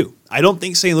 Louis, too. I don't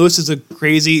think St. Louis is a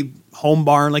crazy home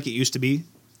barn like it used to be.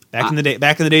 Back in the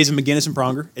days of McGinnis and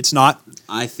Pronger. It's not.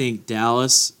 I think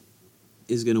Dallas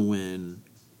is going to win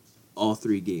all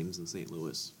 3 games in St.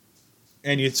 Louis. So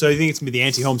you think it's going to be the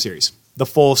anti-home series? The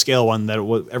full-scale one that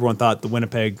everyone thought the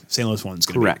Winnipeg-St. Louis one was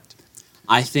going to be. Correct.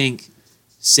 I think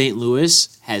St.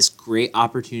 Louis has great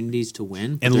opportunities to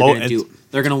win, but And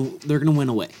they're going to win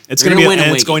away. It's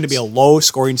going to be a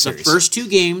low-scoring The series. first 2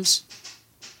 games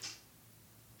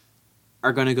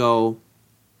are going to go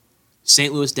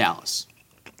St. Louis, Dallas.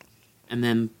 And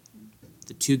then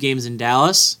the 2 games in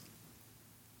Dallas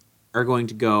are going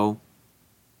to go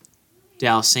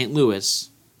Dallas, St. Louis,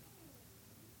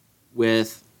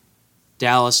 with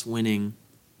Dallas winning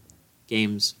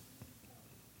games.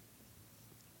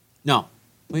 No.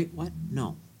 Wait, what?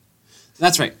 No.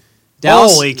 That's right.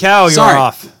 Dallas, Holy cow, you're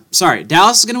off. Sorry.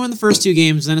 Dallas is going to win the first 2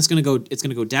 games, then it's going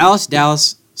to go Dallas,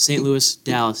 Dallas, St. Louis,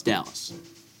 Dallas, Dallas.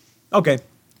 Okay.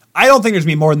 I don't think there's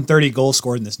going to be more than 30 goals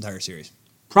scored in this entire series.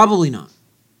 Probably not.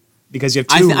 Because you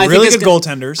have 2 really good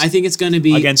goaltenders. I think it's going to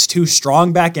be against 2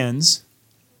 strong back ends.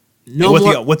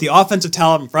 With the offensive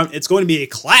talent in front, it's going to be a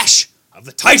clash of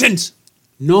the Titans.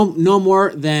 No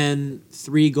more than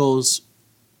 3 goals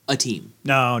a team.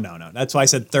 No. That's why I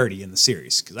said 30 in the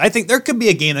series. Because I think there could be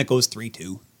a game that goes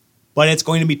 3-2. But it's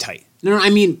going to be tight. No, I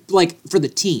mean, like, for the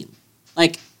team.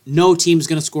 Like, no team's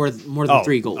going to score more than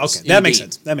 3 goals. Okay, that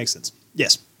makes sense.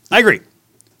 Yes, I agree.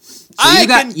 So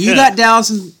you got Dallas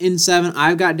in 7.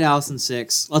 I've got Dallas in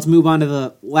 6. Let's move on to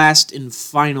the last and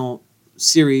final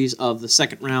series of the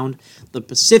second round. The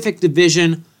Pacific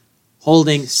Division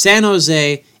holding San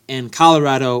Jose and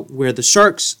Colorado, where the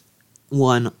Sharks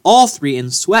won all 3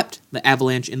 and swept the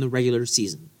Avalanche in the regular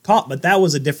season. But that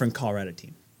was a different Colorado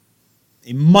team.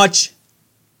 A much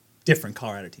different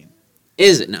Colorado team.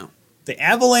 Is it now? The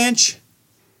Avalanche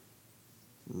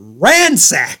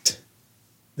ransacked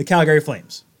the Calgary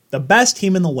Flames, the best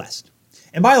team in the West.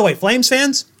 And by the way, Flames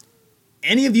fans,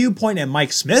 any of you pointing at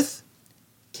Mike Smith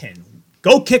can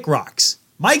go kick rocks.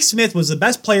 Mike Smith was the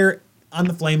best player on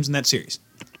the Flames in that series.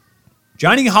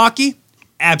 Johnny Hockey,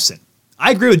 absent.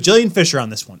 I agree with Jillian Fisher on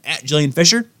this one. At Jillian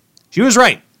Fisher, she was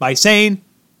right by saying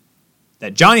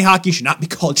that Johnny Hockey should not be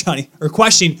called Johnny, or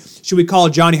questioning, should we call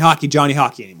Johnny Hockey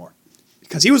anymore?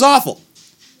 Because he was awful.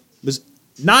 It was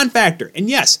non-factor. And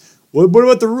yes, what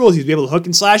about the rules? He'd be able to hook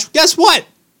and slash. Guess what?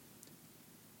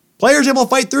 Players able to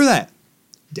fight through that.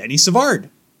 Denny Savard,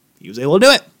 he was able to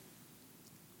do it.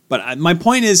 But my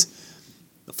point is,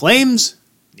 the Flames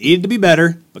needed to be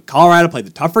better, but Colorado played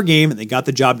the tougher game, and they got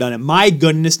the job done. And my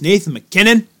goodness, Nathan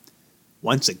MacKinnon,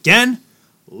 once again,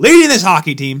 leading this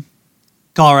hockey team,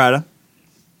 Colorado.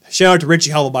 Shout out to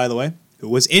Richie Hubble, by the way, who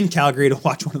was in Calgary to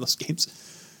watch one of those games.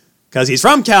 Because he's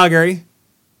from Calgary.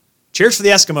 Cheers for the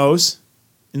Eskimos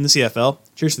in the CFL.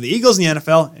 Cheers for the Eagles in the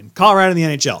NFL, and Colorado in the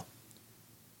NHL.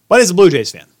 But he's a Blue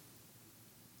Jays fan.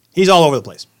 He's all over the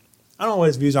place. I don't know what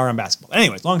his views are on basketball. But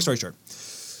anyways, long story short.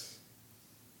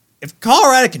 If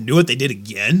Colorado can do what they did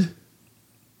again,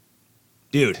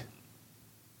 dude,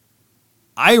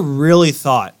 I really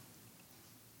thought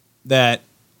that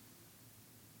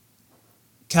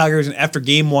Calgary, after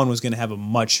game 1, was going to have a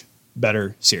much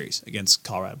better series against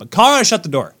Colorado. But Colorado shut the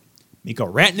door.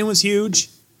 Mikko Rantanen was huge.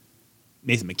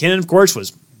 Nathan McKinnon, of course,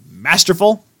 was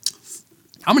masterful.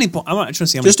 How many points? I'm just trying to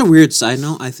see how many. Just a weird side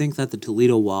note, I think that the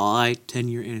Toledo Walleye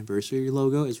 10-year anniversary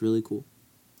logo is really cool.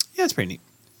 Yeah, it's pretty neat.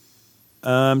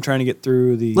 I'm trying to get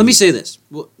through the... Let me say this.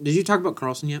 Well, did you talk about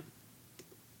Carlson yet?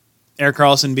 Erik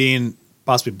Karlsson being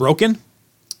possibly broken?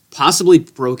 Possibly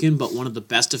broken, but one of the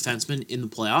best defensemen in the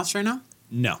playoffs right now?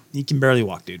 No, he can barely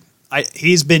walk, dude.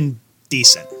 He's been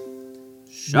decent.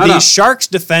 Shut the up. Sharks'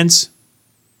 defense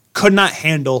could not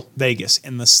handle Vegas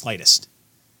in the slightest.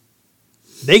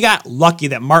 They got lucky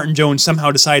that Martin Jones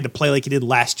somehow decided to play like he did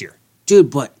last year.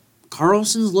 Dude, but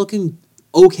Carlson's looking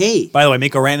okay. By the way,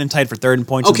 Mikko Rantanen tied for third in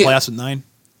points in the playoffs with 9.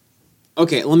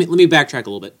 Okay, let me backtrack a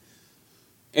little bit.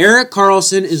 Erik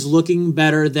Karlsson is looking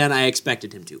better than I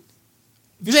expected him to.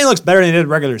 If you're saying he looks better than he did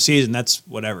regular season, that's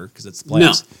whatever, because it's the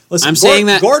playoffs. No, Listen, I'm saying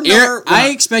that Gordon Miller, I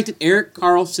expected Erik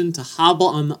Karlsson to hobble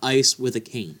on the ice with a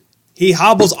cane. he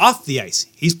hobbles off the ice.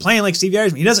 He's playing like Steve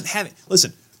Yzerman. He doesn't have it.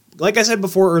 Listen, like I said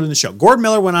before earlier in the show, Gordon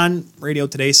Miller went on radio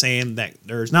today saying that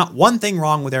there's not one thing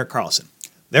wrong with Erik Karlsson.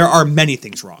 There are many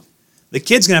things wrong. The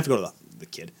kid's going to have to go to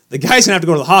the guy's going to have to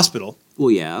go to the hospital,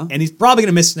 Well, yeah. and he's probably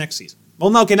going to miss next season. Well,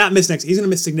 no, okay, not miss next. He's going to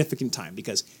miss significant time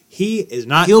because he is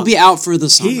not. He'll be out for the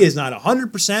summer. He is not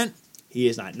 100%. He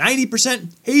is not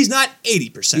 90%. He's not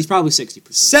 80%. He's probably 60%.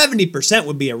 70%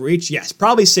 would be a reach. Yes,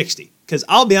 probably 60. Because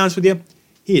I'll be honest with you,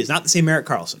 he is not the same Erik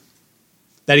Karlsson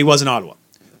that he was in Ottawa.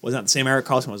 Was not the same Erik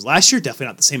Karlsson was last year. Definitely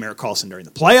not the same Erik Karlsson during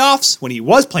the playoffs when he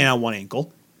was playing on one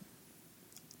ankle.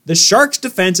 The Sharks'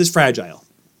 defense is fragile.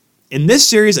 In this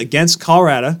series against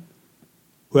Colorado,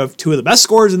 who have two of the best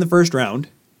scorers in the first round,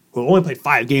 who have only played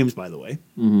 5 games, by the way,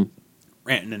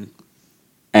 Rantanen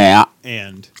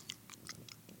and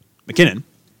McKinnon.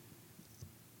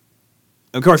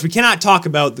 Of course, we cannot talk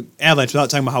about the Avalanche without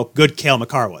talking about how good Cale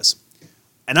Makar was.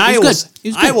 And I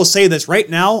will say this right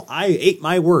now. I ate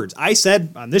my words. I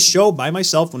said on this show by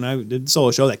myself when I did the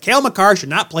solo show that Cale Makar should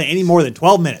not play any more than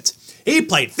 12 minutes. He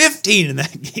played 15 in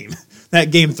that game,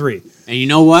 that game 3. And you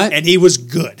know what? And he was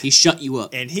good. He shut you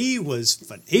up. And he was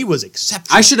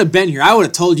exceptional. I should have been here. I would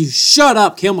have told you, shut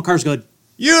up. Cale Makar's good.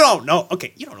 You don't know.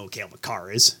 Okay, you don't know who Cale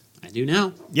Makar is. I do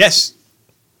now. Yes.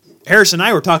 Harris and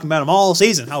I were talking about him all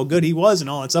season, how good he was and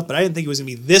all that stuff, but I didn't think he was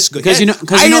going to be this good. Because you know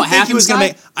what happens,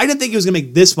 I didn't think he was going to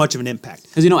make this much of an impact.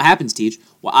 Because you know what happens, Teach?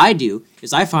 What I do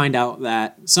is I find out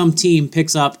that some team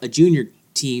picks up a junior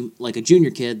team, like a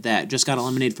junior kid that just got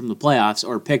eliminated from the playoffs,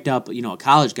 or picked up, a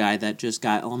college guy that just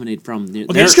got eliminated from the...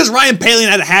 Okay, just because Ryan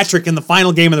Poehling had a hat trick in the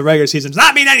final game of the regular season does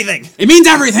not mean anything. It means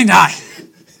everything, Ty!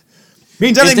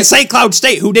 Means everything to St. Cloud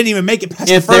State, who didn't even make it past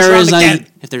the first round again.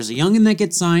 If there's a youngin that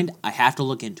gets signed, I have to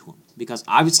look into him. Because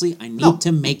obviously I need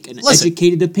to make an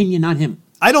educated opinion on him.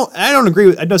 I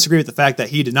disagree with the fact that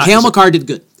he did not. Cale Makar did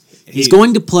good. He's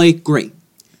going to play great.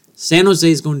 San Jose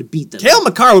is going to beat them. Cale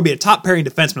Makar would be a top pairing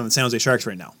defenseman on the San Jose Sharks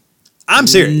right now. I'm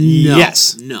serious. No,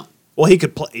 yes. No. Well,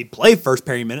 he'd play first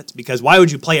pairing minutes because why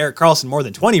would you play Erik Karlsson more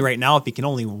than 20 right now if he can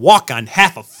only walk on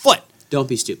half a foot? Don't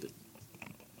be stupid.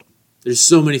 There's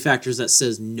so many factors that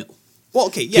says no. Well,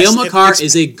 okay, yes. Cale Makar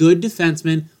is a good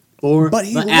defenseman for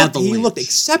the Avalanche. He looked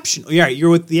exceptional. Yeah, you're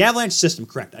with the Avalanche system,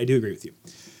 correct. I do agree with you.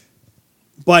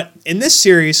 But in this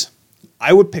series,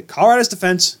 I would pick Colorado's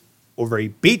defense over a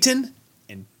beaten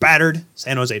and battered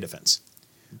San Jose defense.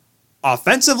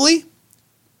 Offensively,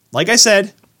 like I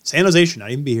said, San Jose should not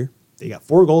even be here. They got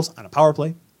 4 goals on a power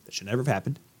play. That should never have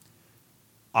happened.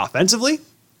 Offensively,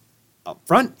 up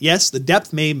front, yes, the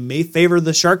depth may favor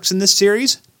the Sharks in this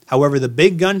series. However, the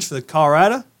big guns for the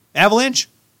Colorado Avalanche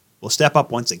will step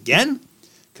up once again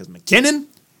because McKinnon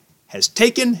has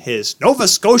taken his Nova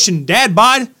Scotian dad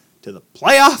bod to the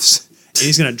playoffs. And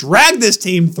he's going to drag this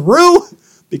team through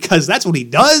because that's what he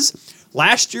does.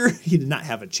 Last year, he did not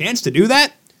have a chance to do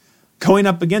that. Going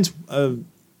up against, who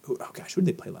did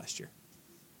they play last year?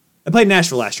 They played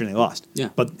Nashville last year and they lost. Yeah.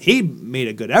 But he made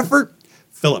a good effort.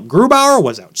 Philip Grubauer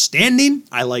was outstanding.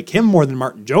 I like him more than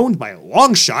Martin Jones by a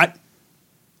long shot.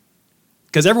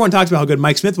 Because everyone talks about how good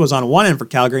Mike Smith was on one end for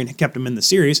Calgary and kept him in the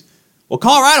series. Well,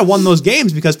 Colorado won those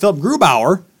games because Philip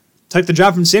Grubauer took the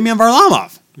job from Semyon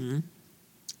Varlamov. Mm-hmm.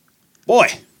 Boy.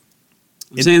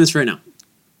 I'm saying this right now.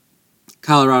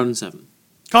 Colorado in 7.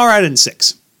 Colorado in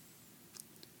 6.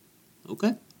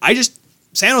 Okay.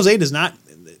 San Jose does not,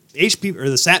 the HP, or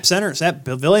the SAP Center, SAP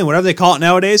Pavilion, whatever they call it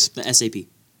nowadays. The SAP.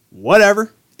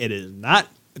 Whatever. It is not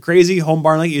a crazy home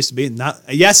barn like it used to be.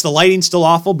 Yes, the lighting's still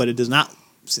awful, but it does not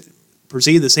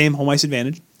perceive the same home ice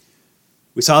advantage.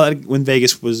 We saw that when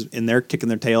Vegas was in there kicking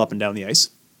their tail up and down the ice.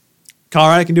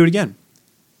 Colorado can do it again.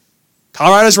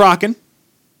 Colorado's rocking,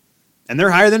 and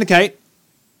they're higher than a kite.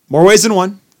 More ways than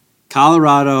one.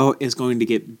 Colorado is going to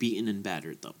get beaten and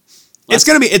battered, though. It's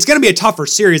gonna be a tougher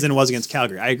series than it was against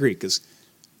Calgary. I agree because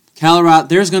Colorado,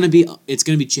 it's going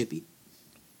to be chippy.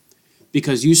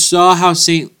 Because you saw how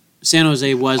San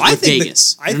Jose was with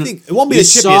Vegas. I think it won't be the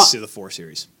chippiest of the 4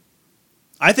 series.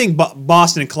 I think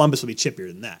Boston and Columbus will be chippier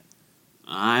than that.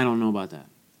 I don't know about that.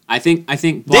 I think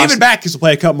Boston, David Backes will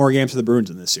play a couple more games for the Bruins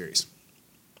in this series.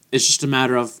 It's just a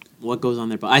matter of what goes on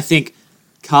there. But I think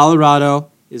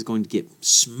Colorado is going to get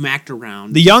smacked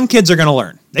around. The young kids are going to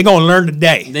learn. They're going to learn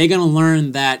today. They're going to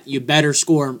learn that you better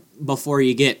score before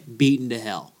you get beaten to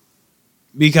hell.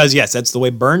 Because, yes, that's the way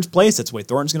Burns plays. That's the way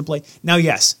Thornton's going to play. Now,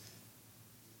 yes,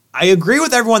 I agree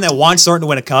with everyone that wants Thornton to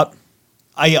win a cup.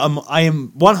 I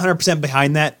am 100%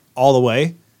 behind that all the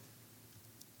way.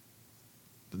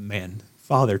 But, man,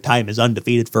 Father Time is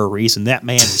undefeated for a reason. That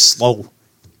man is slow.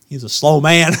 He's a slow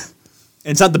man.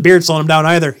 And it's not the beard slowing him down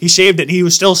either. He shaved it and he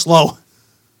was still slow.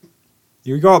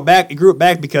 He grew it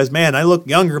back because, man, I look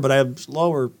younger, but I'm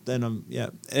slower than him. Yeah,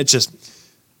 it's just,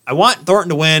 I want Thornton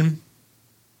to win.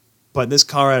 But this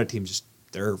Colorado team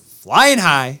they're flying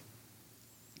high.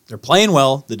 They're playing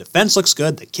well. The defense looks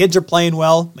good. The kids are playing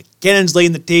well. McKinnon's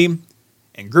leading the team.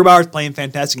 And Grubauer's playing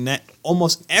fantastic net.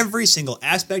 Almost every single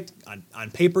aspect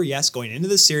on paper, yes, going into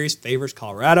this series favors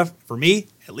Colorado. For me,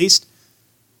 at least,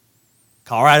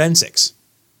 Colorado in 6.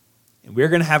 And we're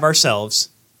going to have ourselves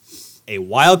a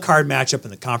wild card matchup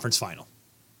in the conference final.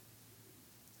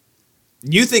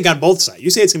 You think on both sides. You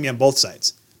say it's going to be on both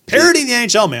sides. Parity in the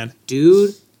NHL, man.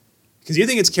 Dude. Because you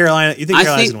think it's Carolina. You think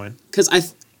Carolina's going to win.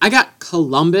 Because I got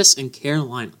Columbus and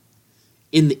Carolina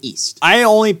in the East. I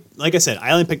only picked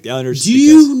the Islanders. Do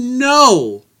you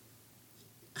know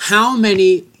how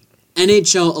many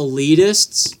NHL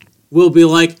elitists will be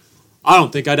like, I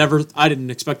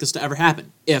didn't expect this to ever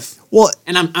happen.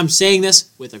 And I'm saying this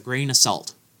with a grain of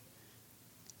salt.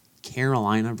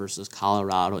 Carolina versus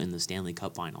Colorado in the Stanley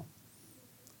Cup final.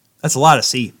 That's a lot of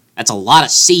C. That's a lot of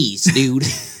C's, dude.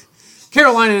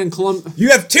 Carolina and Columbus. You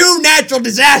have 2 natural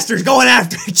disasters going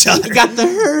after each other. You got the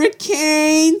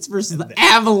Hurricanes versus the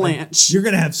Avalanche. You're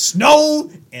going to have snow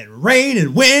and rain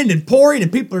and wind and pouring, and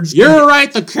people are just... You're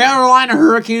right. The Carolina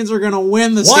Hurricanes are going to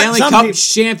win the Stanley Cup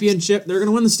championship. They're going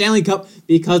to win the Stanley Cup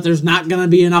because there's not going to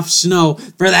be enough snow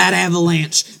for that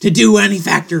Avalanche to do any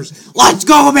factors. Let's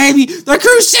go, baby. The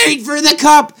crusade for the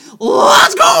cup.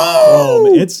 Let's go.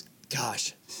 Oh, it's...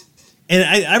 Gosh.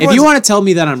 And if you want to tell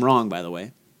me that I'm wrong, by the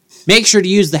way, make sure to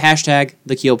use the hashtag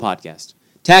 #TheKeelPodcast.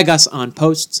 Tag us on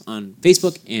posts on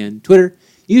Facebook and Twitter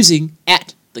using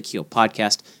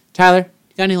 @TheKeelPodcast. Tyler,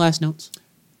 you got any last notes?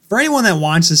 For anyone that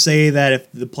wants to say that if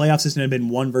the playoff system had been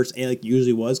 1 versus 8 like it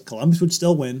usually was, Columbus would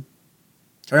still win.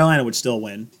 Carolina would still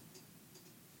win.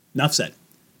 Enough said.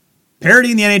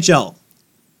 Parity in the NHL.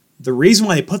 The reason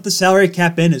why they put the salary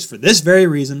cap in is for this very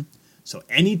reason, so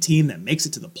any team that makes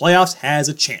it to the playoffs has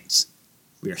a chance.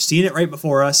 We are seeing it right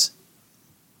before us.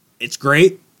 It's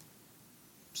great.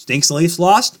 Stinks the Leafs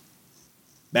lost.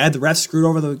 Bad the refs screwed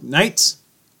over the Knights.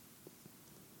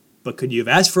 But could you have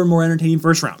asked for a more entertaining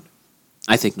first round?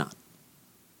 I think not.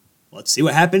 Let's see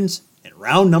what happens in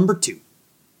round number 2.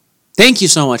 Thank you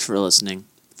so much for listening.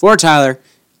 For Tyler,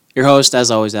 your host,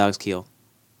 as always, Alex Keel.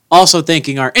 Also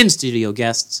thanking our in-studio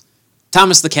guests,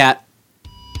 Thomas the Cat,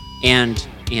 and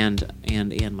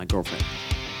my girlfriend.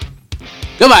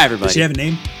 Goodbye, everybody. Does she have a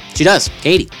name? She does.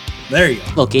 Katie. There you go.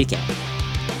 Little kitty cat.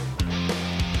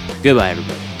 Goodbye,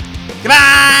 everybody.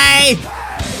 Goodbye!